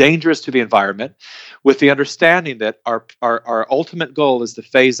dangerous to the environment, with the understanding that our ultimate goal is to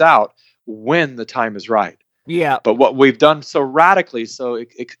phase out when the time is right. Yeah. But what we've done so radically, so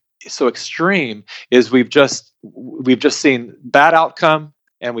extreme, is we've just seen bad outcome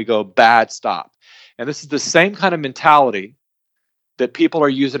and we go bad, stop. And this is the same kind of mentality that people are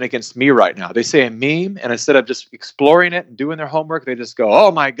using against me right now. They say a meme, and instead of just exploring it and doing their homework, they just go,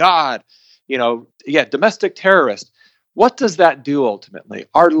 oh my God, domestic terrorist. What does that do ultimately?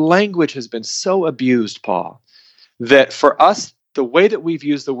 Our language has been so abused, Paul, that for us, the way that we've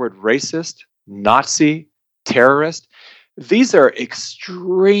used the word racist, Nazi, terrorist, these are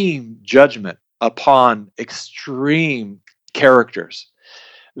extreme judgment upon extreme characters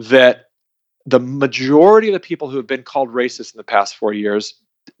that the majority of the people who have been called racist in the past 4 years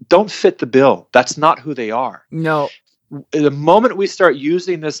don't fit the bill. That's not who they are. No. The moment we start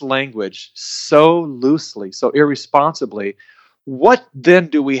using this language so loosely, so irresponsibly, what then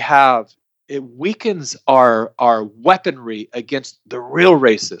do we have? It weakens our weaponry against the real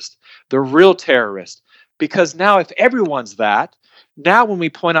racist, the real terrorist. Because now if everyone's that, now when we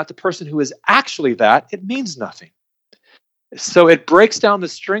point out the person who is actually that, it means nothing. So it breaks down the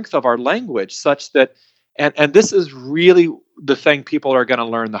strength of our language such that, and this is really the thing people are going to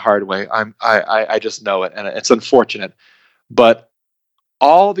learn the hard way. I just know it, and it's unfortunate. But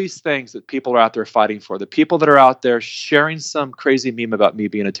all these things that people are out there fighting for, the people that are out there sharing some crazy meme about me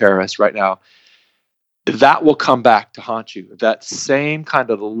being a terrorist right now, that will come back to haunt you. That same kind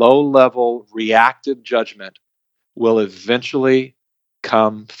of low-level reactive judgment will eventually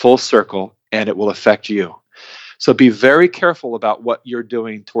come full circle, and it will affect you. So be very careful about what you're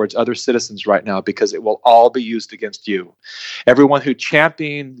doing towards other citizens right now, because it will all be used against you. Everyone who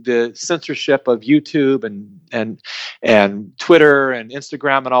championed the censorship of YouTube and Twitter and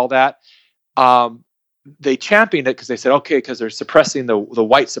Instagram and all that, they championed it because they said, okay, because they're suppressing the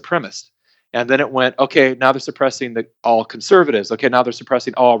white supremacist. And then it went, okay, now they're suppressing all conservatives. Okay, now they're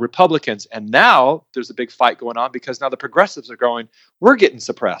suppressing all Republicans. And now there's a big fight going on because now the progressives are going, we're getting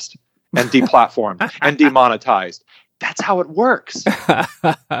suppressed and deplatformed and demonetized. That's how it works.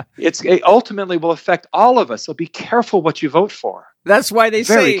 It ultimately will affect all of us. So be careful what you vote for. That's why they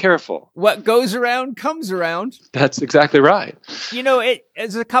say, very careful. What goes around comes around. That's exactly right.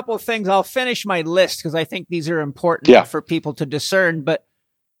 There's a couple of things. I'll finish my list because I think these are important for people to discern. But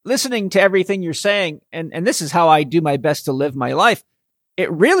listening to everything you're saying, and this is how I do my best to live my life, it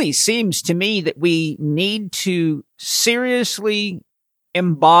really seems to me that we need to seriously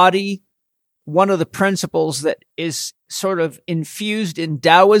embody one of the principles that is sort of infused in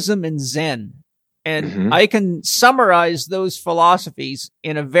Taoism and Zen. And I can summarize those philosophies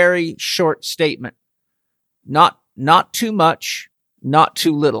in a very short statement. Not too much, not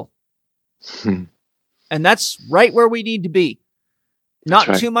too little. And that's right where we need to be.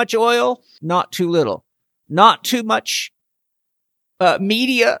 Not too much oil, not too little. Not too much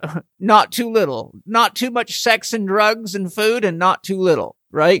media, not too little. Not too much sex and drugs and food, and not too little,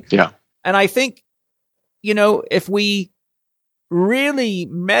 right? Yeah. And I think, if we really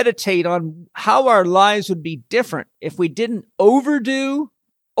meditate on how our lives would be different if we didn't overdo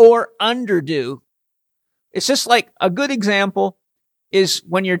or underdo. It's just like a good example is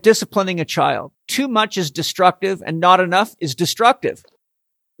when you're disciplining a child. Too much is destructive and not enough is destructive.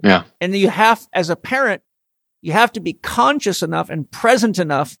 Yeah. And as a parent, you have to be conscious enough and present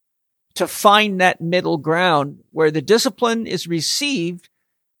enough to find that middle ground where the discipline is received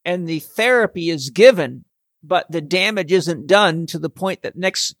and the therapy is given, but the damage isn't done to the point that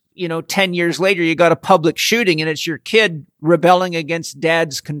next, 10 years later, you got a public shooting and it's your kid rebelling against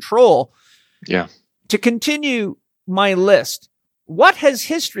dad's control. Yeah. To continue my list, what has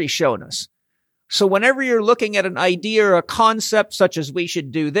history shown us? So whenever you're looking at an idea or a concept such as we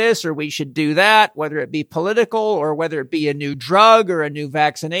should do this or we should do that, whether it be political or whether it be a new drug or a new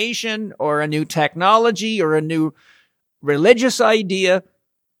vaccination or a new technology or a new religious idea,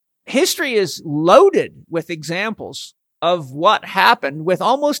 history is loaded with examples of what happened with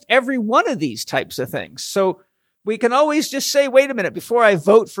almost every one of these types of things. So we can always just say, wait a minute, before I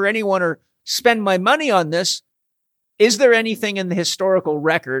vote for anyone or spend my money on this, is there anything in the historical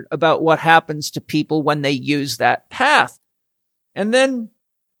record about what happens to people when they use that path? And then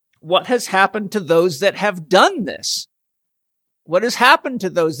what has happened to those that have done this? What has happened to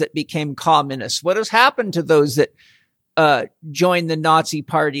those that became communists? What has happened to those that joined the Nazi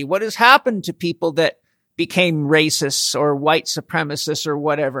party? What has happened to people that became racists or white supremacists or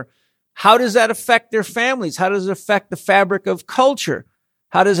whatever? How does that affect their families? How does it affect the fabric of culture?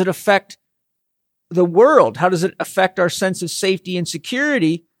 How does it affect the world? How does it affect our sense of safety and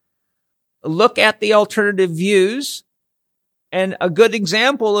security? Look at the alternative views. And a good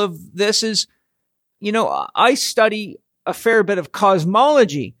example of this is, I study a fair bit of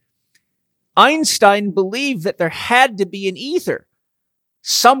cosmology. Einstein believed that there had to be an ether,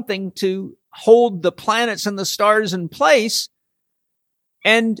 something to hold the planets and the stars in place.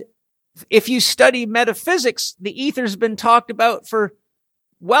 And if you study metaphysics, the ether's been talked about for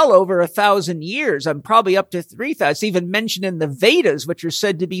well over 1,000 years. I'm probably up to 3,000. It's even mentioned in the Vedas, which are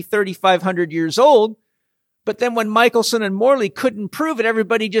said to be 3,500 years old. But then when Michelson and Morley couldn't prove it,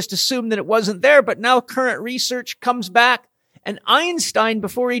 everybody just assumed that it wasn't there. But now current research comes back, and Einstein,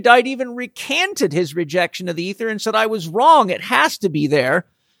 before he died, even recanted his rejection of the ether and said, I was wrong. It has to be there.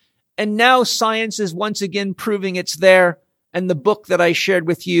 And now science is once again proving it's there. And the book that I shared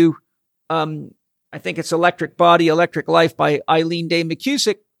with you, I think it's Electric Body, Electric Life by Eileen Day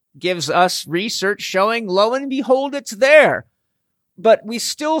McCusick, gives us research showing, lo and behold, it's there. But we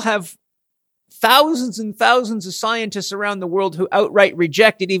still have thousands and thousands of scientists around the world who outright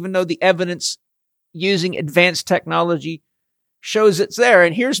reject it, even though the evidence using advanced technology shows it's there.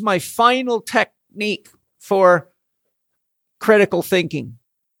 And here's my final technique for critical thinking.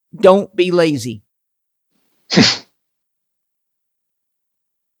 Don't be lazy.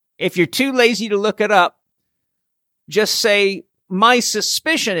 If you're too lazy to look it up, just say, my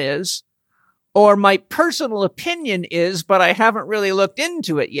suspicion is, or my personal opinion is, but I haven't really looked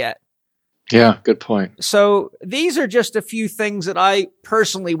into it yet. Yeah, good point. So these are just a few things that I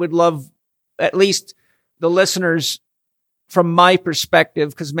personally would love, at least the listeners from my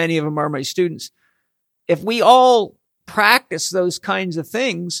perspective, because many of them are my students. If we all practice those kinds of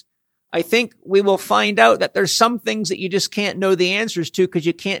things, I think we will find out that there's some things that you just can't know the answers to because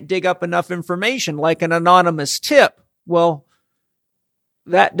you can't dig up enough information, like an anonymous tip. Well,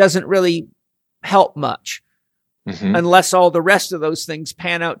 that doesn't really help much unless all the rest of those things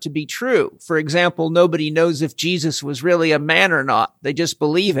pan out to be true. For example, nobody knows if Jesus was really a man or not. They just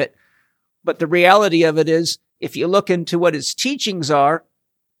believe it. But the reality of it is, if you look into what his teachings are,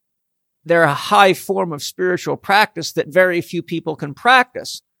 they're a high form of spiritual practice that very few people can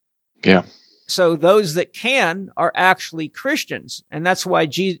practice. Yeah. So those that can are actually Christians. And that's why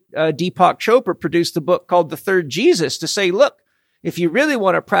Deepak Chopra produced a book called The Third Jesus, to say, look, if you really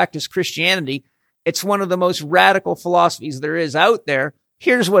want to practice Christianity, it's one of the most radical philosophies there is out there.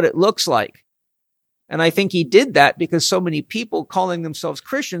 Here's what it looks like. And I think he did that because so many people calling themselves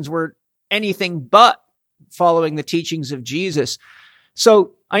Christians were anything but following the teachings of Jesus.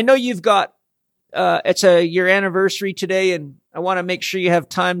 So I know you've got, it's your anniversary today, and I want to make sure you have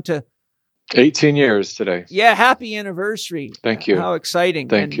time to. 18 years today. Yeah. Happy anniversary. Thank you. How exciting.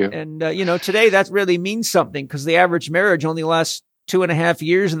 Thank you. And today that really means something, because the average marriage only lasts 2.5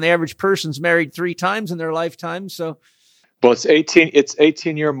 years, and the average person's married 3 times in their lifetime. So. Well, it's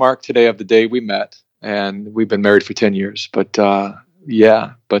 18-year mark today of the day we met, and we've been married for 10 years, but,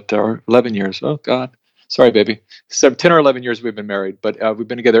 or 11 years. Oh God. Sorry, baby. 10 or 11 years we've been married, but we've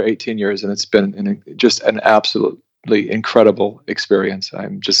been together 18 years, and it's been just an absolutely incredible experience.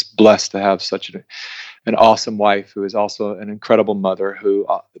 I'm just blessed to have such an awesome wife who is also an incredible mother who,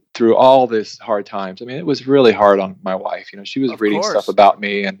 through all this hard times, I mean, it was really hard on my wife. She was reading stuff about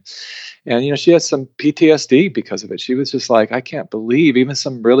me, and she has some PTSD because of it. She was just like, I can't believe even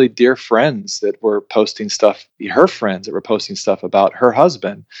some really dear friends that were posting stuff, her friends that were posting stuff about her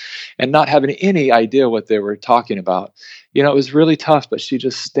husband and not having any idea what they were talking about. It was really tough, but she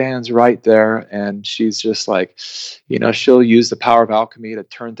just stands right there, and she's just like, she'll use the power of alchemy to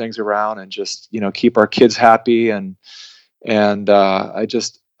turn things around and just, keep our kids happy. And I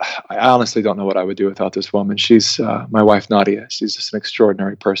honestly don't know what I would do without this woman. She's my wife, Nadia. She's just an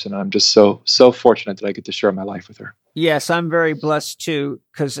extraordinary person. I'm just so fortunate that I get to share my life with her. Yes, I'm very blessed too,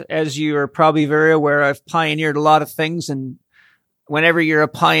 because as you are probably very aware, I've pioneered a lot of things. And whenever you're a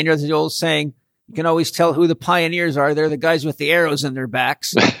pioneer, there's the old saying, you can always tell who the pioneers are. They're the guys with the arrows in their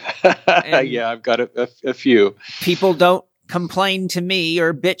backs. Yeah, I've got a few. People don't complain to me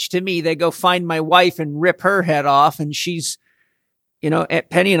or bitch to me. They go find my wife and rip her head off. And she's,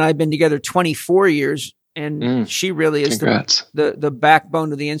 Penny and I have been together 24 years, and she really is the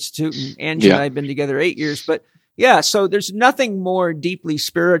backbone of the Institute. And Angie and I have been together 8 years. But yeah, so there's nothing more deeply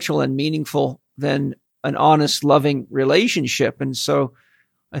spiritual and meaningful than an honest, loving relationship. And so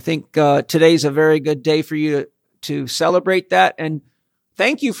I think today's a very good day for you to celebrate that. And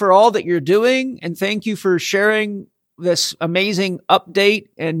thank you for all that you're doing. And thank you for sharing this amazing update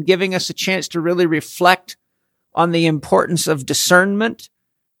and giving us a chance to really reflect on the importance of discernment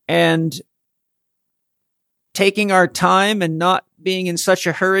and taking our time and not being in such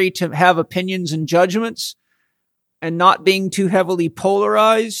a hurry to have opinions and judgments, and not being too heavily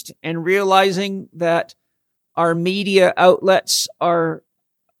polarized, and realizing that our media outlets are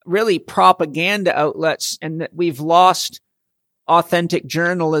really propaganda outlets, and that we've lost authentic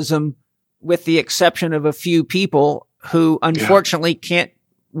journalism, with the exception of a few people who unfortunately can't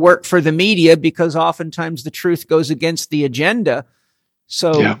work for the media because oftentimes the truth goes against the agenda.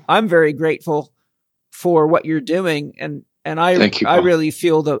 So I'm very grateful for what you're doing. And I really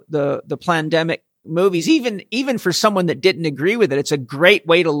feel the pandemic movies, even for someone that didn't agree with it, it's a great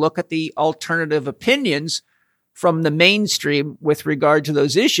way to look at the alternative opinions from the mainstream with regard to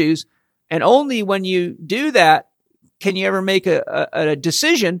those issues. And only when you do that can you ever make a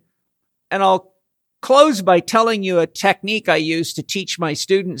decision. And I'll close by telling you a technique I use to teach my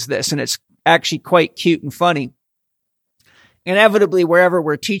students this, and it's actually quite cute and funny. Inevitably, wherever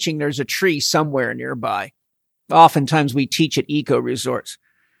we're teaching, there's a tree somewhere nearby. Oftentimes we teach at eco resorts.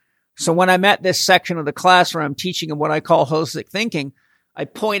 So when I'm at this section of the class where I'm teaching them what I call holistic thinking, I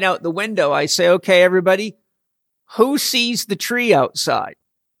point out the window. I say, okay, everybody, who sees the tree outside?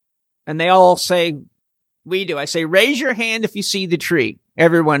 And they all say, we do. I say, raise your hand if you see the tree.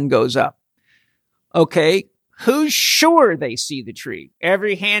 Everyone goes up. Okay, who's sure they see the tree?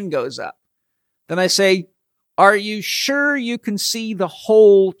 Every hand goes up. Then I say, are you sure you can see the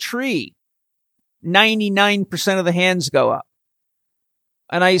whole tree? 99% of the hands go up.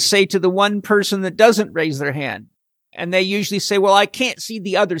 And I say to the one person that doesn't raise their hand, and they usually say, well, I can't see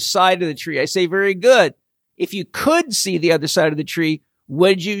the other side of the tree. I say, very good. If you could see the other side of the tree,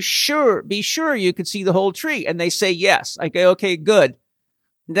 would you be sure you could see the whole tree? And they say, yes. I go, okay, good.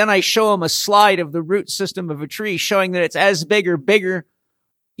 And then I show them a slide of the root system of a tree showing that it's as big or bigger,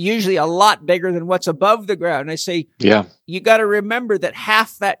 usually a lot bigger than what's above the ground. And I say, you got to remember that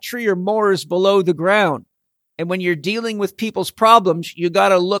half that tree or more is below the ground. And when you're dealing with people's problems, you got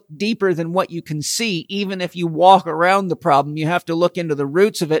to look deeper than what you can see. Even if you walk around the problem, you have to look into the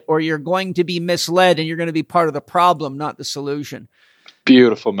roots of it, or you're going to be misled and you're going to be part of the problem, not the solution.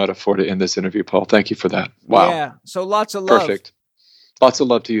 Beautiful metaphor to end this interview, Paul. Thank you for that. Wow. Yeah. So lots of love. Perfect. Lots of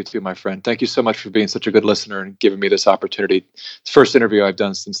love to you too, my friend. Thank you so much for being such a good listener and giving me this opportunity. It's the first interview I've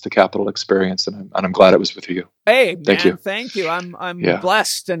done since the Capital experience, and I'm glad it was with you. Hey, thank you. I'm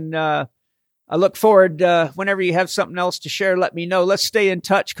blessed, and I look forward. Whenever you have something else to share, let me know. Let's stay in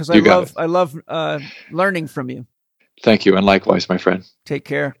touch because I love learning from you. Thank you, and likewise, my friend. Take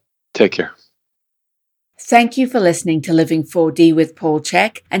care. Take care. Thank you for listening to Living 4D with Paul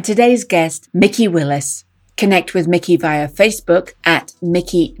Chek and today's guest, Mikki Willis. Connect with Mikki via Facebook at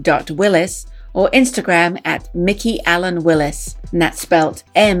Mikki.Willis or Instagram at Mikki Allen Willis. And that's spelled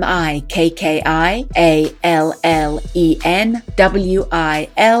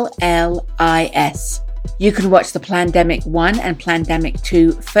MIKKIALLENWILLIS. You can watch the Plandemic 1 and Plandemic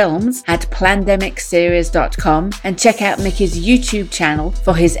 2 films at plandemicseries.com and check out Mikki's YouTube channel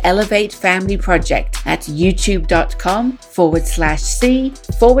for his Elevate Family Project at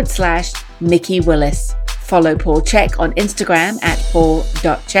youtube.com/C/Mikki Willis. Follow Paul Chek on Instagram at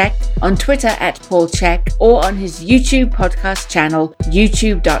paul.chek, on Twitter at Paul Chek, or on his YouTube podcast channel,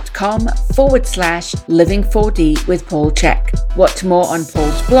 youtube.com/Living4D with Paul Chek. Watch more on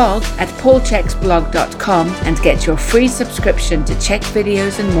Paul's blog at paulcheksblog.com and get your free subscription to Chek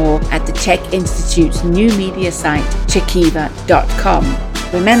videos and more at the Chek Institute's new media site, chekiva.com.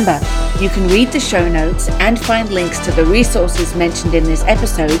 Remember, you can read the show notes and find links to the resources mentioned in this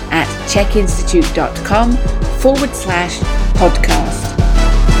episode at chekinstitute.com/podcast.